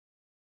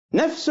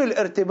نفس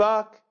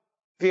الارتباك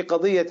في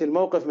قضية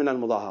الموقف من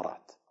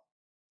المظاهرات؟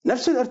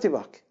 نفس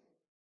الارتباك.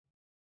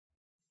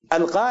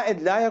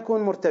 القائد لا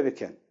يكون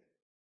مرتبكا.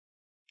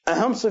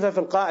 أهم صفة في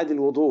القائد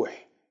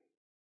الوضوح،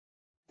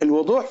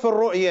 الوضوح في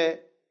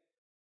الرؤية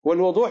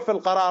والوضوح في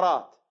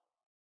القرارات.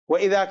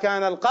 وإذا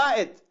كان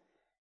القائد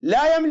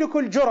لا يملك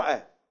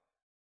الجرأة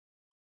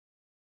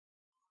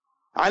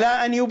على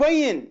أن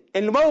يبين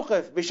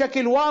الموقف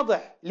بشكل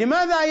واضح،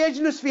 لماذا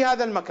يجلس في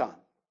هذا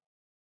المكان؟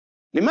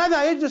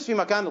 لماذا يجلس في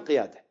مكان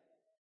القيادة؟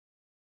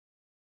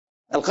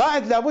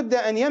 القائد لابد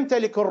أن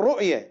يمتلك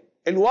الرؤية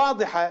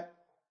الواضحة،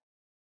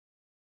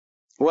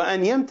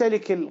 وأن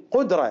يمتلك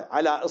القدرة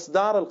على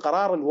إصدار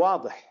القرار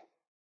الواضح.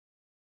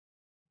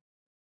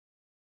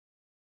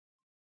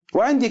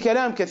 وعندي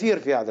كلام كثير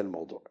في هذا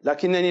الموضوع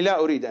لكنني لا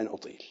أريد أن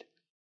أطيل.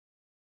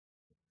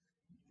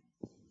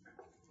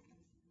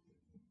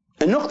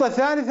 النقطة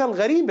الثالثة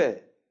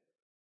الغريبة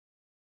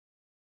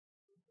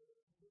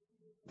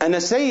أن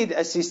السيد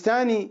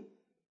السيستاني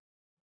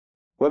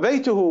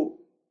وبيته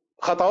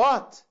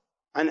خطوات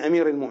عن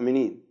أمير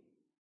المؤمنين،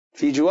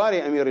 في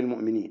جوار أمير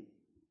المؤمنين،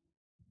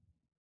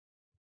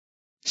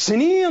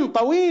 سنين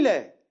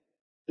طويلة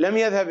لم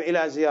يذهب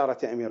إلى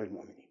زيارة أمير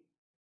المؤمنين،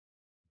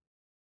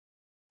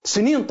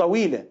 سنين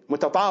طويلة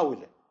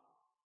متطاولة،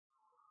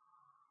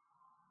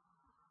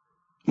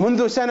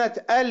 منذ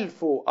سنة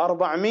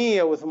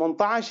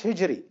 1418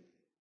 هجري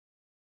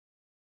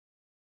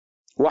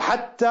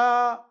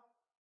وحتى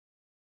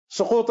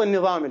سقوط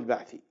النظام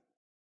البعثي،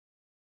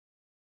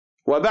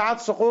 وبعد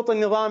سقوط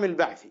النظام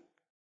البعثي.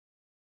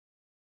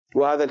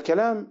 وهذا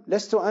الكلام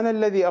لست أنا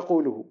الذي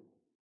أقوله،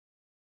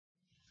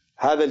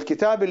 هذا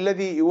الكتاب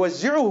الذي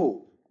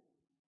يوزعه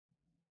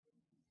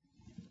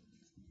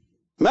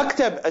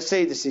مكتب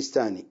السيد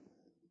السيستاني،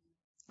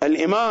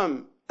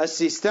 الإمام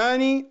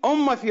السيستاني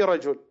أمة في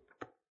رجل.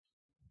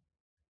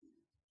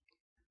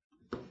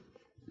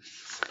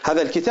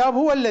 هذا الكتاب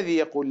هو الذي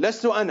يقول،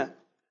 لست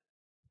أنا.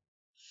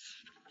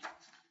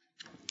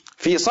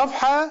 في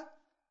صفحة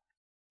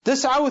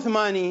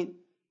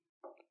 89: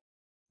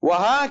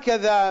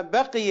 وهكذا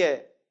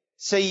بقي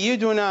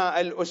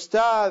سيدنا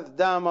الأستاذ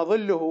دام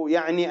ظله،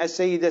 يعني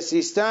السيد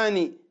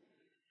السيستاني،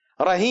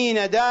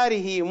 رهين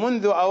داره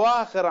منذ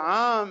أواخر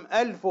عام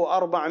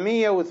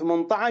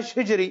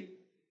 1418 هجري،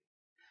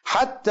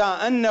 حتى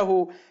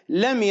أنه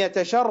لم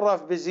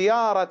يتشرف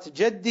بزيارة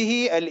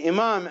جده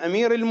الإمام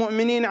أمير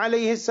المؤمنين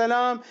عليه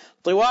السلام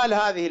طوال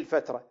هذه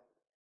الفترة.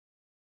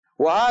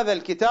 وهذا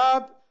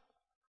الكتاب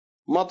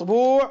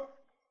مطبوع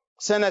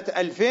سنة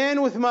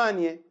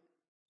 2008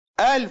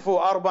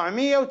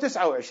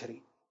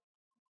 1429.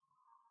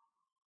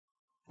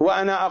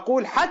 وأنا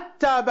أقول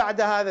حتى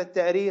بعد هذا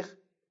التاريخ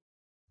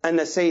أن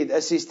السيد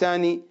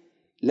السيستاني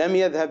لم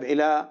يذهب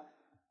إلى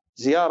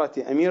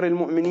زيارة أمير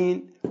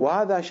المؤمنين،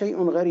 وهذا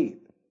شيء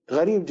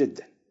غريب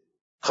جدا.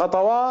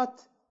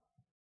 خطوات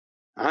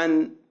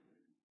عن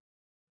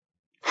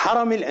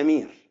حرم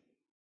الأمير،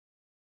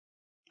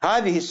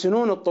 هذه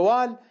السنون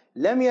الطوال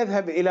لم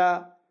يذهب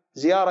إلى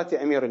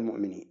زيارة أمير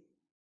المؤمنين.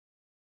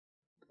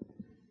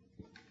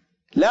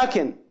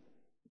 لكن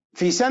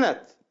في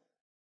سنة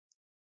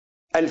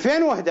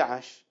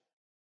 2011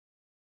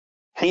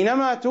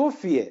 حينما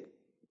توفي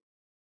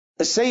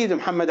السيد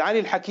محمد علي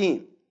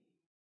الحكيم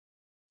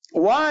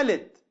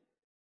والد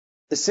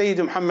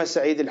السيد محمد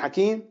سعيد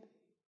الحكيم،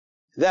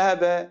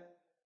 ذهب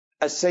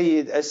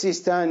السيد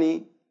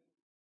السيستاني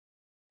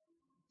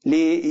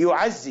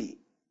ليعزي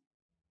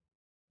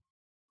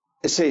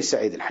السيد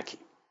سعيد الحكيم.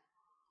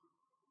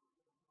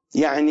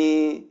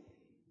 يعني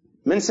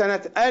من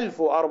سنة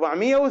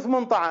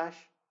 1418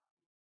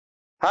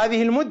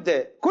 هذه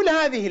المدة، كل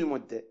هذه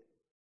المدة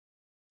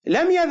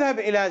لم يذهب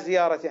إلى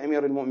زيارة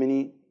أمير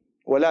المؤمنين،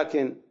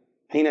 ولكن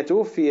حين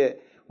توفي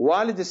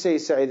والد السيد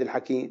سعيد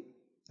الحكيم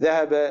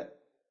ذهب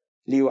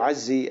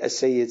ليعزي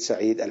السيد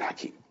سعيد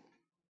الحكيم.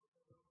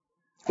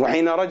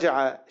 وحين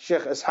رجع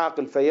الشيخ إسحاق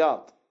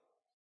الفياض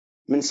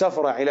من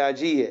سفرة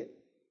علاجية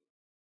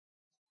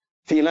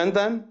في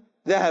لندن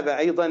ذهب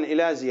أيضا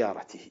إلى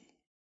زيارته.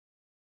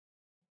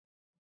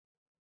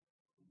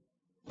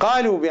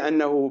 قالوا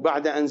بأنه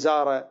بعد أن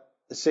زار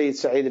السيد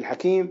سعيد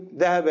الحكيم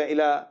ذهب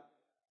إلى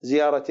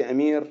زيارة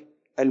أمير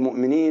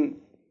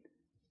المؤمنين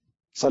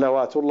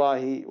صلوات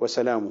الله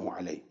وسلامه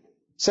عليه.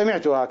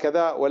 سمعت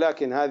هكذا،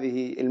 ولكن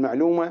هذه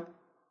المعلومة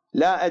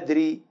لا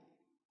أدري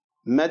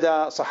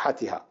مدى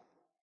صحتها.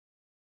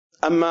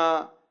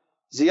 أما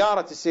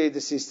زيارة السيد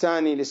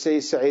السيستاني للسيد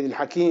سعيد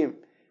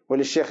الحكيم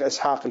وللشيخ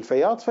إسحاق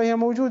الفياض فهي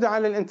موجودة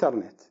على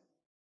الإنترنت،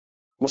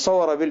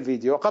 مصورة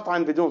بالفيديو، قطعا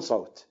بدون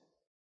صوت،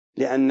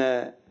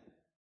 لأن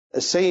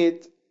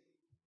السيد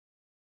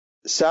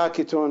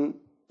ساكت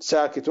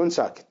ساكت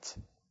ساكت.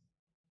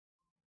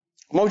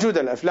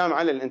 موجودة الأفلام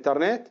على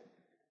الإنترنت،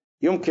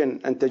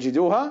 يمكن أن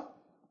تجدوها،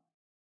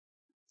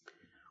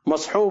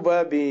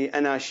 مصحوبة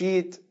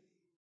بأناشيد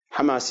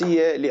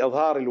حماسية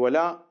لإظهار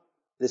الولاء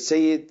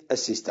للسيد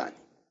السيستاني.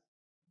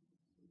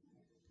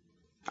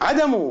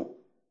 عدم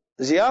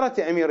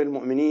زيارة أمير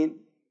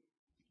المؤمنين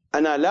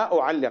أنا لا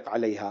أعلق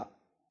عليها.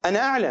 أنا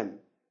أعلم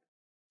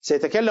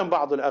سيتكلم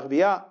بعض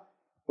الأغبياء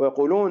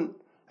ويقولون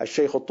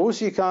الشيخ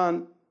الطوسي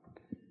كان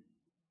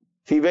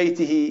في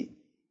بيته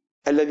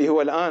الذي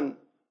هو الآن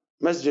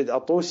مسجد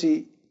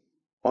الطوسي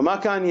وما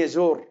كان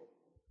يزور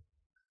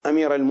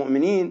أمير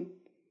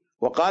المؤمنين،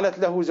 وقالت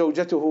له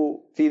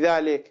زوجته في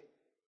ذلك،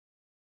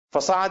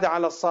 فصعد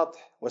على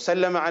السطح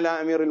وسلم على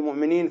أمير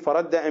المؤمنين،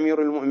 فرد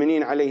أمير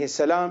المؤمنين عليه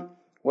السلام،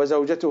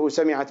 وزوجته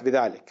سمعت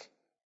بذلك،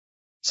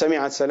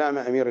 سمعت سلام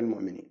أمير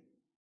المؤمنين.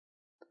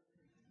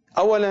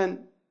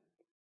 أولا،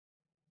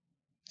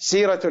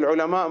 سيرة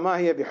العلماء ما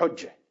هي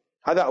بحجة،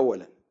 هذا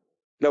أولا.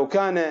 لو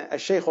كان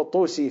الشيخ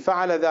الطوسي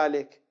فعل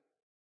ذلك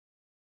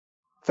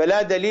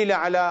فلا دليل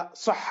على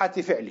صحة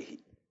فعله،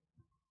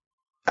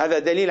 هذا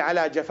دليل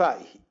على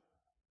جفائه.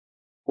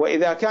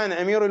 وإذا كان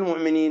أمير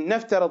المؤمنين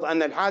نفترض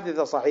أن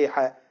الحادثة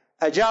صحيحة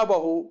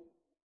أجابه،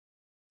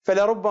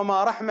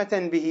 فلربما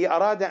رحمة به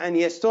أراد أن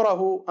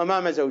يستره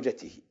أمام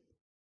زوجته.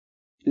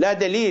 لا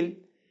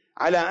دليل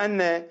على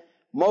أن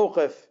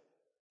موقف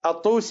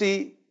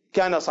الطوسي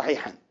كان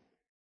صحيحا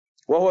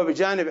وهو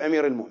بجانب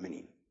أمير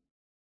المؤمنين،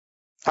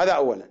 هذا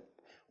أولا.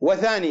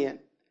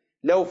 وثانيا،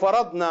 لو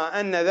فرضنا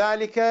أن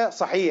ذلك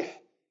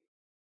صحيح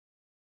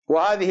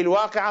وهذه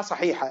الواقعة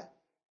صحيحة،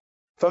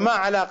 فما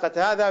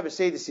علاقة هذا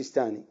بالسيد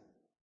السيستاني؟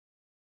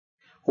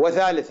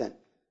 وثالثا،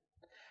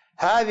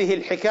 هذه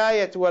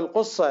الحكاية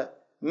والقصة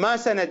ما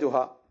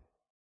سندها؟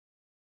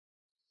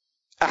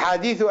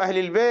 أحاديث أهل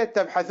البيت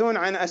تبحثون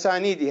عن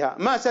أسانيدها،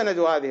 ما سند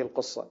هذه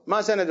القصة،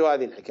 ما سند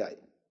هذه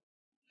الحكاية،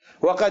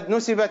 وقد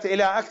نسبت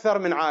إلى أكثر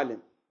من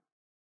عالم.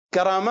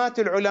 كرامات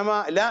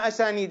العلماء لا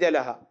أسانيد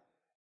لها،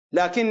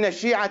 لكن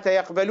الشيعة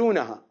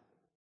يقبلونها،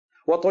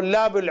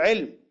 وطلاب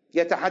العلم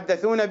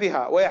يتحدثون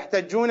بها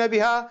ويحتجون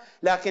بها،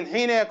 لكن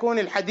حين يكون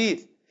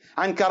الحديث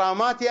عن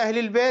كرامات أهل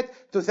البيت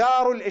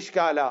تثار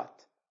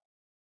الإشكالات.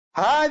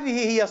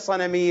 هذه هي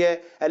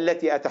الصنمية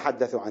التي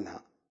أتحدث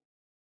عنها،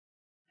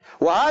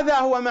 وهذا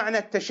هو معنى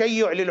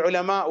التشيع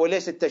للعلماء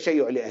وليس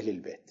التشيع لأهل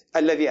البيت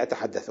الذي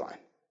أتحدث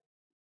عنه.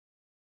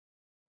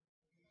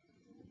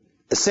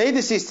 السيد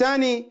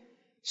السيستاني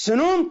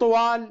سنون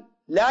طوال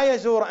لا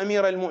يزور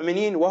أمير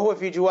المؤمنين وهو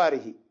في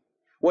جواره،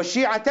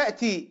 والشيعة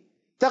تأتي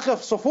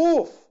تقف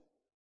صفوف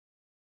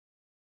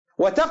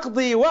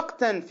وتقضي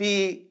وقتا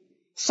في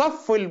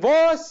صف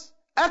البوس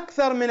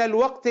أكثر من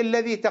الوقت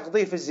الذي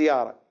تقضيه في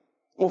الزيارة.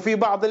 وفي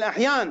بعض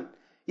الأحيان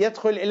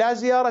يدخل إلى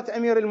زيارة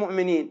أمير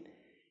المؤمنين،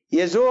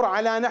 يزور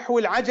على نحو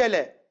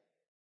العجلة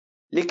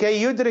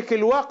لكي يدرك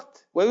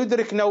الوقت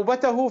ويدرك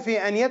نوبته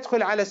في أن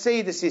يدخل على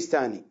السيد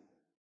السيستاني،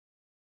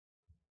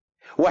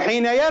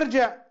 وحين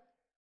يرجع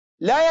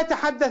لا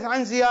يتحدث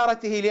عن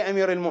زيارته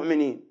لأمير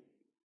المؤمنين،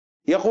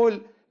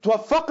 يقول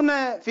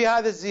توفقنا في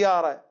هذه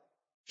الزيارة،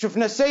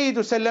 شفنا السيد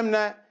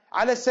وسلمنا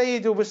على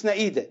السيد وبسنا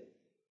إيده.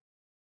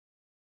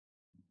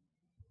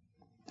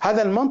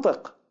 هذا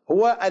المنطق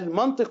هو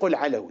المنطق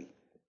العلوي.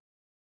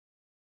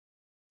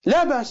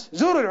 لا بأس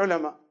زور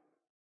العلماء،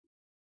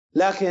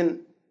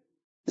 لكن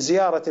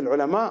زيارة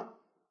العلماء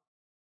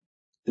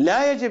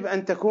لا يجب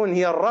أن تكون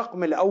هي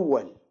الرقم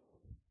الأول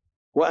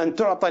وأن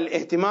تعطى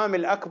الاهتمام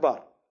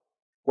الأكبر،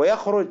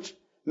 ويخرج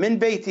من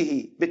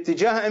بيته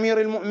باتجاه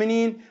أمير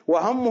المؤمنين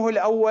وهمه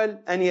الأول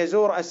أن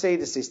يزور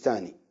السيد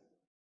السيستاني.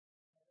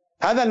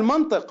 هذا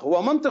المنطق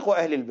هو منطق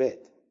أهل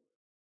البيت،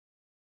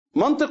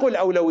 منطق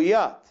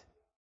الأولويات.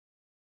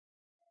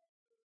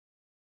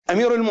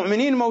 أمير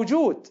المؤمنين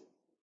موجود،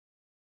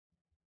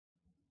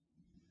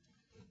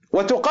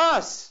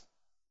 وتقاس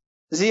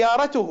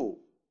زيارته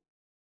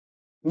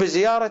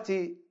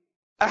بزيارة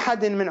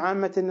أحد من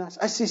عامة الناس.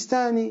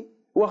 السيستاني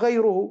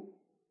وغيره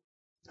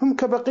هم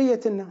كبقية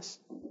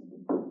الناس،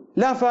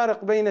 لا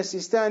فارق بين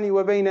السيستاني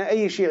وبين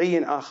أي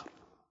شيعي آخر.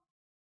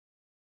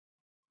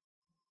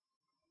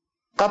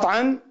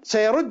 قطعا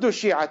سيرد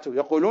الشيعة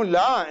يقولون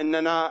لا،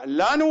 إننا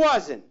لا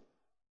نوازن.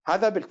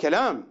 هذا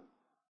بالكلام.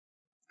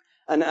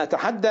 أنا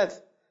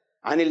أتحدث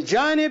عن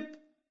الجانب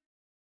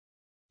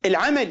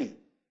العملي.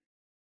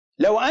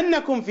 لو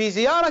أنكم في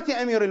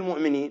زيارة أمير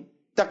المؤمنين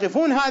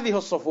تقفون هذه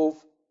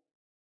الصفوف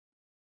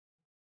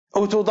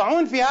أو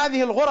توضعون في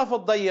هذه الغرف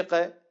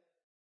الضيقة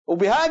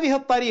وبهذه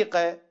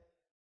الطريقة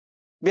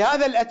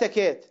بهذا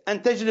الأتيكيت،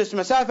 أن تجلس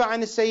مسافة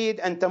عن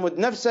السيد، أن تمد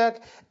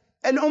نفسك،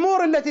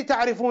 الأمور التي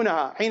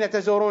تعرفونها حين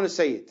تزورون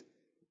السيد.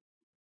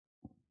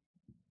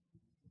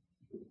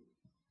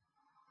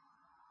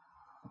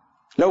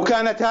 لو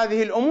كانت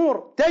هذه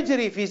الأمور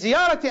تجري في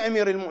زيارة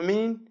أمير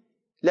المؤمنين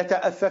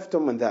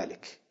لتأففتم من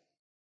ذلك،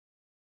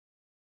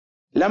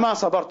 لما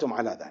صبرتم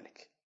على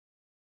ذلك.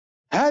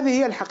 هذه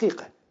هي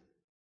الحقيقة.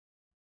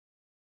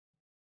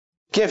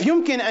 كيف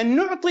يمكن أن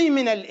نعطي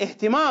من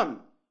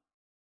الاهتمام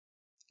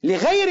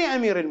لغير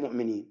أمير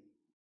المؤمنين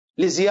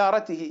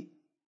لزيارته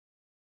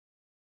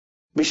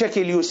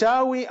بشكل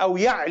يساوي أو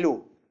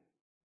يعلو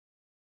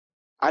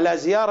على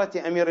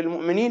زيارة أمير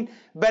المؤمنين،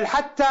 بل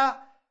حتى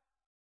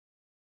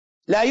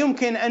لا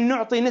يمكن أن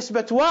نعطي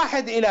نسبة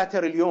 1 إلى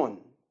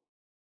تريليون،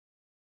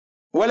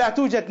 ولا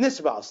توجد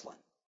نسبة أصلا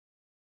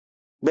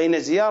بين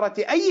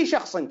زيارة أي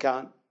شخص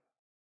كان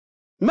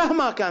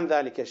مهما كان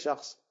ذلك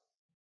الشخص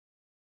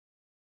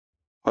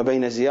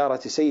وبين زيارة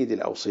سيد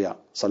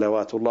الأوصياء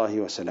صلوات الله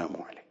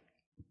وسلامه عليه.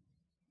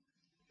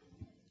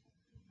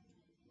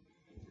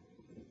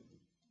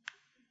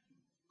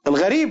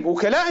 الغريب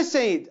وكلاء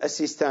السيد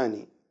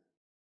السيستاني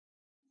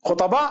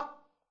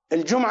خطباء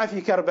الجمعة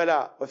في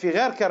كربلاء وفي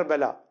غير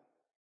كربلاء،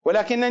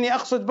 ولكنني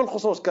أقصد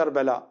بالخصوص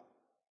كربلاء،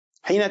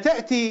 حين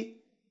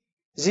تأتي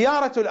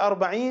زيارة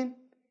ال40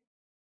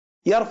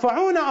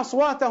 يرفعون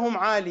أصواتهم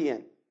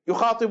عاليا،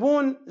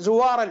 يخاطبون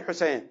زوار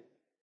الحسين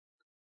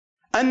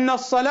أن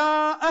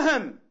الصلاة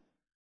أهم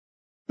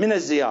من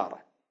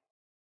الزيارة،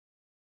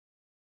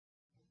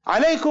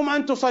 عليكم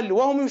أن تصلوا،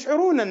 وهم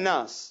يشعرون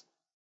الناس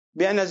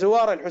بأن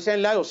زوار الحسين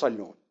لا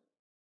يصلون.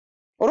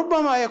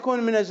 ربما يكون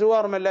من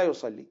الزوار من لا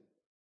يصلي،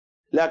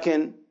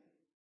 لكن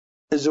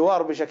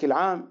الزوار بشكل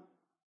عام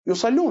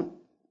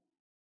يصلون،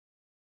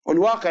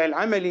 والواقع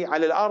العملي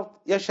على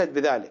الأرض يشهد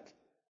بذلك.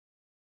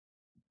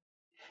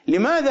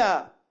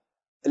 لماذا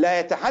لا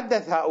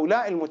يتحدث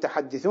هؤلاء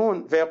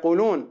المتحدثون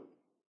فيقولون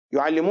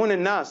يعلمون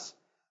الناس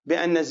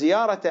بأن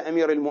زيارة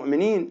أمير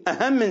المؤمنين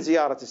أهم من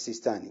زيارة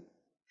السيستاني؟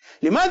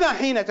 لماذا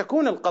حين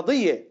تكون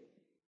القضية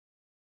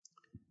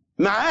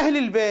مع أهل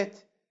البيت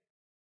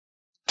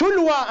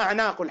تلوى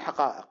أعناق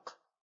الحقائق؟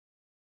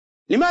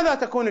 لماذا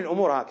تكون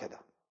الأمور هكذا؟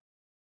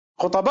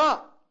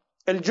 خطباء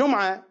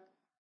الجمعة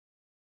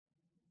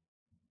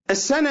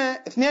السنة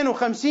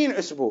 52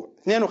 أسبوع،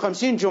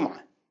 52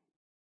 جمعة،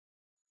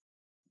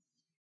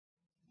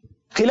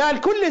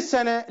 خلال كل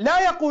السنة لا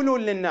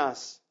يقولون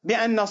للناس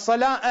بأن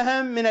الصلاة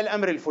أهم من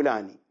الأمر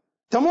الفلاني.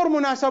 تمر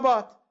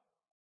مناسبات،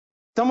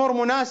 تمر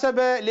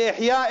مناسبة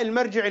لإحياء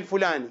المرجع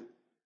الفلاني،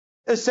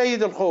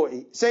 السيد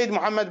الخوئي، سيد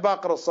محمد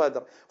باقر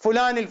الصدر،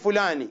 فلان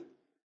الفلاني،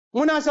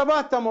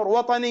 مناسبات تمر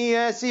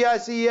وطنية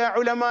سياسية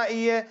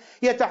علمائية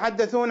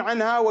يتحدثون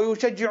عنها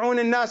ويشجعون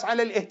الناس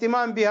على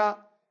الاهتمام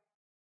بها.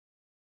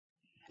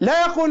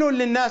 لا يقولون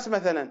للناس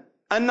مثلا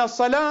أن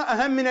الصلاة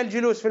أهم من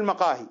الجلوس في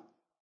المقاهي،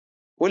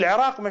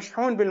 والعراق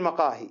مشحون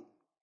بالمقاهي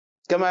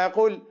كما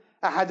يقول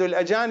أحد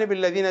الأجانب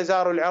الذين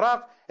زاروا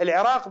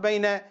العراق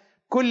بين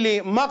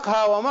كل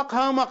مقهى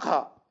ومقهى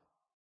مقهى.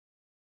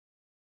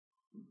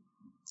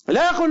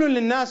 لا يقولون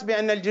للناس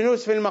بأن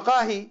الجلوس في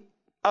المقاهي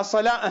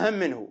الصلاة أهم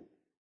منه.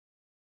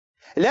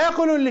 لا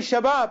يقولون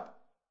للشباب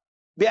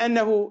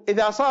بأنه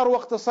إذا صار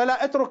وقت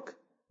الصلاة اترك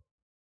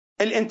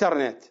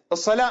الإنترنت،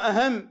 الصلاة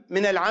أهم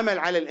من العمل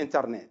على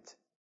الإنترنت.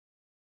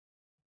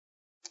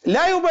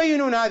 لا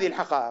يبينون هذه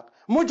الحقائق.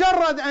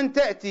 مجرد أن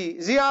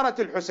تأتي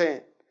زيارة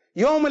الحسين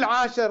يوم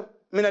 10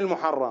 من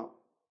المحرم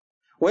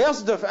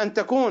ويصدف أن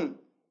تكون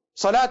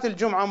صلاة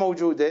الجمعة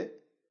موجودة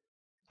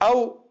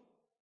أو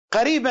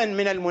قريبا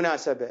من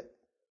المناسبة،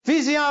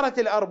 في زيارة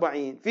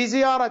الأربعين، في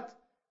زيارة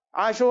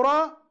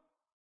عاشوراء،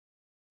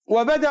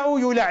 وبدأوا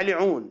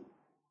يلعلعون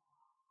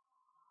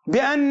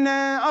بأن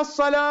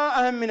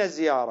الصلاة أهم من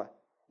الزيارة.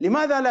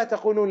 لماذا لا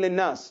تقولون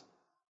للناس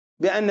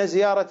بأن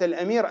زيارة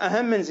الأمير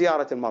أهم من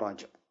زيارة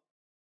المراجع،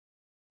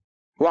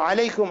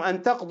 وعليكم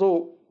أن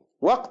تقضوا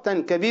وقتا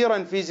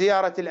كبيرا في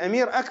زيارة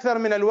الأمير أكثر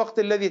من الوقت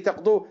الذي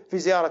تقضوه في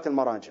زيارة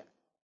المراجع؟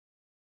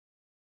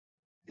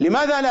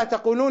 لماذا لا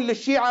تقولون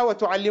للشيعة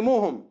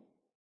وتعلموهم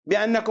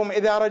بأنكم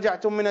إذا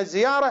رجعتم من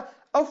الزيارة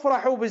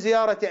افرحوا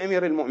بزيارة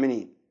أمير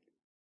المؤمنين،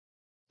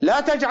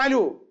 لا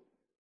تجعلوا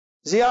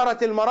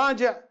زيارة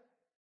المراجع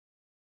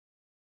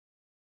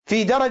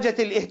في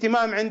درجة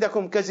الاهتمام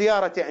عندكم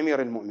كزيارة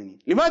أمير المؤمنين؟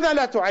 لماذا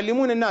لا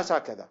تعلمون الناس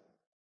هكذا؟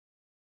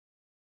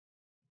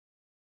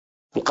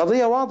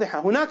 القضية واضحة،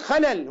 هناك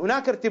خلل،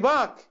 هناك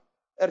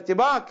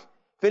ارتباك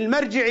في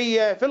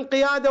المرجعية، في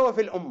القيادة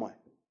وفي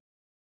الأمة.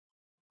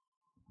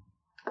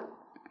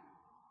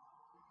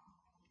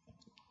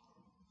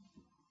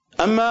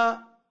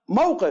 أما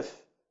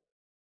موقف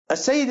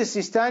السيد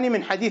السيستاني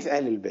من حديث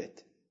أهل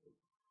البيت،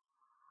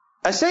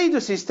 السيد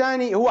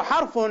السيستاني هو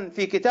حرف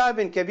في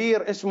كتاب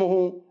كبير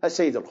اسمه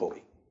السيد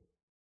الخوئي،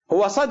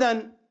 هو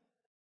صدى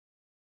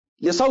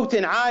لصوت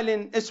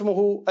عال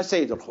اسمه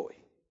السيد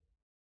الخوئي.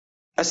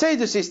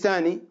 السيد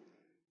السيستاني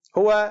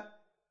هو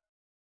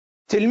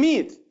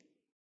تلميذ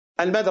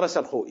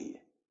المدرسة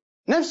الخوئية،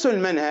 نفس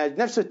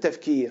المنهج، نفس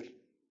التفكير.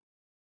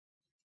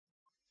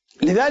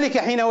 لذلك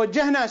حين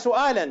وجهنا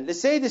سؤالا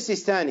للسيد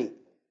السيستاني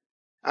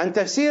عن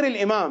تفسير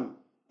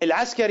الإمام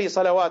العسكري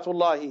صلوات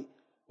الله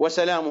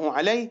وسلامه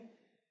عليه،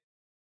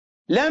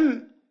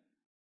 لم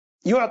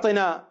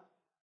يعطنا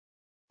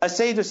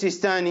السيد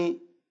السيستاني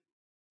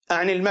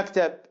عن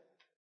المكتب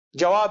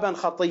جوابا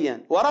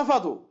خطيا،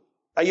 ورفضوا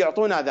أن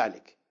يعطونا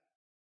ذلك،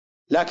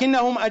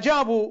 لكنهم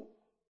أجابوا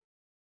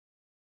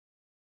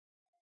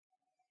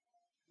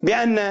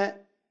بأن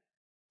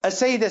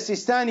السيد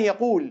السيستاني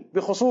يقول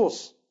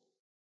بخصوص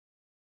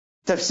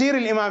تفسير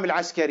الإمام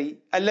العسكري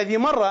الذي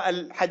مر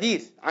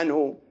الحديث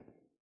عنه،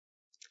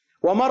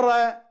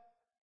 ومر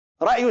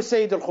رأي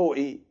السيد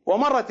الخوئي،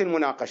 ومرت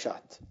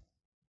المناقشات.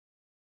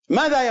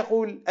 ماذا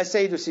يقول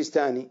السيد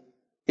السيستاني؟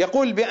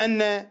 يقول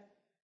بأن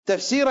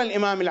تفسير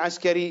الإمام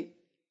العسكري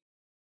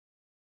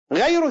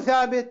غير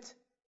ثابت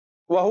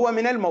وهو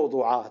من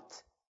الموضوعات،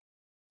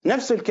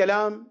 نفس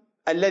الكلام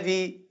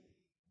الذي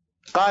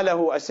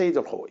قاله السيد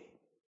الخوئي.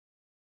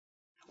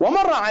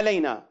 ومر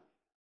علينا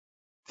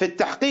في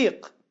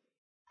التحقيق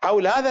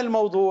حول هذا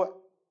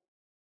الموضوع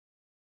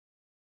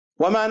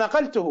وما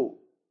نقلته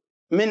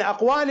من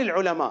أقوال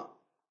العلماء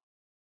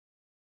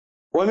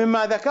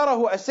ومما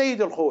ذكره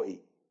السيد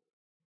الخوئي،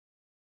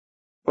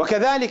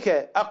 وكذلك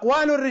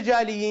أقوال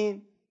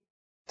الرجاليين،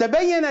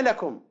 تبين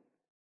لكم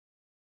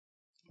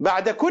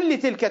بعد كل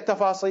تلك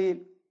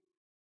التفاصيل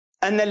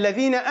أن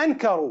الذين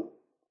أنكروا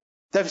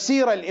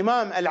تفسير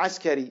الإمام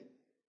العسكري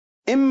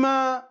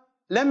إما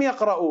لم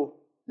يقرأوا،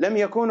 لم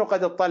يكونوا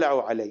قد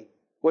اطلعوا عليه،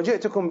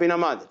 وجئتكم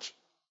بنماذج،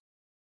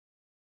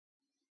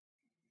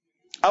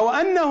 أو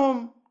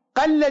أنهم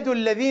قلدوا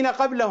الذين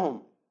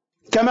قبلهم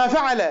كما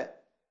فعل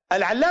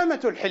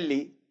العلامة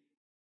الحلي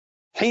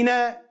حين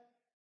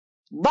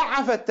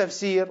ضعف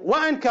التفسير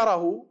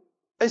وأنكره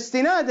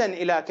استنادا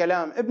إلى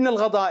كلام ابن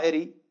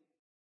الغضائري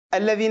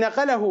الذي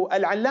نقله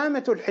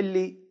العلامة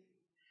الحلي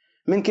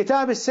من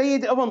كتاب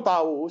السيد ابن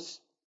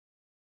طاووس.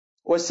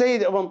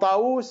 والسيد ابن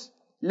طاووس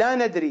لا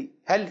ندري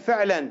هل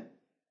فعلا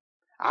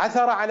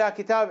عثر على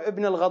كتاب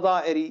ابن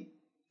الغضائري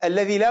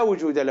الذي لا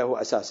وجود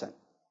له أساسا.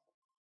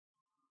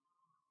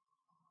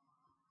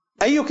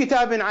 أي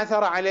كتاب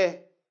عثر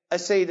عليه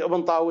السيد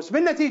ابن طاووس؟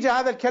 بالنتيجة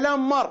هذا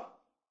الكلام مر،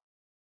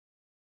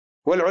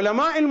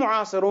 والعلماء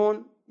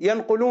المعاصرون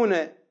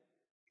ينقلون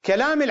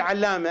كلام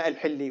العلامة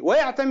الحلي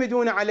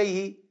ويعتمدون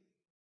عليه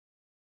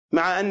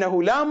مع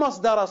أنه لا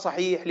مصدر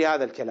صحيح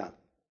لهذا الكلام.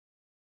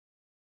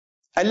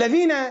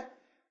 الذين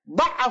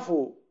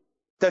ضعفوا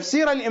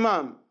تفسير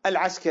الإمام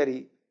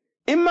العسكري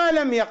إما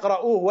لم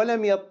يقرؤوه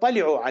ولم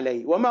يطلعوا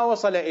عليه وما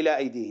وصل إلى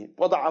أيديهم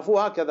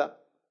وضعفوه هكذا،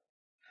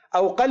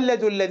 أو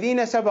قلدوا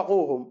الذين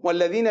سبقوهم،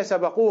 والذين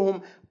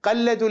سبقوهم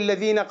قلدوا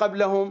الذين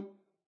قبلهم،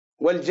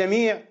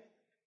 والجميع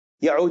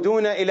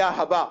يعودون إلى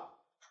هباء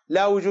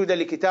لا وجود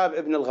لكتاب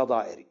ابن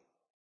الغضائري،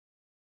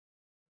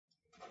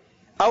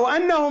 أو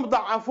أنهم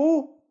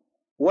ضعفوه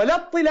ولا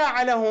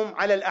اطلاع لهم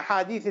على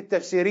الأحاديث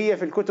التفسيرية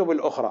في الكتب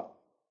الأخرى،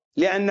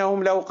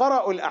 لأنهم لو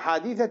قرأوا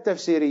الأحاديث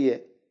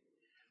التفسيرية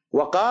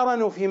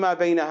وقارنوا فيما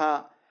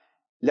بينها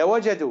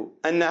لوجدوا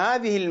أن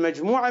هذه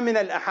المجموعة من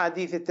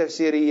الأحاديث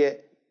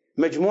التفسيرية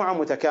مجموعة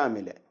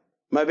متكاملة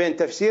ما بين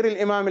تفسير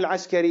الإمام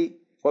العسكري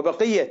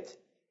وبقية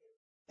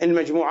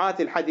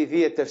المجموعات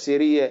الحديثية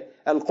التفسيرية،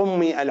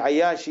 القمي،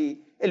 العياشي،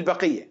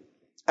 البقية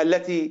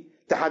التي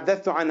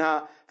تحدثت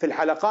عنها في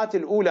الحلقات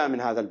الأولى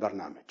من هذا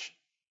البرنامج.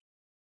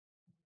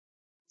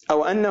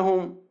 أو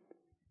أنهم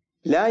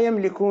لا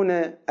يملكون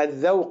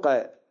الذوق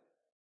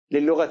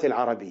للغة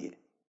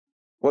العربية،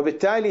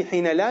 وبالتالي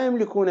حين لا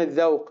يملكون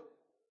الذوق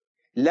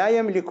لا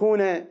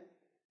يملكون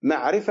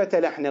معرفة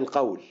لحن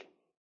القول.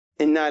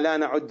 إنا لا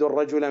نعد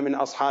الرجل من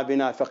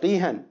أصحابنا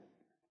فقيها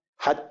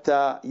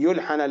حتى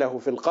يلحن له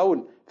في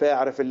القول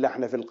فيعرف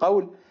اللحن في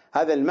القول.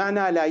 هذا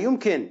المعنى لا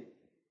يمكن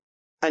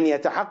أن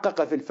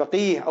يتحقق في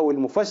الفقيه أو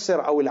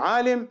المفسر أو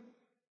العالم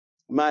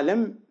ما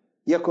لم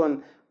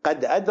يكن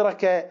قد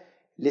أدرك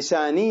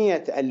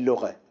لسانية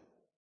اللغة.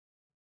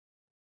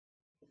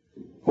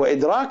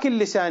 وإدراك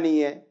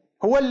اللسانية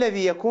هو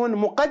الذي يكون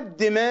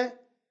مقدمة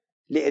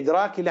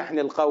لإدراك لحن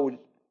القول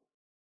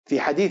في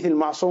حديث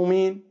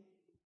المعصومين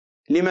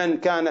لمن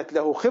كانت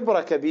له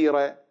خبرة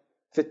كبيرة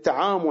في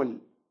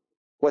التعامل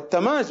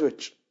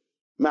والتمازج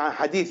مع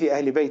حديث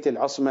أهل بيت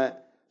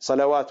العصمة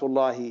صلوات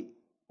الله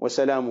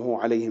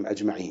وسلامه عليهم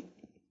أجمعين.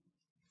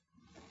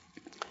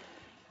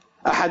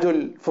 أحد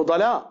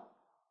الفضلاء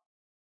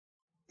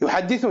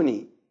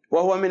يحدثني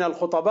وهو من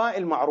الخطباء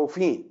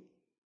المعروفين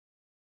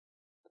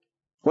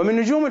ومن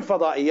نجوم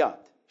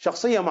الفضائيات،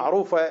 شخصية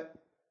معروفة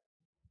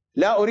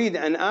لا أريد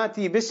أن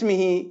آتي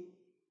باسمه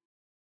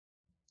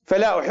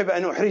فلا أحب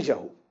أن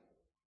أحرجه.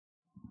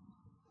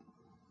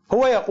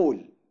 هو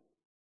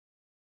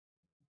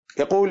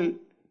يقول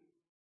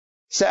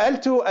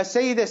سألت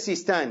السيد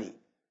السيستاني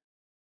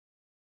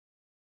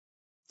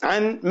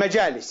عن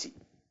مجالسي،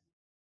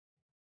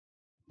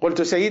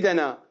 قلت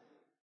سيدنا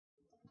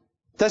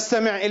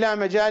تستمع إلى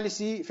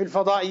مجالسي في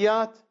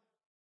الفضائيات؟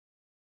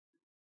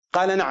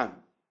 قال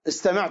نعم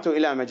استمعت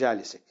إلى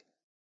مجالسك.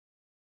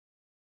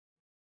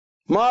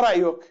 ما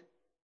رأيك؟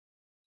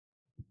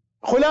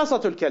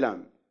 خلاصة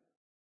الكلام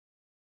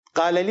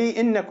قال لي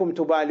إنكم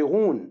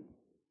تبالغون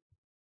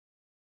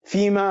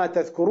فيما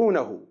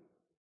تذكرونه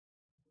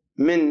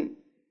من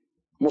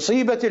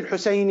مصيبة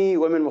الحسين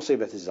ومن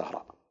مصيبة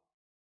الزهراء،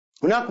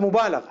 هناك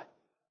مبالغة.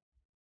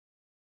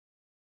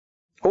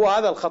 هو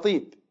هذا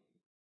الخطيب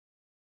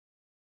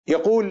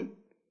يقول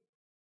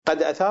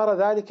قد أثار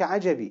ذلك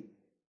عجبي،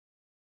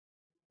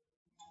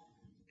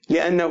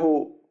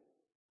 لأنه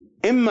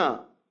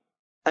إما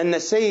أن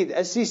السيد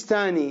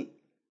السيستاني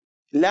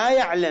لا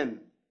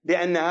يعلم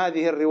بأن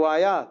هذه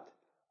الروايات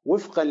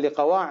وفقا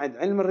لقواعد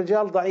علم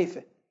الرجال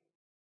ضعيفة،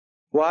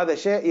 وهذا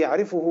شيء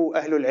يعرفه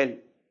أهل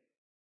العلم،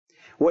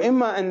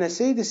 وإما أن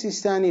السيد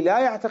السيستاني لا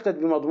يعتقد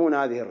بمضمون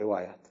هذه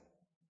الروايات.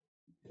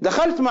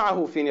 دخلت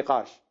معه في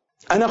نقاش،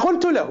 أنا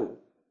قلت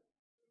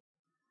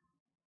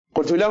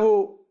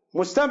له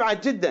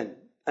مستبعد جدا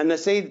أن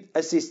السيد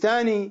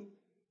السيستاني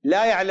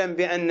لا يعلم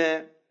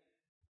بأن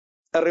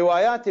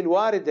الروايات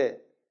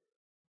الواردة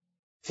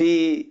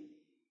في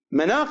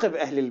مناقب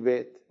أهل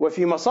البيت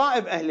وفي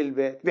مصائب أهل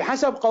البيت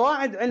بحسب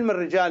قواعد علم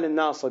الرجال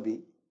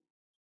الناصبي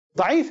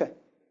ضعيفة.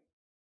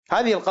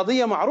 هذه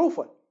القضية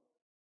معروفة،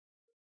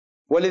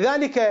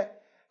 ولذلك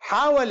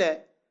حاول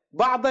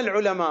بعض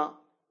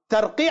العلماء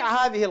ترقيع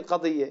هذه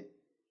القضية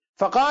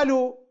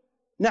فقالوا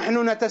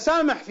نحن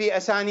نتسامح في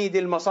أسانيد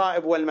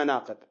المصائب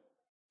والمناقب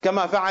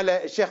كما فعل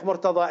الشيخ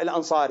مرتضى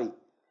الأنصاري،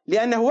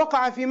 لأنه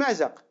وقع في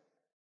مأزق.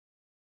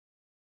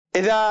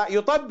 إذا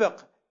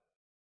يطبق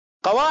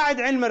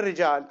قواعد علم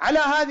الرجال على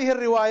هذه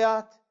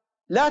الروايات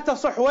لا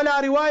تصح ولا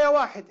رواية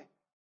واحدة،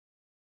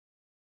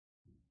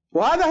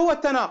 وهذا هو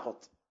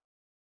التناقض.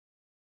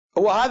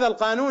 هو هذا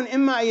القانون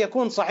إما أن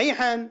يكون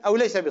صحيحا أو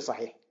ليس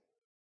بصحيح.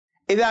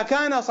 إذا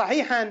كان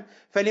صحيحا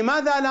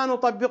فلماذا لا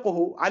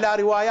نطبقه على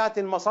روايات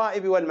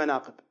المصائب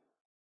والمناقب؟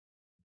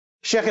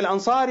 الشيخ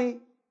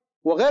الأنصاري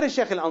وغير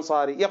الشيخ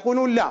الأنصاري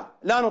يقولون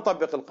لا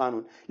نطبق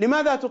القانون.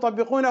 لماذا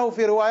تطبقونه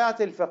في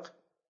روايات الفقه؟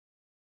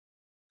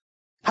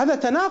 هذا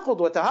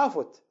تناقض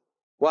وتهافت،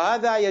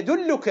 وهذا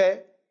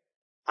يدلك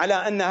على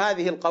أن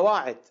هذه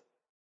القواعد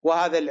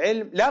وهذا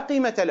العلم لا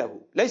قيمة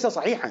له، ليس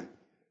صحيحا.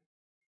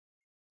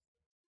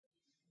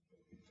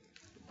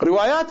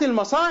 روايات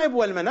المصائب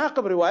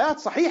والمناقب روايات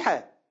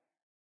صحيحة،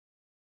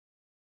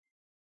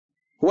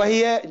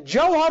 وهي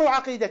جوهر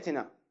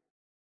عقيدتنا،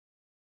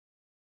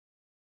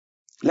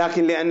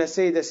 لكن لأن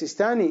السيد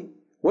السيستاني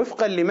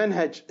وفقا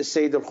لمنهج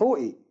السيد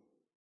الخوئي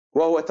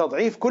وهو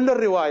تضعيف كل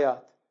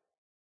الروايات،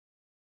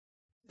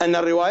 أن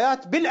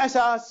الروايات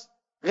بالأساس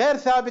غير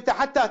ثابتة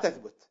حتى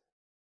تثبت.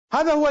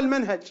 هذا هو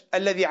المنهج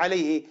الذي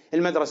عليه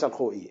المدرسة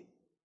الخوئية.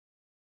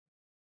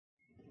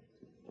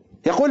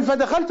 يقول: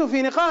 فدخلت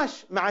في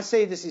نقاش مع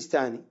السيد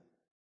السيستاني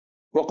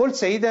وقلت: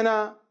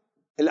 سيدنا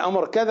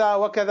الأمر كذا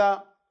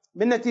وكذا.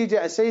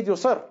 بالنتيجة السيد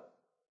يصر،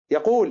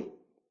 يقول: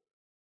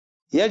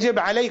 يجب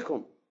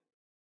عليكم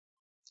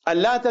أن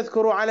لا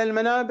تذكروا على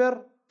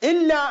المنابر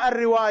إلا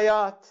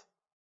الروايات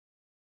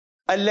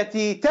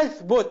التي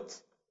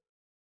تثبت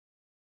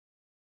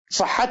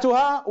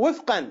صحتها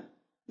وفقا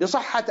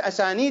لصحة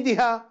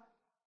أسانيدها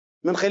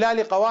من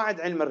خلال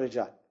قواعد علم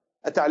الرجال.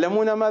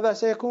 أتعلمون ماذا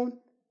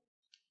سيكون؟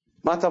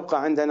 ما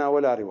تبقى عندنا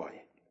ولا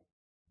رواية،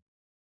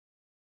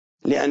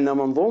 لأن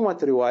منظومة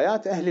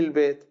روايات أهل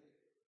البيت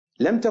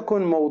لم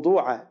تكن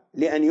موضوعة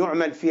لأن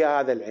يعمل فيها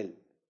هذا العلم.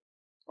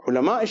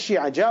 علماء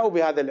الشيعة جاءوا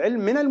بهذا العلم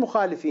من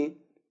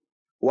المخالفين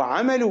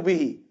وعملوا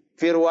به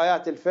في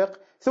روايات الفقه،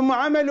 ثم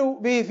عملوا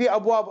به في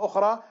أبواب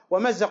أخرى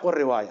ومزقوا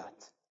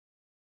الروايات.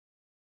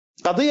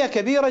 قضية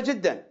كبيرة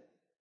جدا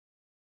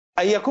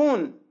أن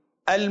يكون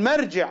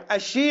المرجع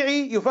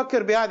الشيعي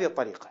يفكر بهذه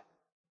الطريقة.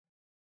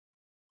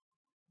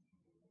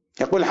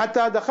 يقول: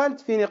 حتى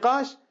دخلت في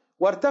نقاش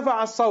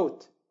وارتفع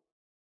الصوت،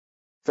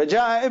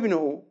 فجاء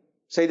ابنه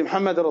سيد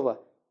محمد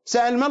رضا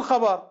سأل: ما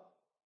الخبر؟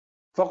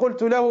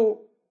 فقلت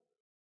له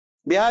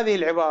بهذه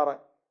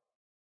العبارة،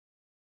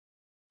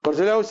 قلت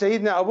له: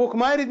 سيدنا أبوك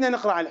ما يريدنا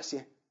نقرأ على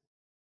الحسين،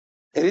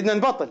 يريدنا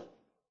نبطل.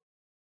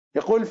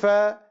 يقول: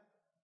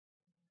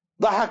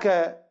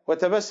 فضحك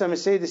وتبسم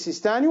السيد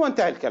السيستاني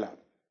وانتهى الكلام.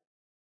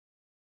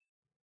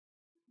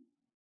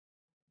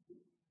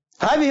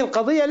 هذه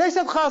القضية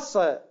ليست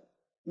خاصة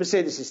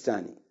بالسيد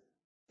السيستاني،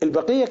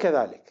 البقية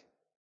كذلك.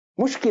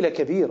 مشكلة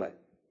كبيرة.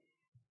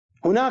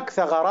 هناك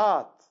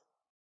ثغرات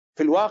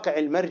في الواقع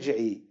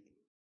المرجعي،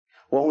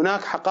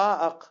 وهناك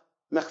حقائق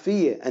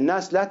مخفية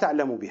الناس لا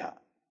تعلم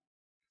بها.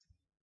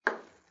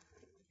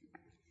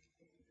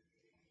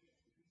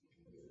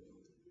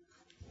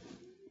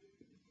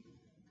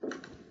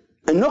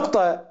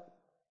 النقطة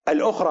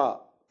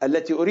الأخرى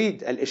التي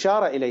أريد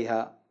الإشارة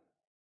إليها،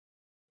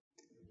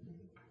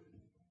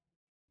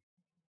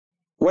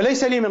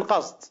 وليس لي من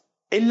قصد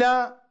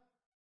إلا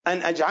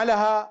أن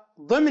أجعلها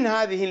ضمن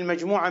هذه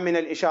المجموعة من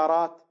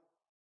الإشارات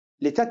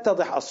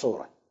لتتضح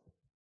الصورة.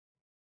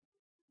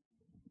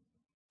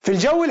 في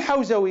الجو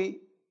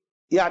الحوزوي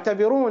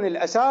يعتبرون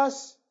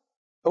الأساس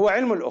هو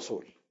علم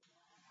الأصول.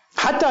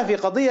 حتى في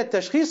قضية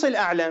تشخيص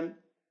الأعلم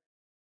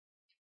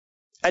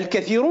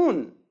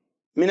الكثيرون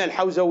من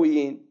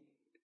الحوزويين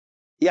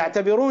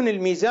يعتبرون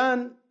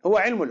الميزان هو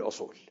علم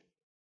الأصول.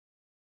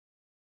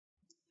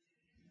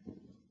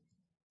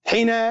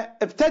 حين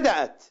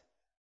ابتدأت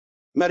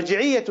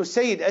مرجعية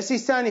السيد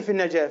السيستاني في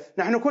النجف،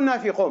 نحن كنا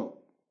في قم،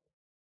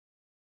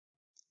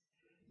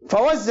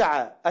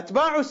 فوزع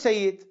أتباع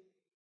السيد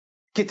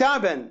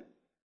كتابا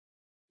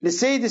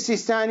للسيد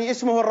السيستاني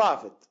اسمه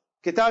الرافد،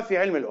 كتاب في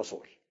علم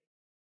الأصول،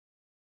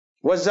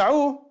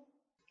 وزعوه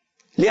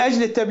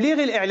لأجل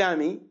التبليغ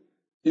الإعلامي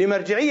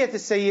لمرجعية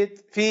السيد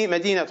في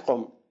مدينة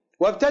قم،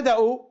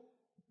 وابتدأوا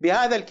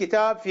بهذا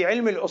الكتاب في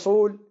علم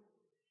الأصول،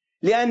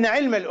 لأن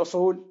علم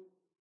الأصول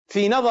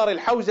في نظر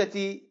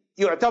الحوزة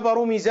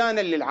يعتبر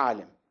ميزانا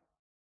للعالم.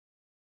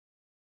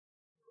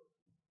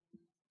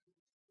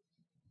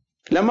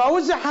 لما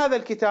وزع هذا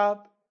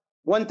الكتاب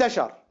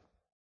وانتشر،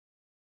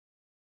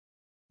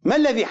 ما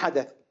الذي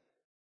حدث؟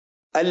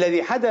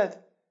 الذي حدث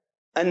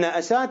أن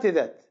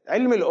أساتذة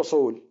علم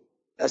الأصول،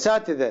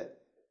 أساتذة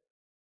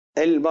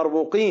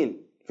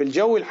المرموقين في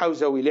الجو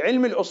الحوزوي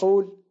لعلم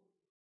الأصول،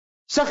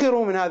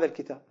 سخروا من هذا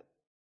الكتاب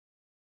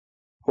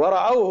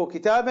ورأوه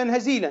كتابا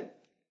هزيلا،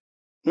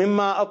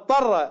 مما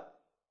اضطر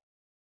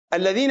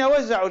الذين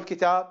وزعوا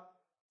الكتاب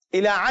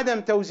إلى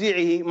عدم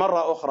توزيعه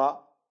مرة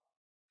أخرى،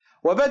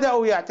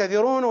 وبدأوا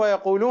يعتذرون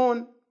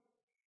ويقولون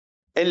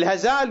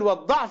الهزال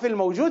والضعف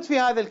الموجود في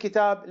هذا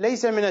الكتاب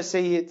ليس من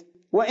السيد،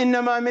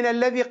 وإنما من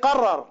الذي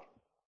قرر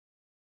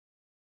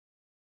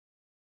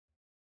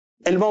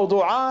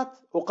الموضوعات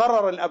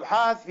وقرر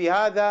الأبحاث في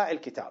هذا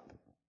الكتاب.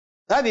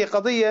 هذه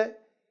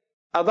قضية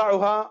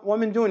أضعها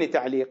ومن دون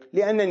تعليق،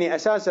 لأنني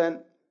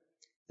أساسا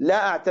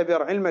لا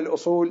أعتبر علم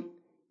الأصول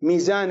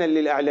ميزانا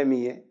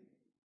للأعلمية،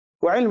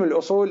 وعلم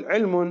الأصول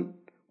علم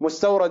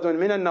مستورد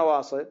من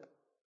النواصب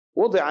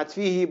وضعت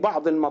فيه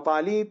بعض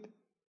المطالب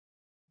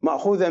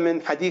مأخوذة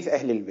من حديث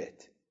أهل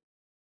البيت،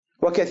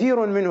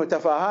 وكثير منه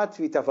تفاهات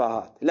في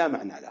تفاهات لا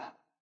معنى لها.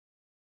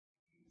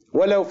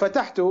 ولو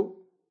فتحت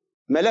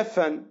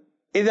ملفا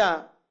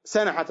إذا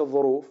سنحت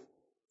الظروف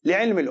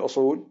لعلم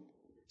الأصول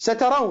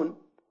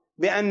سترون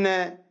بأن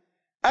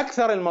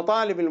أكثر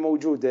المطالب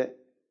الموجودة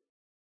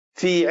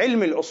في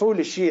علم الأصول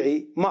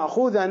الشيعي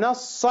مأخوذة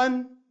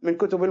نصا من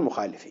كتب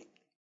المخالفين.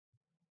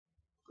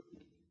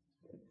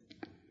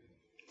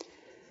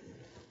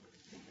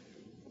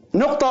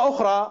 نقطة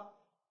أخرى،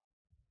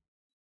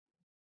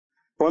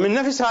 ومن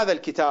نفس هذا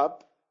الكتاب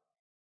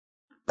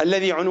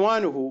الذي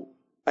عنوانه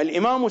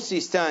الإمام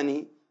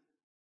السيستاني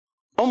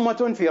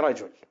أمة في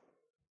رجل،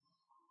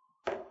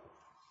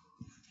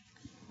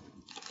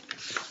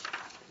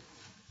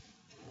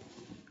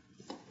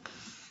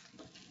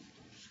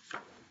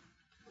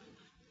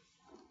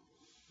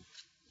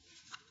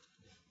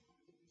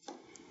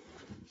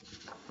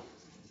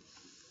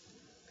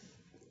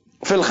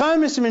 في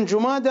 5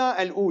 جمادى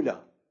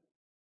الأولى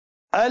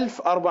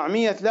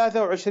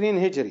 1423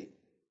 هجري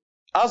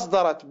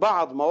أصدرت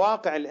بعض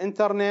مواقع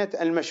الإنترنت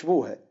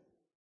المشبوهة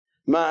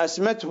ما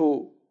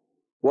أسمته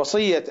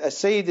وصية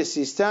السيد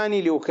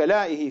السيستاني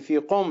لوكلائه في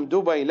قم،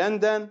 دبي،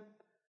 لندن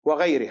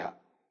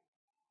وغيرها.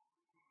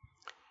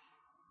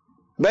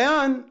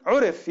 بيان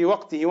عرف في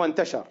وقته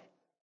وانتشر.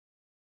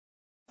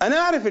 أنا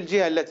أعرف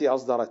الجهة التي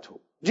أصدرته،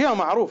 جهة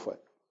معروفة.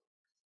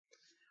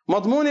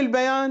 مضمون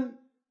البيان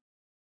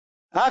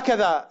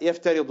هكذا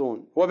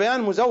يفترضون،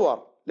 وبيان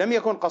مزور لم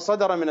يكن قد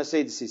صدر من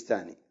السيد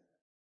السيستاني.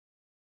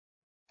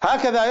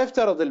 هكذا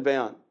يفترض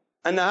البيان،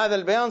 أن هذا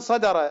البيان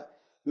صدر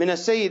من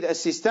السيد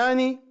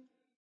السيستاني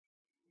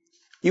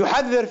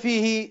يحذر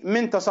فيه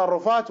من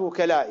تصرفات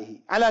وكلائه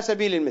على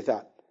سبيل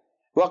المثال: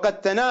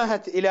 وقد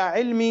تناهت إلى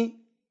علمي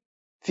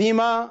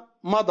فيما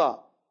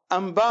مضى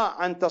أنباء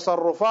عن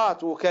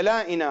تصرفات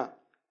وكلائنا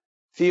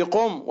في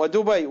قم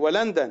ودبي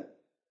ولندن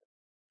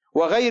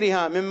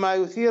وغيرها مما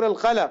يثير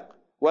القلق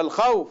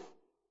والخوف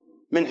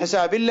من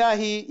حساب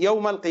الله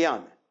يوم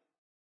القيامة،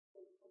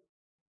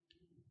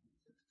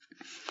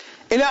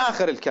 إلى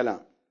آخر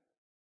الكلام.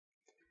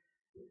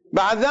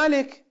 بعد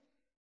ذلك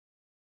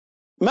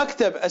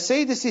مكتب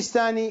السيد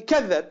السيستاني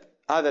كذب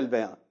هذا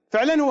البيان،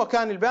 فعلا هو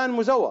كان البيان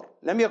مزور،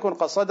 لم يكن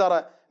قد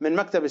صدر من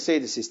مكتب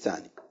السيد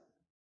السيستاني،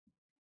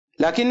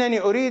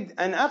 لكنني أريد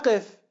أن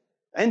أقف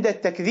عند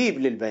التكذيب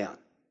للبيان.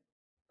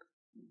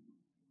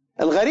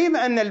 الغريب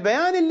أن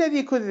البيان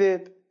الذي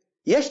كذب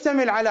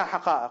يشتمل على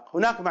حقائق،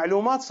 هناك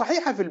معلومات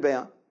صحيحة في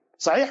البيان،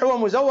 صحيح هو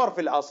مزور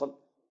في الأصل،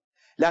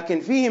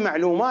 لكن فيه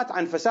معلومات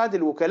عن فساد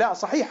الوكلاء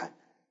صحيحة،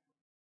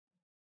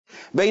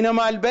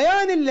 بينما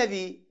البيان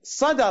الذي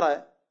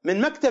صدر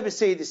من مكتب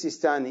السيد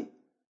السيستاني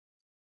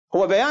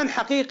هو بيان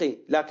حقيقي،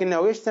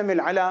 لكنه يشتمل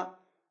على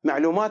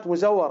معلومات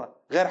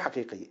مزورة غير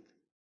حقيقية.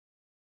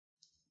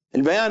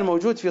 البيان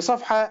موجود في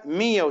صفحة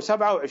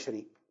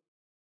 127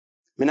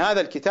 من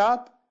هذا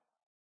الكتاب،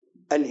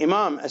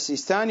 الإمام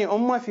السيستاني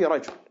أمة في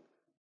رجل.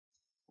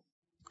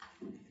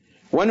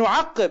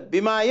 ونعقب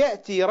بما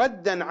يأتي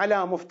ردا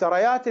على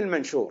مفتريات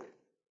المنشور.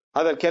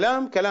 هذا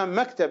الكلام كلام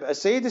مكتب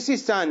السيد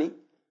السيستاني.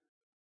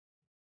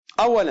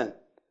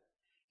 أولا،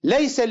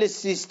 ليس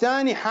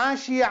للسيستاني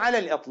حاشية على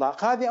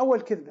الإطلاق، هذه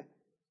أول كذبة.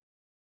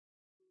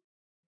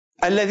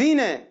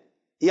 الذين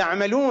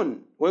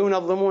يعملون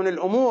وينظمون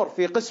الأمور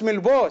في قسم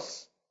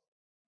البوس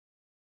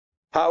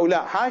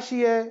هؤلاء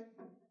حاشية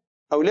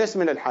أو ليس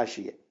من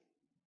الحاشية.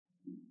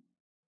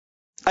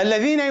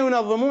 الذين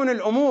ينظمون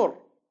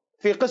الأمور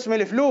في قسم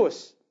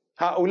الفلوس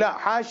هؤلاء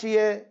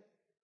حاشية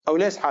أو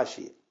ليس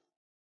حاشية.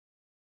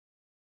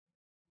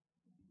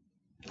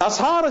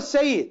 أصهار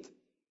السيد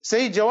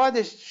جواد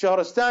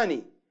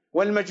الشهرستاني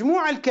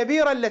والمجموعة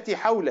الكبيرة التي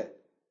حوله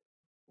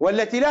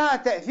والتي لها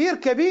تأثير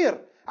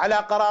كبير على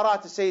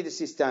قرارات السيد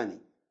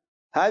السيستاني،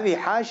 هذه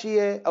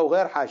حاشية أو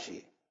غير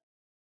حاشية.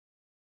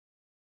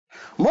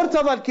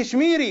 مرتضى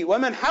الكشميري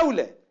ومن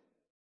حوله،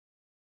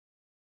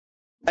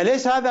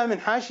 أليس هذا من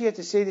حاشية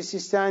السيد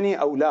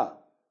السيستاني أو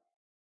لا؟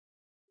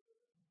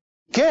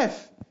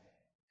 كيف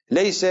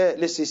ليس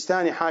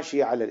للسيستاني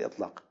حاشية على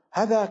الإطلاق؟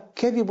 هذا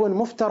كذب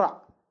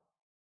مفترع،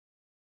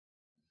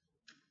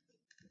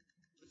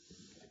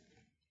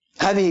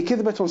 هذه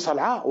كذبة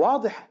صلعاء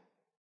واضحة.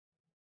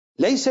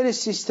 ليس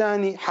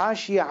للسيستاني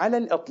حاشية على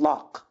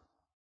الإطلاق،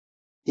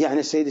 يعني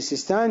السيد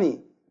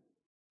السيستاني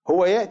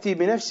هو يأتي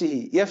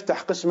بنفسه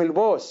يفتح قسم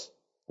البوس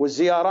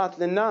والزيارات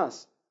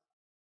للناس،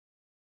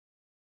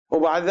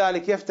 وبعد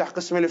ذلك يفتح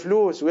قسم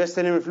الفلوس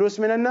ويستلم الفلوس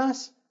من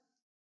الناس،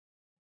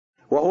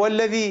 وهو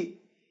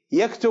الذي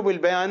يكتب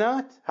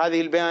البيانات.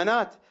 هذه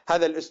البيانات،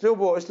 هذا الأسلوب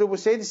هو أسلوب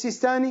السيد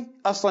السيستاني،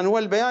 أصلا هو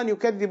البيان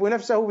يكذب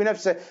نفسه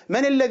بنفسه.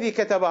 من الذي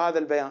كتب هذا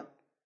البيان؟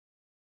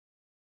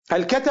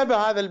 هل كتب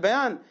هذا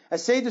البيان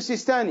السيد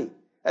السيستاني؟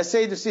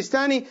 السيد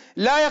السيستاني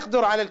لا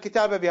يقدر على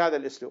الكتابة بهذا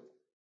الأسلوب.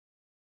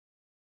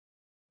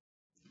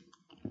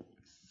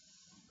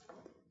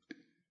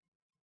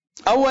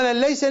 أولا،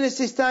 ليس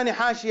للسيستاني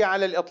حاشية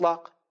على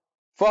الإطلاق،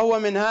 فهو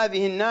من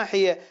هذه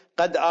الناحية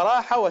قد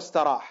أراح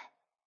واستراح،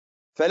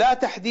 فلا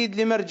تحديد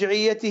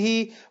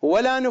لمرجعيته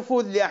ولا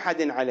نفوذ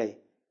لأحد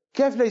عليه.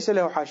 كيف ليس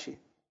له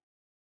حاشية؟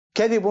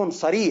 كذب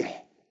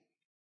صريح،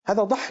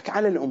 هذا ضحك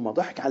على الأمة،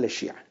 ضحك على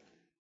الشيعة.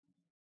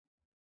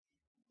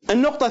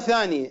 النقطة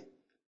الثانية،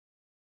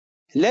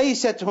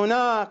 ليست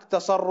هناك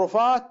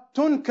تصرفات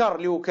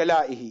تنكر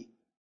لوكلائه،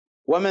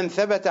 ومن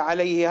ثبت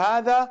عليه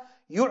هذا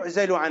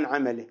يعزل عن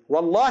عمله.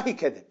 والله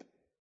كذب،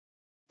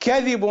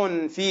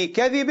 كذب في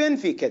كذب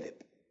في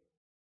كذب.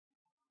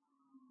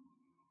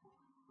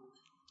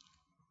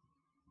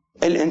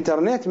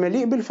 الإنترنت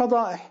مليء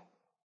بالفضائح،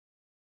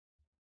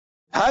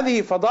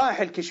 هذه فضائح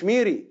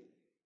الكشميري،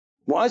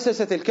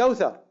 مؤسسة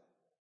الكوثر،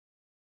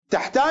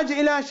 تحتاج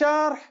إلى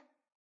شرح.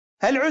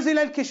 هل عزل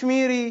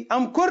الكشميري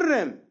أم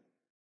كرم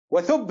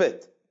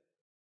وثبت؟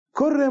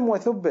 كرم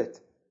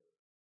وثبت.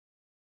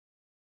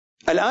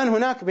 الآن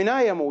هناك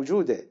بناية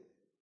موجودة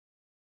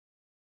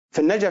في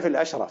النجف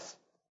الأشرف،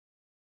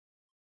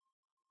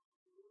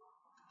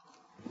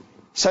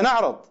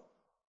 سنعرض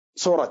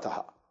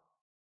صورتها.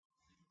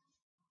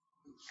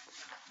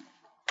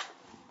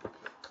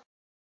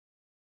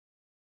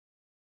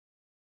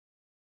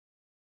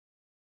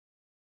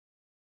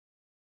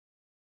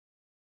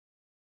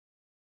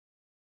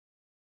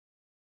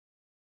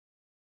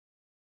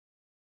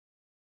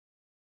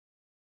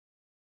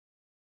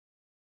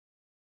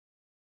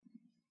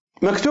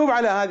 مكتوب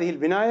على هذه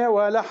البناية،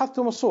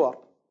 ولاحظتم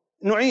الصور،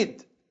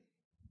 نعيد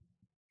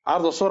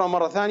عرض الصورة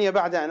مرة ثانية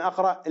بعد أن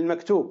أقرأ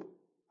المكتوب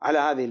على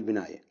هذه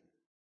البناية: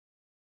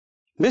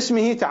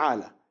 باسمه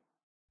تعالى،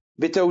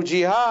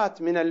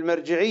 بتوجيهات من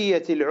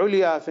المرجعية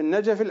العليا في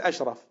النجف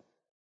الأشرف،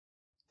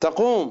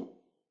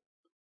 تقوم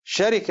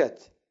شركة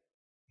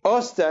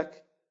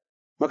أوستك،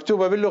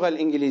 مكتوبة باللغة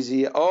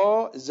الإنجليزية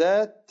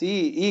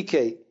OZTEK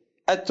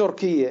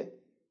التركية،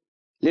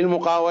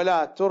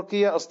 للمقاولات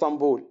تركيا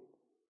اسطنبول،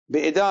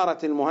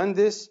 بإدارة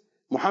المهندس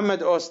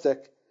محمد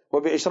أوستك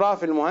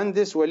وبإشراف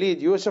المهندس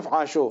وليد يوسف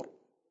عاشور،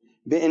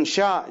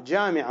 بإنشاء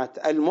جامعة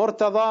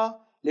المرتضى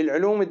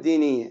للعلوم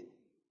الدينية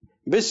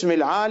باسم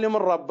العالم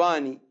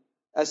الرباني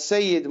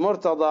السيد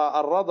مرتضى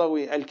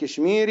الرضوي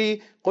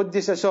الكشميري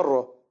قدس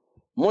سره،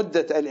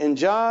 مدة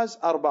الإنجاز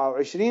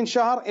 24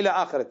 شهر، إلى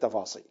آخر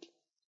التفاصيل.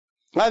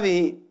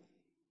 هذه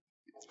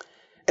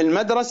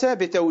المدرسة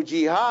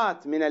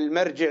بتوجيهات من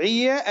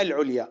المرجعية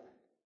العليا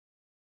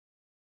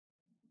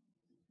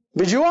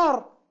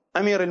بجوار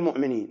أمير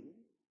المؤمنين،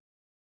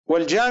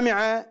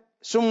 والجامعة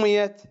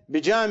سميت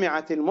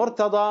بجامعة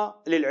المرتضى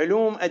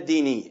للعلوم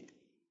الدينية.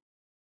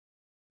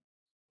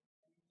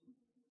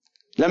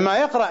 لما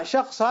يقرأ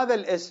شخص هذا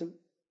الاسم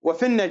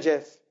وفي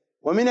النجف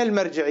ومن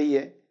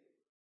المرجعية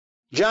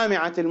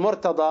جامعة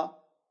المرتضى،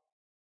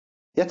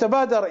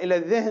 يتبادر إلى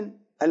الذهن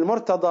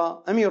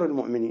المرتضى أمير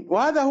المؤمنين،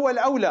 وهذا هو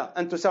الأولى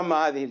أن تسمى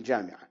هذه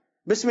الجامعة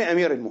باسم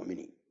أمير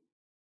المؤمنين،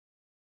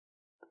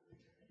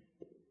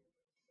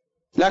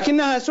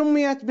 لكنها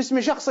سميت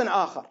باسم شخص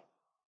آخر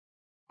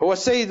هو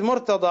السيد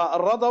مرتضى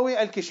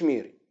الرضوي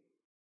الكشميري،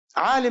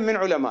 عالم من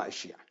علماء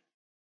الشيعة.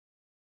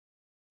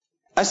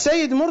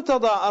 السيد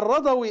مرتضى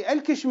الرضوي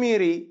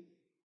الكشميري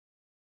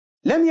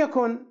لم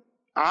يكن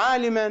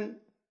عالما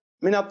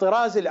من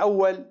الطراز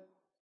الأول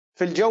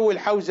في الجو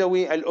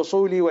الحوزوي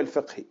الأصولي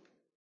والفقهي،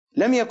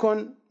 لم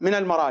يكن من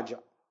المراجع،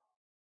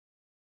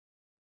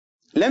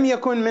 لم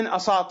يكن من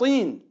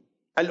أساطين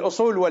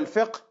الأصول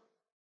والفقه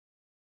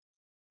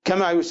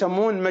كما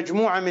يسمون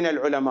مجموعة من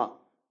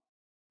العلماء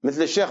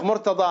مثل الشيخ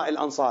مرتضى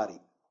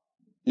الأنصاري.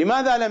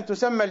 لماذا لم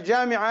تسمى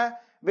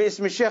الجامعة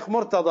باسم الشيخ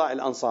مرتضى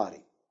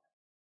الأنصاري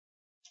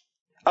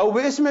أو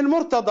باسم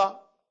المرتضى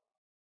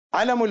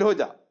علم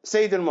الهدى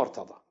سيد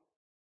المرتضى؟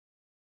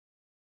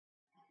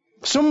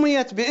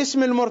 سميت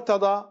باسم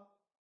المرتضى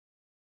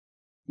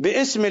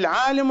باسم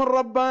العالم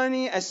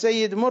الرباني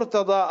السيد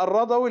مرتضى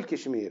الرضوي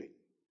الكشميري.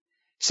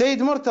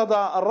 سيد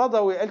مرتضى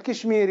الرضوي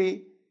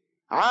الكشميري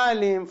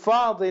عالم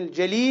فاضل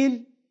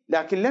جليل،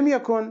 لكن لم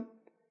يكن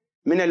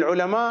من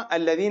العلماء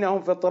الذين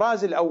هم في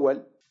الطراز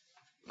الأول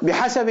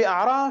بحسب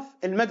أعراف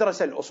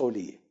المدرسة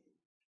الأصولية.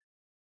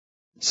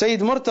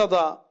 سيد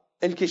مرتضى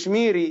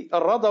الكشميري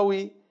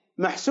الرضوي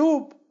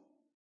محسوب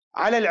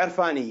على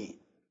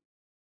العرفانيين،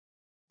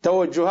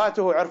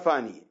 توجهاته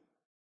عرفانية،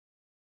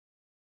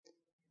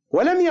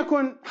 ولم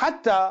يكن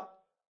حتى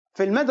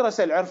في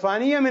المدرسة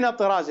العرفانية من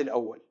الطراز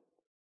الأول،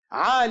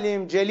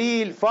 عالم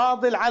جليل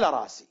فاضل على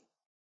راسي.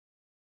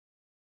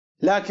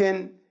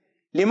 لكن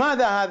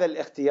لماذا هذا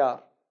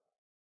الاختيار؟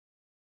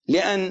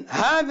 لأن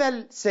هذا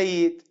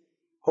السيد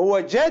هو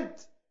جد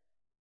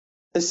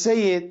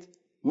السيد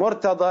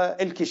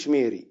مرتضى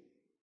الكشميري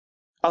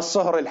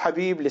الصهر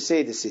الحبيب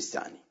للسيد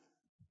السيستاني،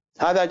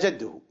 هذا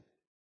جده.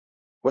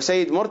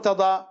 وسيد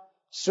مرتضى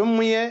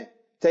سمي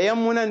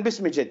تيمنا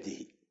باسم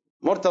جده،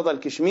 مرتضى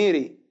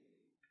الكشميري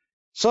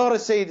صهر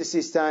السيد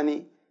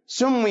السيستاني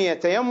سمي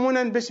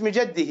تيمنا باسم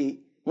جده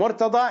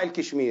مرتضى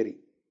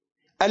الكشميري،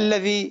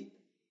 الذي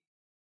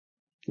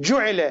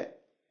جعل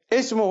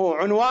اسمه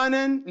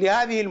عنوانا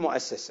لهذه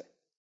المؤسسة.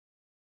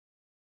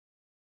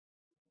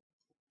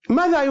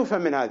 ماذا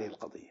يفهم من هذه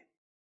القضية؟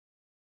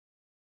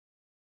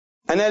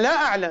 أنا لا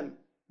أعلم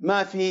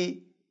ما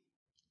في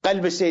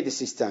قلب السيد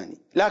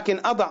السيستاني،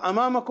 لكن أضع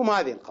أمامكم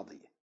هذه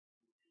القضية.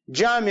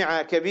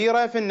 جامعة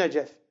كبيرة في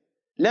النجف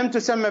لم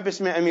تسمى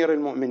باسم أمير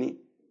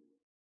المؤمنين،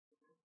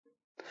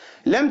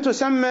 لم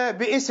تسمى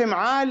باسم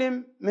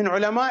عالم من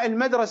علماء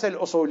المدرسة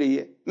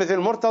الأصولية مثل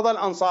مرتضى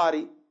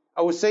الأنصاري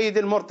أو السيد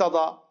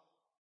المرتضى،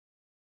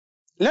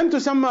 لم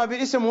تسمى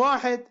باسم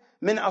واحد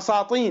من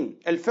أساطين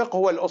الفقه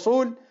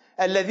والأصول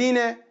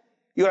الذين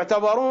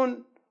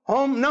يعتبرون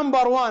هم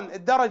نمبر 1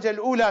 الدرجة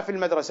الأولى في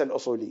المدرسة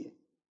الأصولية.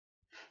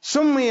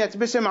 سميت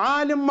باسم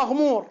عالم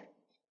مغمور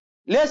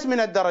ليس من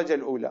الدرجة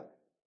الأولى.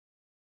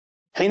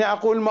 حين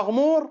أقول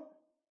مغمور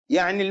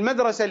يعني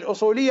المدرسة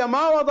الأصولية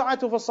ما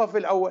وضعته في الصف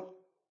الأول،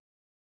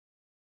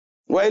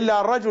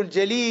 وإلا الرجل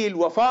جليل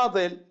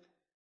وفاضل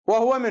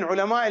وهو من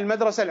علماء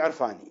المدرسة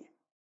العرفانية.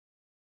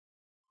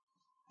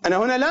 أنا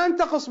هنا لا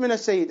أنتقص من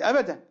السيد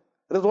أبدا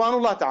رضوان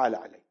الله تعالى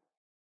عليه،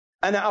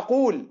 أنا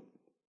أقول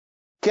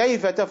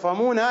كيف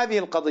تفهمون هذه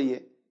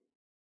القضية.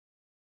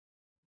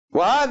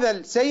 وهذا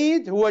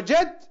السيد هو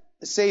جد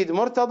السيد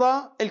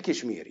مرتضى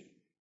الكشميري.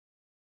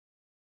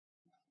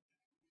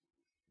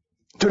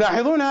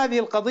 تلاحظون هذه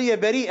القضية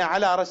بريئة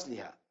على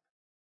رسلها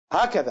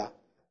هكذا؟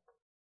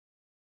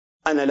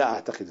 أنا لا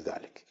أعتقد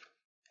ذلك.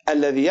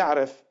 الذي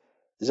يعرف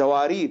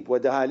زواريب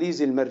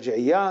ودهاليز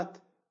المرجعيات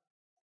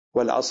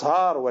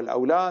والأصهار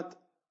والأولاد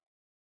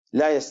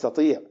لا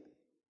يستطيع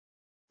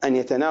أن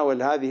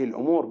يتناول هذه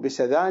الأمور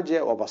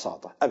بسذاجة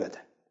وبساطة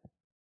أبدا.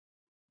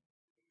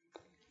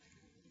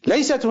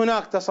 ليست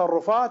هناك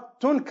تصرفات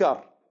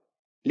تنكر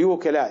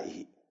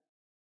لوكلائه،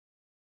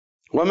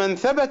 ومن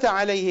ثبت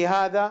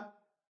عليه هذا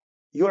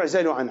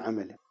يعزل عن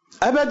عمله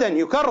أبدا،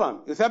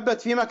 يكرم،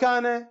 يثبت في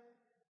مكانه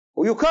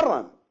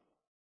ويكرم،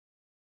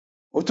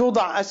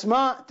 وتوضع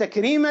أسماء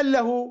تكريما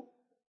له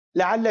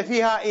لعل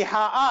فيها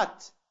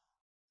إيحاءات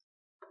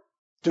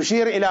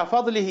تشير إلى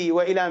فضله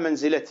وإلى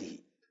منزلته.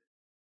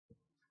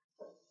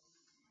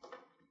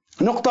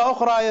 نقطة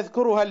أخرى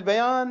يذكرها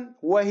البيان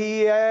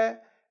وهي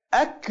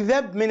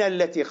أكذب من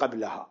التي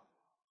قبلها.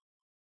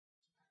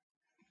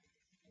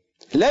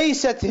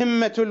 ليست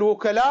همة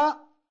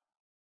الوكلاء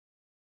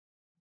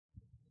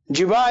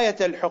جباية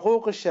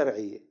الحقوق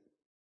الشرعية.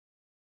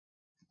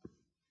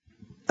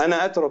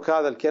 أنا أترك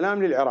هذا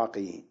الكلام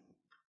للعراقيين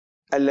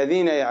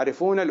الذين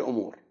يعرفون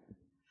الأمور،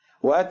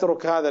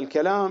 وأترك هذا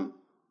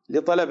الكلام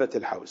لطلبة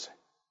الحوزة.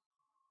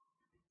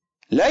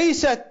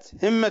 ليست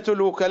همة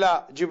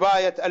الوكلاء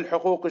جباية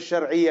الحقوق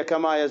الشرعية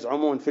كما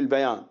يزعمون في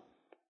البيان،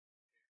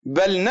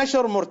 بل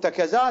نشر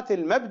مرتكزات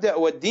المبدأ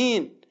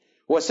والدين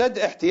وسد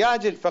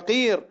احتياج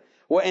الفقير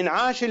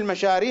وإنعاش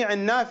المشاريع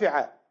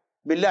النافعة.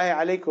 بالله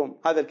عليكم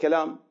هذا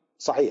الكلام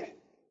صحيح؟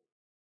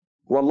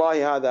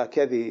 والله هذا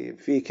كذب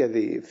في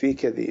كذب في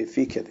كذب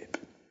في كذب،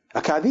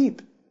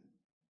 أكاذيب.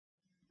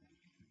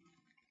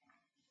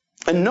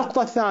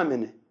 النقطة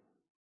الثامنة،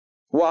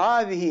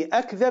 وهذه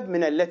أكذب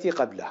من التي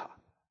قبلها: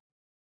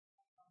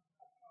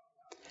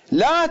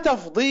 لا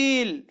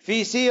تفضيل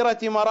في سيرة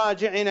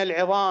مراجعنا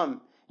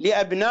العظام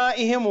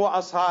لأبنائهم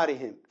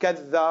وأصهارهم.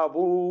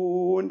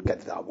 كذابون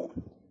كذابون،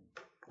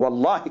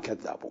 والله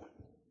كذابون.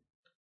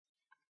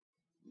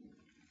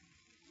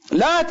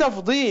 لا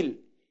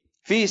تفضيل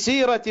في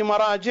سيرة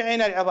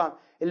مراجعنا العظام.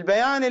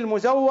 البيان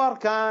المزور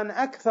كان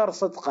أكثر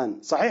صدقا،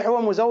 صحيح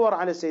هو مزور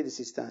على السيد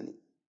السيستاني،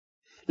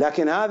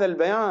 لكن هذا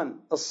البيان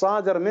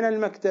الصادر من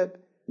المكتب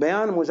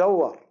بيان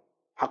مزور،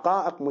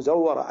 حقائق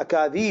مزورة،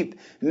 أكاذيب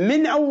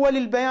من أول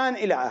البيان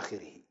إلى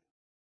آخره.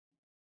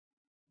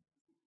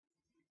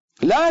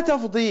 لا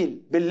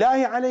تفضيل،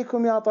 بالله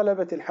عليكم يا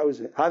طلبة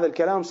الحوزة هذا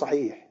الكلام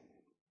صحيح.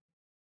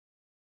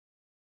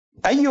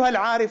 أيها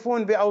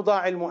العارفون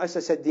بأوضاع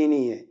المؤسسة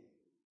الدينية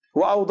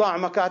وأوضاع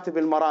مكاتب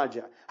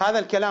المراجع، هذا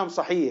الكلام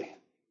صحيح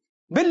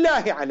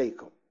بالله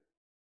عليكم،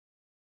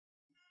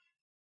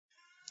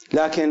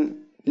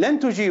 لكن لن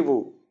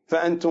تجيبوا،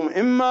 فأنتم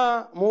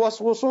إما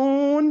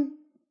موسوسون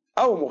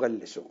أو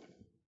مغلسون.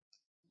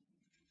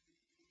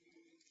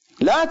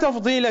 لا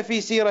تفضيل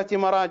في سيرة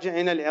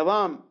مراجعنا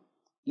العظام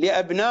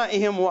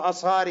لأبنائهم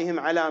وأصهارهم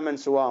على من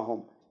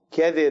سواهم.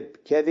 كذب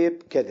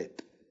كذب كذب.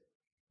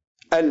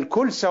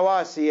 الكل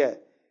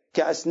سواسية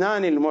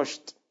كأسنان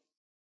المشط،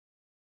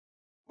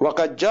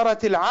 وقد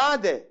جرت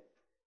العادة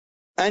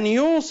أن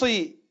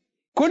يوصي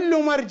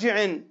كل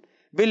مرجع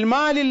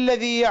بالمال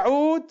الذي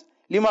يعود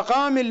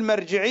لمقام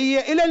المرجعية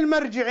إلى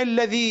المرجع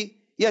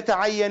الذي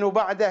يتعين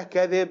بعده.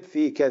 كذب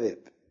في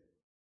كذب.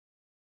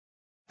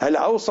 هل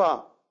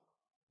أوصى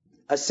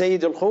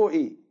السيد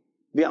الخوئي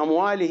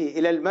بأمواله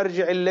إلى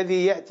المرجع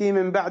الذي يأتي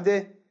من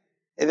بعده؟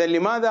 إذن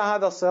لماذا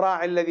هذا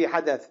الصراع الذي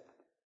حدث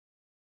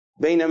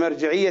بين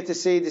مرجعية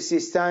السيد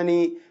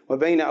السيستاني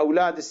وبين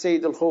أولاد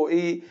السيد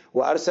الخوئي؟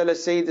 وأرسل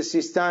السيد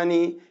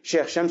السيستاني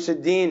شيخ شمس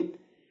الدين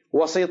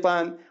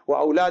وسيطا،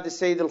 وأولاد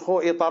السيد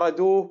الخوئي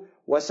طردوه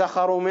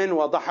وسخروا منه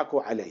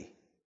وضحكوا عليه.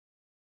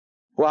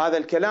 وهذا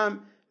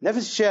الكلام نفس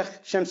الشيخ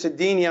شمس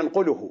الدين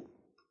ينقله،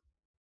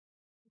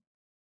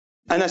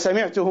 أنا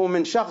سمعته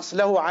من شخص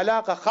له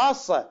علاقة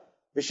خاصة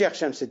بالشيخ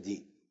شمس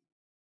الدين،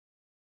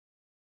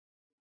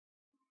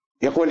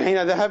 يقول: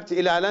 حين ذهبت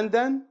إلى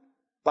لندن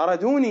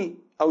طردوني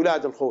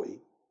أولاد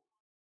الخوئي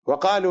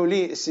وقالوا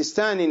لي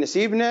السيستاني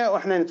نسيبنا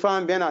وإحنا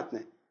نتفاهم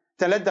بيناتنا،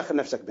 لا تدخل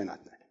نفسك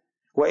بيناتنا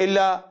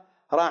وإلا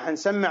راح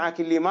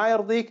نسمعك اللي ما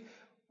يرضيك.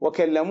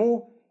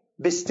 وكلموه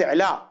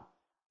باستعلاء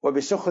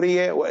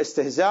وبسخرية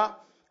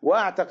واستهزاء.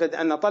 وأعتقد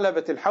أن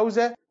طلبة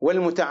الحوزة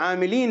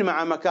والمتعاملين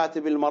مع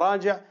مكاتب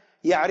المراجع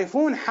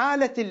يعرفون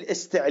حالة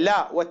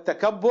الاستعلاء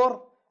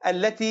والتكبر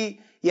التي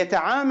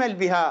يتعامل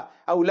بها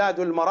أولاد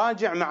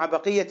المراجع مع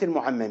بقية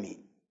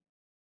المعممين.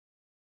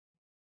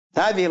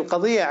 هذه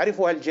القضية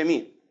يعرفها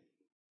الجميع.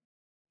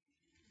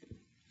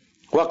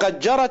 وقد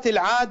جرت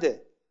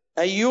العادة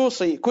أن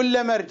يوصي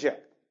كل مرجع.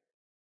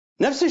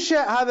 نفس الشيء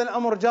هذا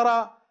الأمر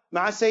جرى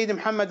مع السيد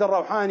محمد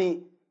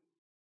الروحاني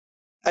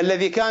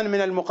الذي كان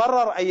من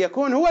المقرر أن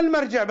يكون هو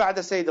المرجع بعد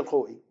السيد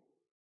الخوئي،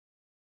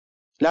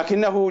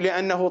 لكنه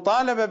لأنه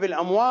طالب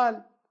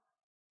بالأموال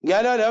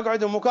قالوا له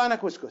اقعد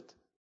مكانك واسكت.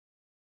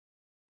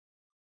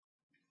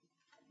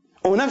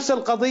 ونفس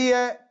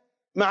القضية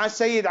مع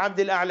السيد عبد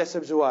الأعلى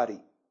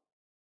السبزواري،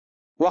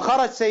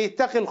 وخرج سيد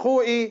تقي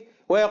الخوئي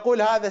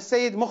ويقول هذا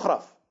السيد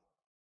مخرف،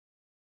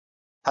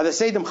 هذا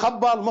السيد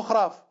مخبل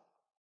مخرف.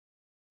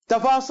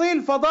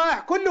 تفاصيل فضائح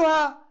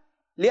كلها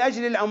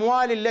لأجل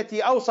الأموال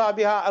التي أوصى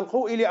بها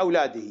الخوئي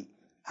لأولاده.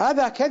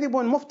 هذا كذب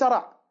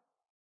مفترع.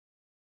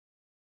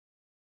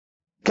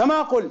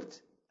 كما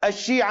قلت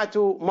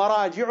الشيعة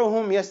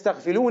مراجعهم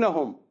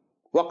يستغفلونهم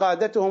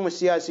وقادتهم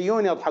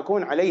السياسيون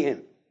يضحكون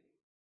عليهم.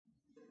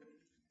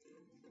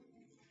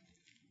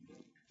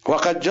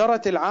 وقد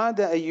جرت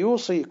العادة أن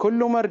يوصي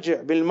كل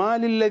مرجع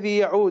بالمال الذي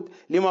يعود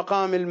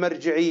لمقام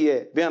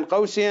المرجعية بين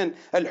قوسين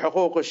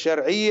الحقوق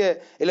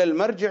الشرعية إلى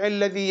المرجع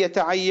الذي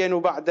يتعين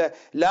بعده،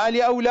 لا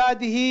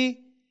لأولاده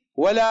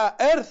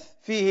ولا إرث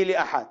فيه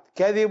لأحد.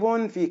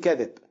 كذب في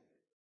كذب.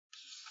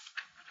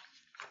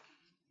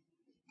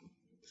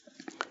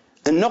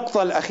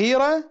 النقطة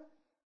الأخيرة: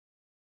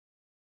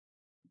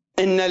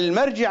 إن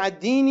المرجع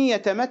الديني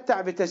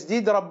يتمتع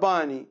بتسديد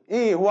رباني.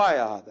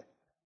 هواية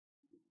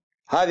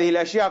هذه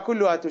الأشياء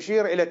كلها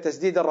تشير إلى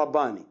التسديد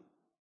الرباني.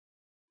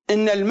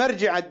 إن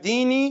المرجع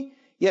الديني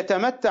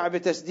يتمتع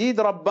بتسديد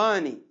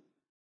رباني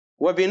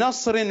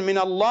وبنصر من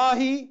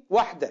الله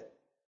وحده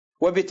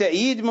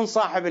وبتأييد من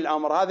صاحب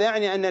الأمر. هذا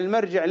يعني أن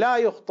المرجع لا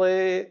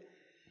يخطئ،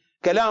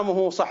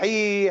 كلامه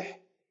صحيح.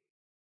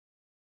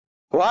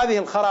 وهذه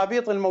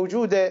الخرابيط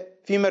الموجودة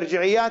في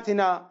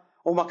مرجعياتنا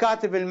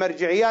ومكاتب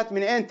المرجعيات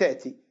من أين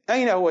تأتي؟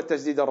 أين هو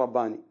التسديد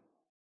الرباني؟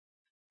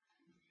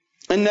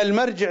 إن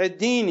المرجع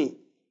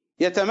الديني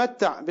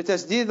يتمتع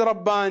بتسديد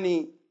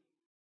رباني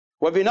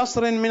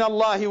وبنصر من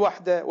الله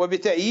وحده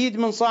وبتأييد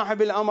من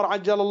صاحب الأمر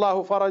عجل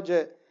الله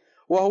فرجه،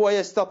 وهو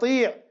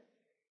يستطيع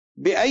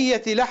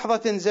بأية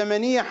لحظة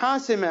زمنية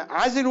حاسمة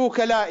عزل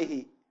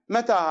وكلائه.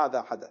 متى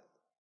هذا حدث؟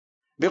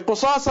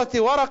 بقصاصة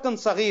ورق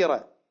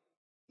صغيرة.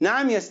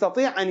 نعم،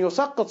 يستطيع أن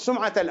يسقط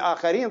سمعة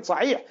الآخرين،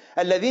 صحيح،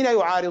 الذين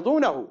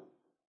يعارضونه،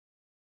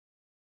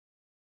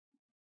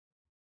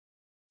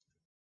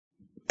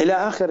 إلى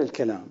آخر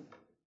الكلام.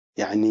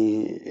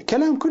 يعني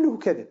كلام كله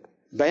كذب،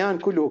 بيان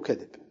كله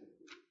كذب.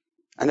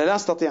 أنا لا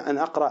أستطيع أن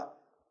أقرأ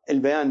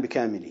البيان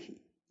بكامله،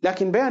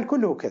 لكن بيان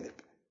كله كذب.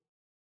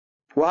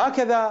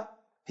 وهكذا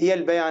هي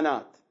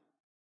البيانات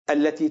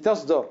التي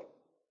تصدر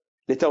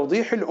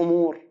لتوضيح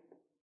الأمور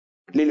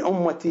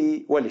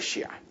للأمة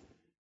وللشيعة.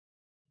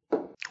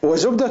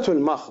 وزبدة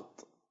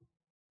المخض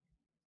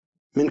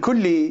من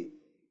كل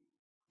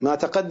ما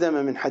تقدم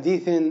من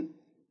حديث،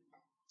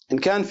 إن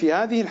كان في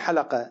هذه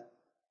الحلقة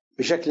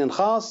بشكل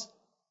خاص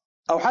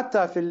أو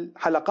حتى في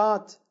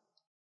الحلقات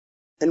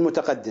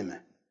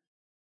المتقدمة،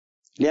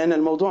 لأن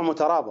الموضوع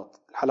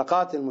مترابط.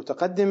 الحلقات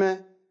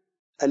المتقدمة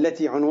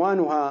التي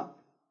عنوانها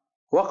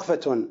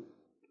وقفة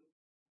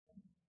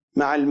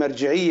مع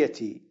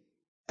المرجعية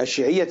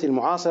الشيعية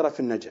المعاصرة في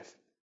النجف.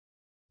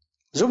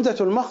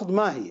 زبدة المخض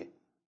ما هي؟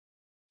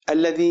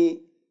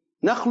 الذي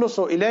نخلص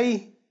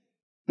إليه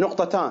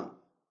نقطتان.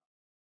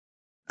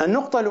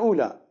 النقطة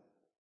الأولى: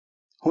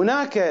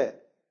 هناك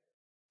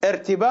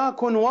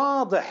ارتباك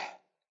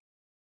واضح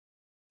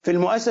في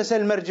المؤسسة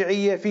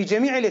المرجعية في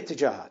جميع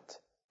الاتجاهات،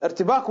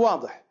 ارتباك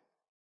واضح،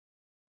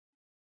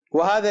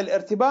 وهذا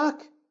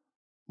الارتباك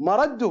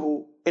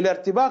مرده إلى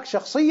ارتباك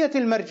شخصية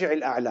المرجع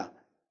الأعلى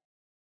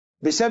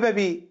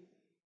بسبب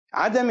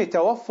عدم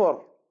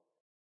توفر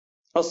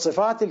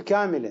الصفات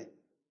الكاملة،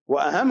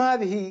 وأهم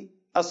هذه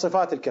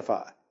الصفات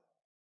الكفاءة.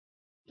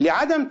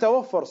 لعدم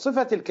توفر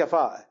صفة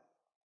الكفاءة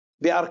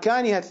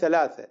بأركانها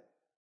الثلاثة: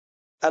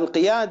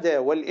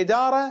 القيادة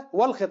والإدارة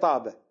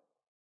والخطابة،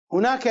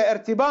 هناك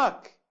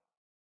ارتباك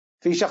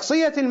في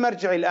شخصية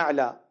المرجع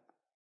الأعلى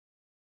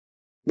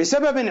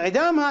بسبب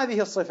انعدام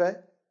هذه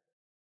الصفة،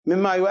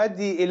 مما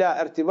يؤدي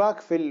إلى ارتباك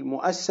في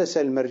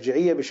المؤسسة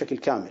المرجعية بشكل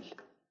كامل،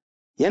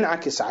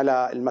 ينعكس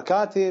على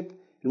المكاتب،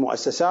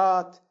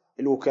 المؤسسات،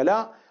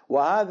 الوكلاء،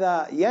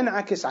 وهذا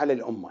ينعكس على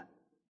الأمة.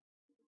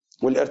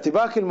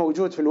 والارتباك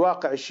الموجود في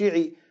الواقع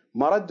الشيعي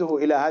مرده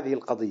إلى هذه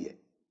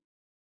القضية.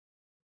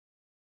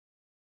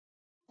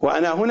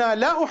 وأنا هنا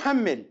لا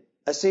أحمل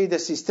السيد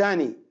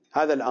السيستاني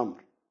هذا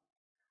الأمر.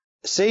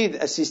 السيد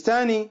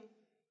السيستاني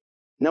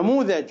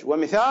نموذج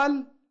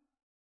ومثال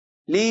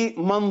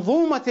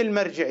لمنظومة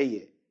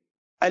المرجعية،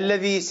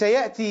 الذي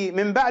سيأتي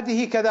من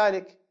بعده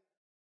كذلك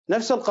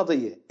نفس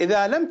القضية،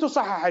 إذا لم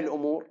تصحح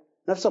الأمور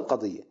نفس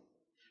القضية،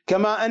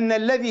 كما أن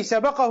الذي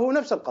سبقه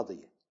نفس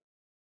القضية.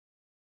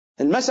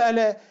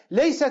 المسألة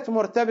ليست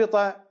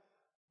مرتبطة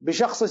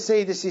بشخص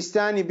السيد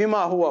السيستاني بما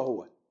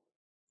هو،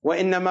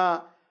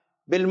 وإنما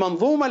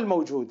بالمنظومة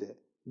الموجودة،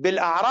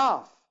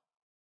 بالأعراف،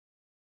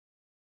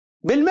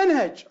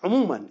 بالمنهج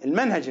عموما،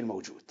 المنهج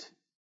الموجود،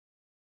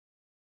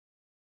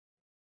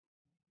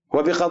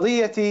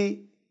 وبقضية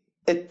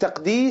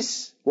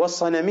التقديس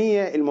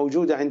والصنمية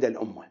الموجودة عند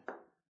الأمة.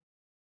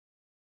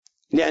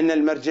 لأن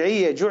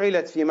المرجعية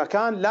جعلت في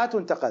مكان لا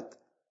تنتقد.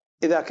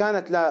 إذا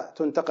كانت لا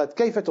تنتقد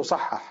كيف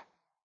تصحح؟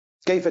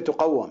 كيف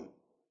تقوم؟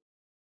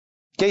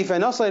 كيف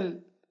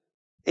نصل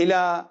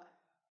إلى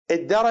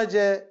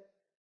الدرجة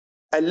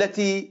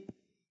التي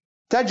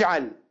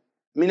تجعل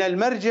من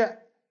المرجع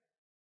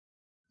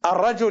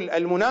الرجل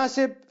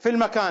المناسب في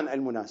المكان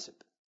المناسب؟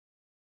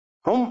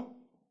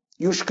 هم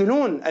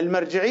يشكلون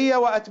المرجعية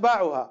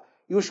وأتباعها،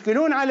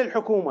 يشكلون على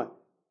الحكومة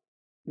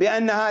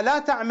بأنها لا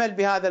تعمل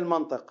بهذا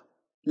المنطق،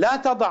 لا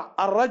تضع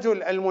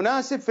الرجل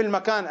المناسب في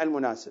المكان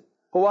المناسب.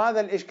 هو هذا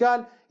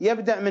الإشكال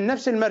يبدأ من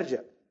نفس المرجع.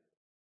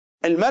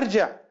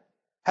 المرجع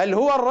هل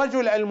هو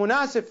الرجل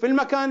المناسب في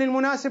المكان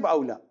المناسب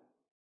أو لا.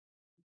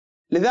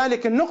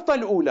 لذلك النقطة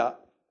الأولى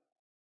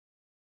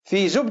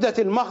في زبدة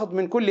المخض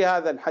من كل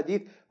هذا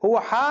الحديث هو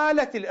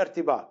حالة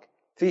الارتباك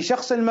في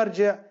شخص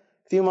المرجع،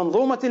 في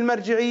منظومة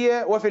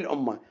المرجعية، وفي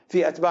الأمة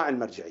في أتباع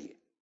المرجعية.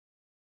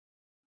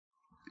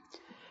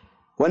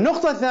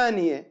 والنقطة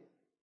الثانية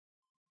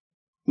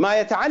ما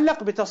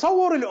يتعلق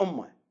بتصور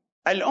الأمة.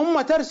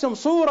 الأمة ترسم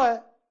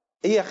صورة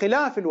هي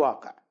خلاف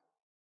الواقع،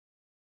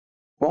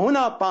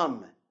 وهنا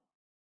طامة.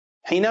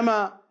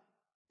 حينما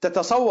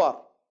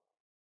تتصور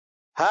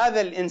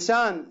هذا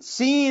الإنسان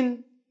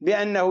سين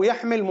بأنه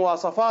يحمل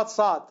مواصفات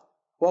صاد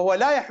وهو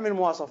لا يحمل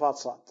مواصفات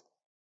صاد،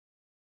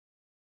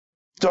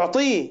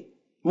 تعطيه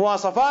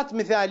مواصفات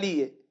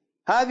مثالية،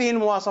 هذه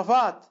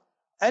المواصفات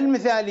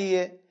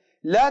المثالية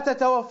لا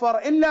تتوفر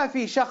إلا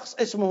في شخص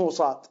اسمه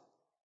صاد.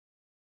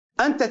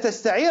 أنت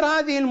تستعير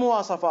هذه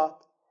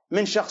المواصفات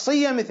من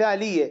شخصية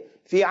مثالية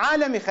في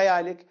عالم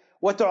خيالك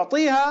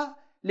وتعطيها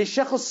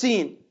للشخص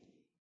سين،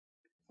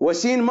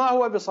 وسين ما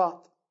هو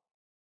بصاد،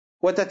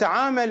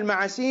 وتتعامل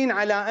مع سين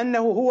على أنه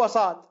هو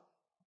صاد،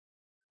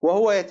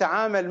 وهو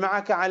يتعامل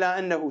معك على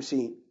أنه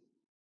سين،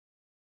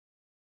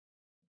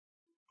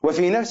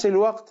 وفي نفس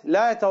الوقت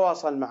لا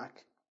يتواصل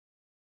معك.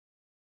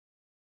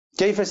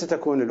 كيف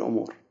ستكون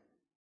الأمور؟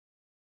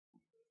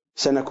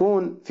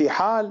 سنكون في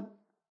حال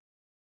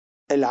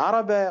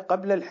العربة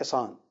قبل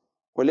الحصان،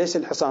 وليس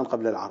الحصان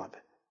قبل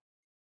العربة.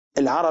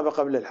 العربة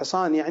قبل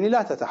الحصان يعني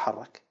لا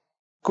تتحرك،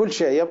 كل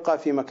شيء يبقى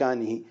في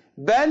مكانه،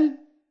 بل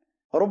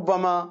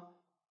ربما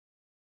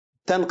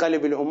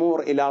تنقلب الأمور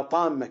إلى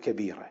طامة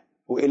كبيرة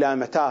وإلى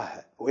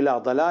متاهة وإلى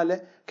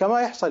ضلالة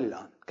كما يحصل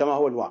الآن، كما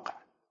هو الواقع.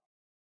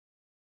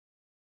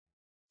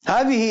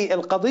 هذه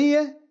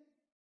القضية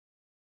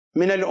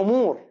من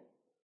الأمور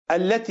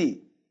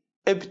التي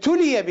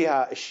ابتلي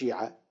بها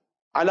الشيعة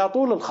على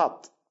طول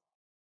الخط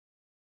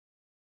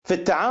في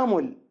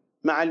التعامل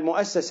مع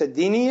المؤسسة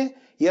الدينية.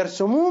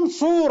 يرسمون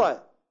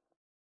صورة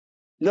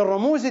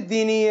للرموز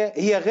الدينية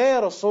هي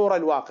غير الصورة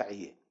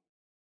الواقعية،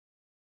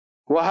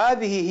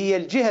 وهذه هي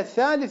الجهة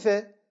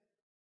الثالثة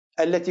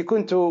التي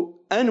كنت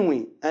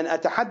أنوي أن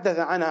أتحدث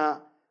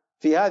عنها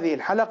في هذه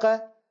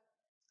الحلقة،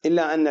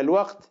 إلا أن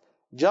الوقت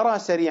جرى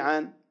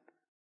سريعا.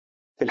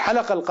 في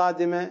الحلقة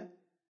القادمة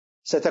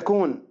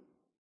ستكون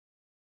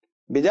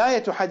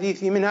بداية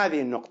حديثي من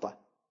هذه النقطة،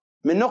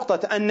 من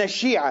نقطة أن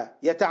الشيعة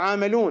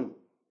يتعاملون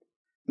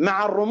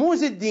مع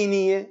الرموز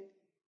الدينية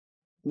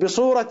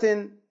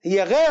بصورة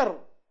هي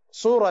غير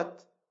صورة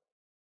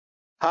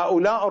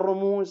هؤلاء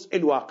الرموز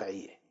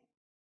الواقعية.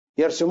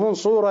 يرسمون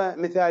صورة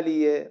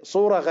مثالية،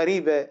 صورة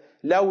غريبة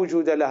لا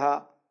وجود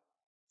لها،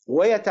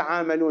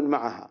 ويتعاملون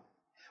معها.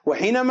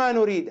 وحينما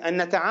نريد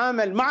أن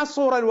نتعامل مع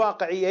الصورة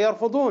الواقعية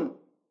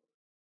يرفضون،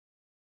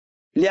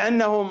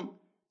 لأنهم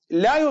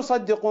لا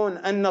يصدقون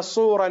أن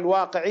الصورة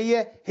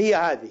الواقعية هي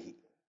هذه،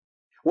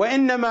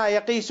 وإنما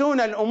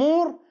يقيسون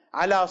الأمور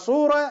على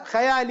صورة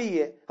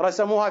خيالية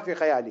رسموها في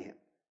خيالهم،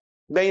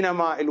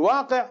 بينما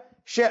الواقع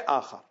شيء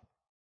آخر.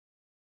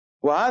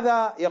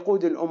 وهذا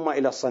يقود الأمة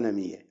إلى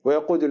الصنمية،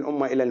 ويقود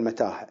الأمة إلى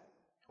المتاهة،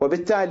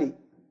 وبالتالي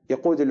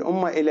يقود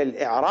الأمة إلى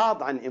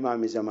الإعراض عن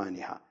إمام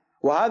زمانها.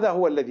 وهذا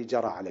هو الذي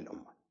جرى على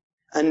الأمة،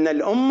 أن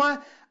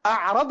الأمة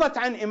أعرضت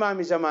عن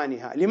إمام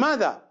زمانها.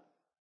 لماذا؟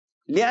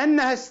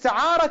 لأنها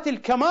استعارت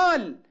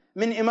الكمال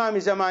من إمام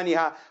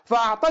زمانها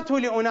فأعطته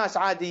لأناس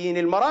عاديين،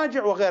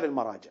 المراجع وغير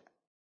المراجع،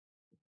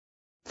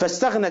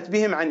 فاستغنت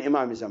بهم عن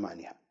إمام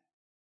زمانها.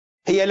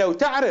 هي لو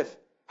تعرف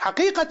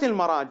حقيقة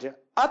المراجع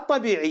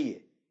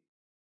الطبيعية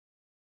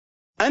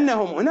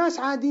أنهم أناس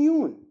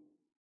عاديون،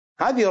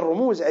 هذه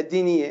الرموز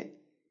الدينية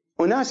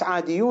أناس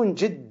عاديون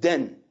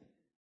جدا،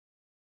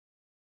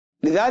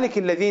 لذلك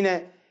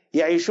الذين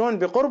يعيشون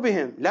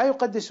بقربهم لا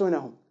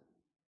يقدسونهم.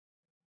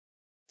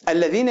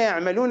 الذين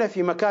يعملون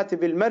في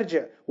مكاتب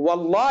المرجع،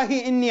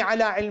 والله إني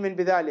على علم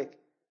بذلك،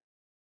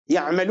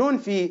 يعملون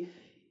في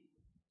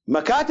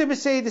مكاتب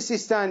السيد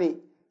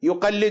السيستاني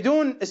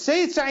يقلدون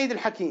السيد سعيد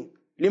الحكيم.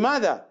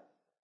 لماذا؟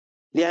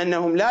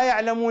 لأنهم لا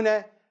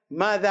يعلمون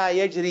ماذا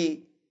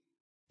يجري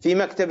في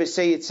مكتب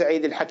السيد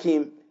سعيد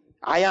الحكيم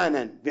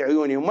عيانا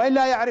بعيونهم،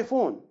 وإلا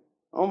يعرفون،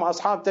 هم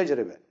أصحاب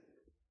تجربة،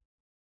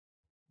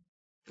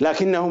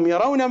 لكنهم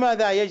يرون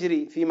ماذا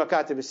يجري في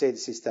مكاتب السيد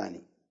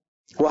السيستاني.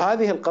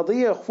 وهذه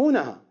القضية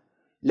يخفونها،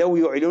 لو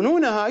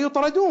يعلنونها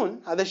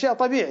يطردون، هذا شيء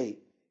طبيعي،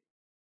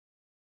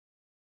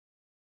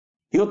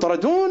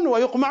 يطردون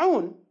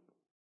ويقمعون.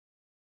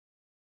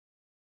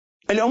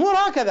 الأمور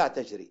هكذا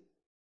تجري.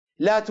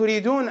 لا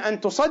تريدون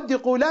أن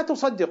تصدقوا لا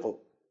تصدقوا،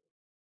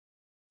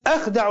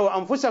 أخدعوا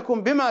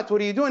أنفسكم بما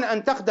تريدون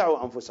أن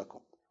تخدعوا أنفسكم،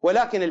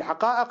 ولكن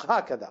الحقائق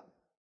هكذا.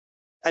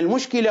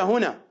 المشكلة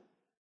هنا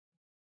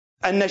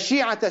أن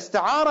الشيعة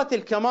استعارت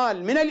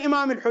الكمال من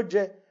الإمام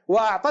الحجة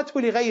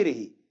وأعطته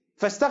لغيره،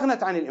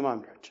 فاستغنت عن الإمام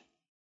الحجة.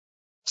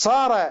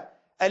 صار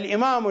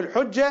الإمام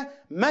الحجة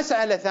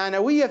مسألة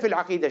ثانوية في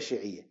العقيدة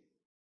الشيعية،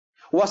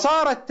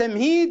 وصار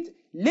التمهيد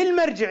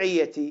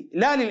للمرجعية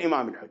لا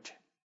للإمام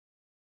الحجة.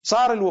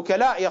 صار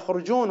الوكلاء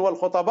يخرجون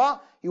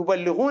والخطباء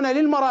يبلغون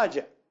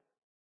للمراجع،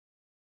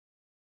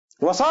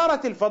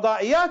 وصارت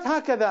الفضائيات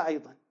هكذا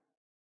أيضا،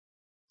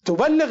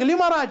 تبلغ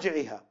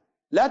لمراجعها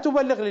لا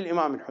تبلغ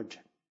للإمام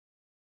الحجة.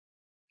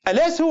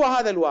 أليس هو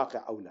هذا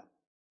الواقع أو لا؟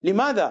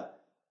 لماذا؟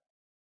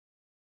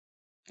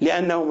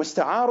 لأنهم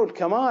استعاروا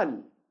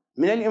الكمال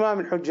من الإمام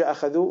الحجة،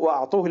 أخذوه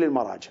وأعطوه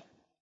للمراجع.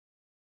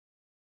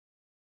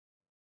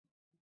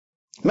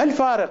 ما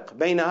الفارق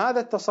بين هذا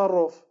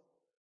التصرف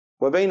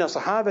وبين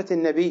صحابة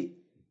النبي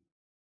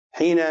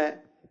حين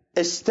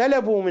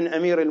استلبوا من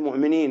أمير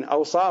المؤمنين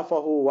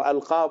أوصافه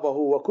وألقابه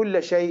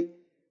وكل شيء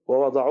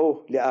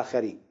ووضعوه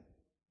لآخرين؟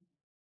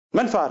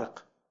 ما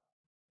الفارق؟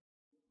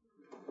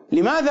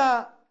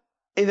 لماذا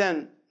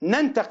إذن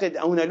ننتقد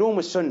أو نلوم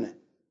السنة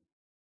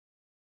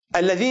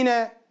الذين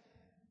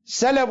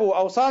سلبوا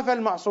أوصاف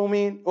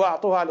المعصومين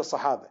وأعطوها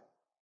للصحابة،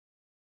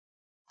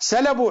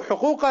 سلبوا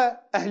حقوق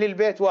أهل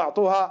البيت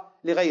وأعطوها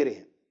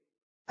لغيرهم؟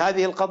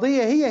 هذه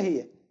القضية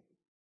هي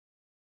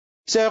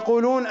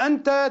سيقولون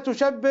أنت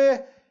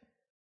تشبه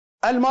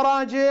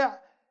المراجع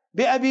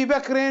بأبي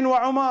بكر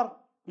وعمر.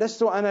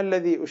 لست أنا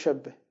الذي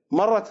أشبه.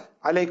 مرت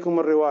عليكم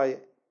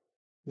الرواية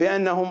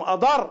بأنهم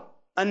أضر،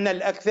 أن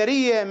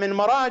الأكثرية من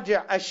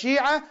مراجع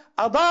الشيعة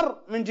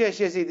أضر من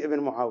جيش يزيد بن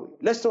معاوية.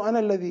 لست أنا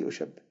الذي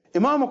أشبه،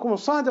 إمامكم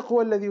الصادق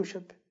هو الذي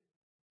يشبه.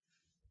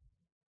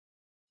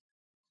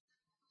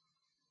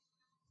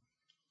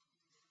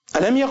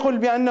 ألم يقل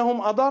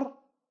بأنهم أضر؟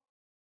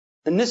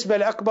 النسبة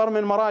الأكبر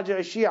من مراجع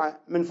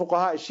الشيعة، من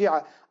فقهاء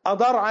الشيعة،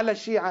 أضر على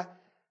الشيعة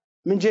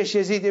من جيش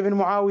يزيد بن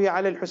معاوية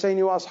على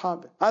الحسين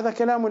وأصحابه. هذا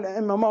كلام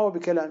الأئمة، ما هو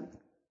بكلامي.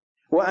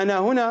 وأنا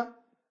هنا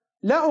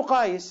لا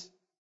أقايس،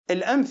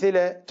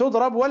 الأمثلة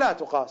تضرب ولا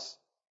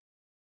تقاس.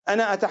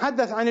 أنا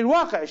أتحدث عن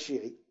الواقع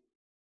الشيعي.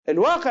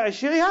 الواقع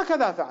الشيعي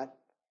هكذا فعل،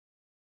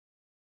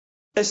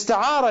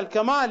 استعار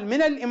الكمال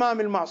من الإمام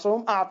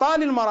المعصوم، أعطى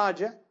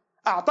للمراجع،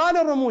 أعطى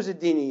للرموز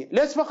الدينية،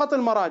 ليس فقط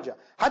المراجع،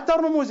 حتى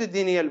الرموز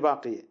الدينية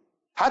الباقية،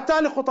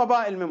 حتى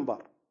لخطباء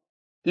المنبر،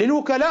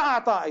 للوكلاء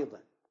أعطى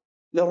أيضا،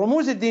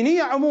 للرموز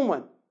الدينية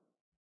عموما،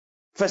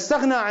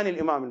 فاستغنى عن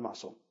الإمام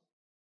المعصوم،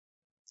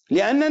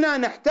 لأننا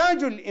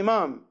نحتاج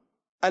الإمام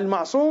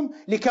المعصوم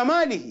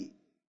لكماله.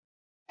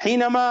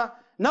 حينما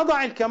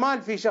نضع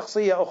الكمال في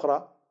شخصية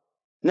أخرى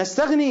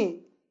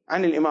نستغني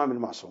عن الإمام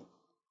المعصوم.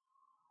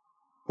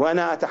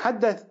 وأنا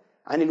أتحدث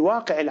عن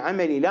الواقع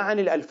العملي لا عن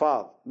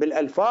الألفاظ.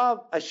 بالألفاظ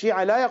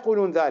الشيعة لا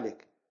يقولون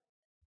ذلك.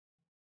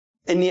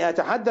 إني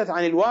أتحدث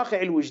عن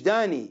الواقع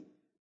الوجداني،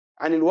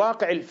 عن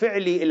الواقع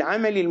الفعلي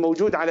العملي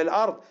الموجود على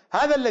الأرض.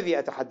 هذا الذي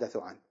أتحدث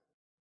عنه.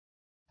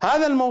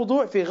 هذا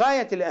الموضوع في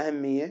غاية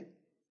الأهمية.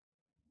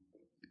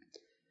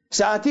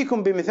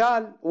 سآتيكم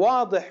بمثال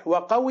واضح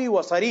وقوي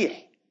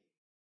وصريح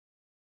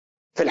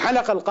في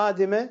الحلقة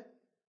القادمة،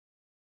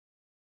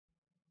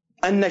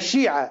 أن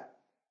الشيعة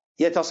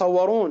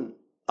يتصورون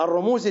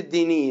الرموز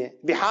الدينية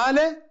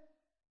بحالة،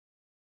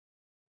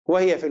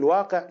 وهي في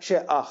الواقع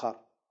شيء آخر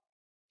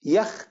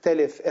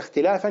يختلف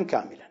اختلافا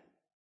كاملا.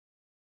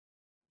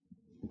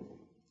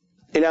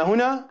 إلى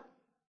هنا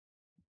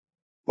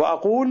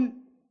وأقول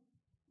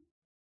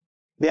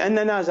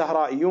بأننا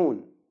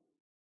زهرائيون.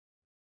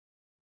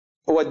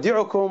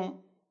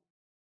 أودعكم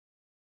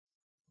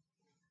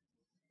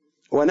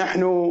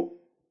ونحن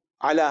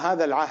على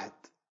هذا العهد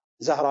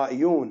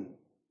زهرائيون.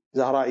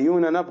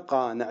 زهرائيون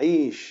نبقى،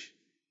 نعيش،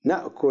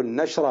 نأكل،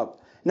 نشرب،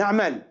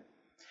 نعمل،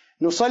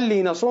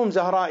 نصلي، نصوم.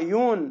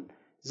 زهرائيون،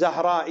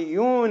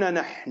 زهرائيون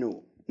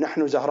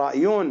نحن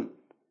زهرائيون.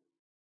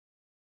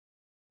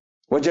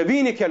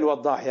 وجبينك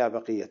الوضاح يا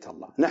بقية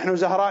الله. نحن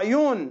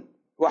زهرائيون،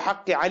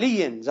 وحق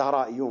علي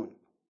زهرائيون.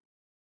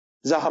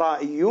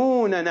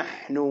 زهرائيون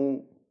نحن،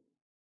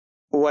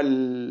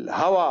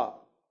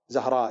 والهوى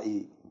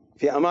زهرائي.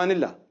 في أمان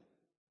الله.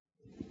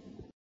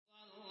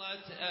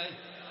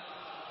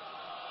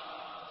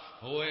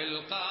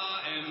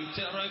 والقائم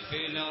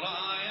ترفل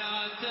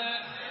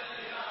راياته،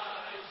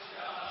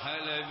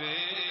 هلا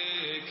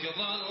بيك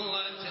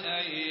ظلت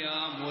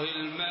أيام،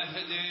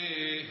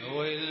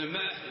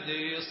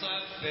 والمهدي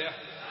يصفح.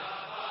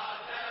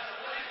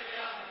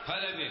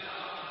 هلا بيك.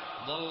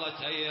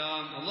 ظلت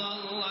أيام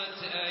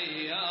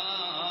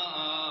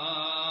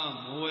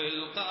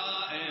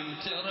والقائم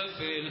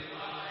ترفل.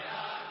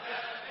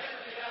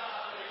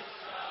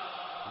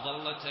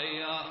 ظلت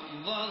أيام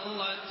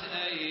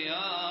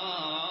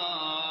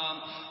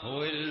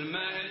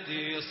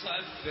والمهدي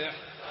يصفح.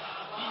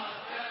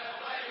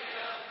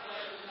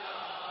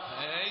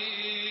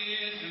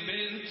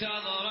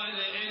 منتظر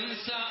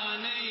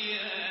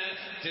الإنسانية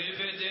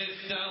تبي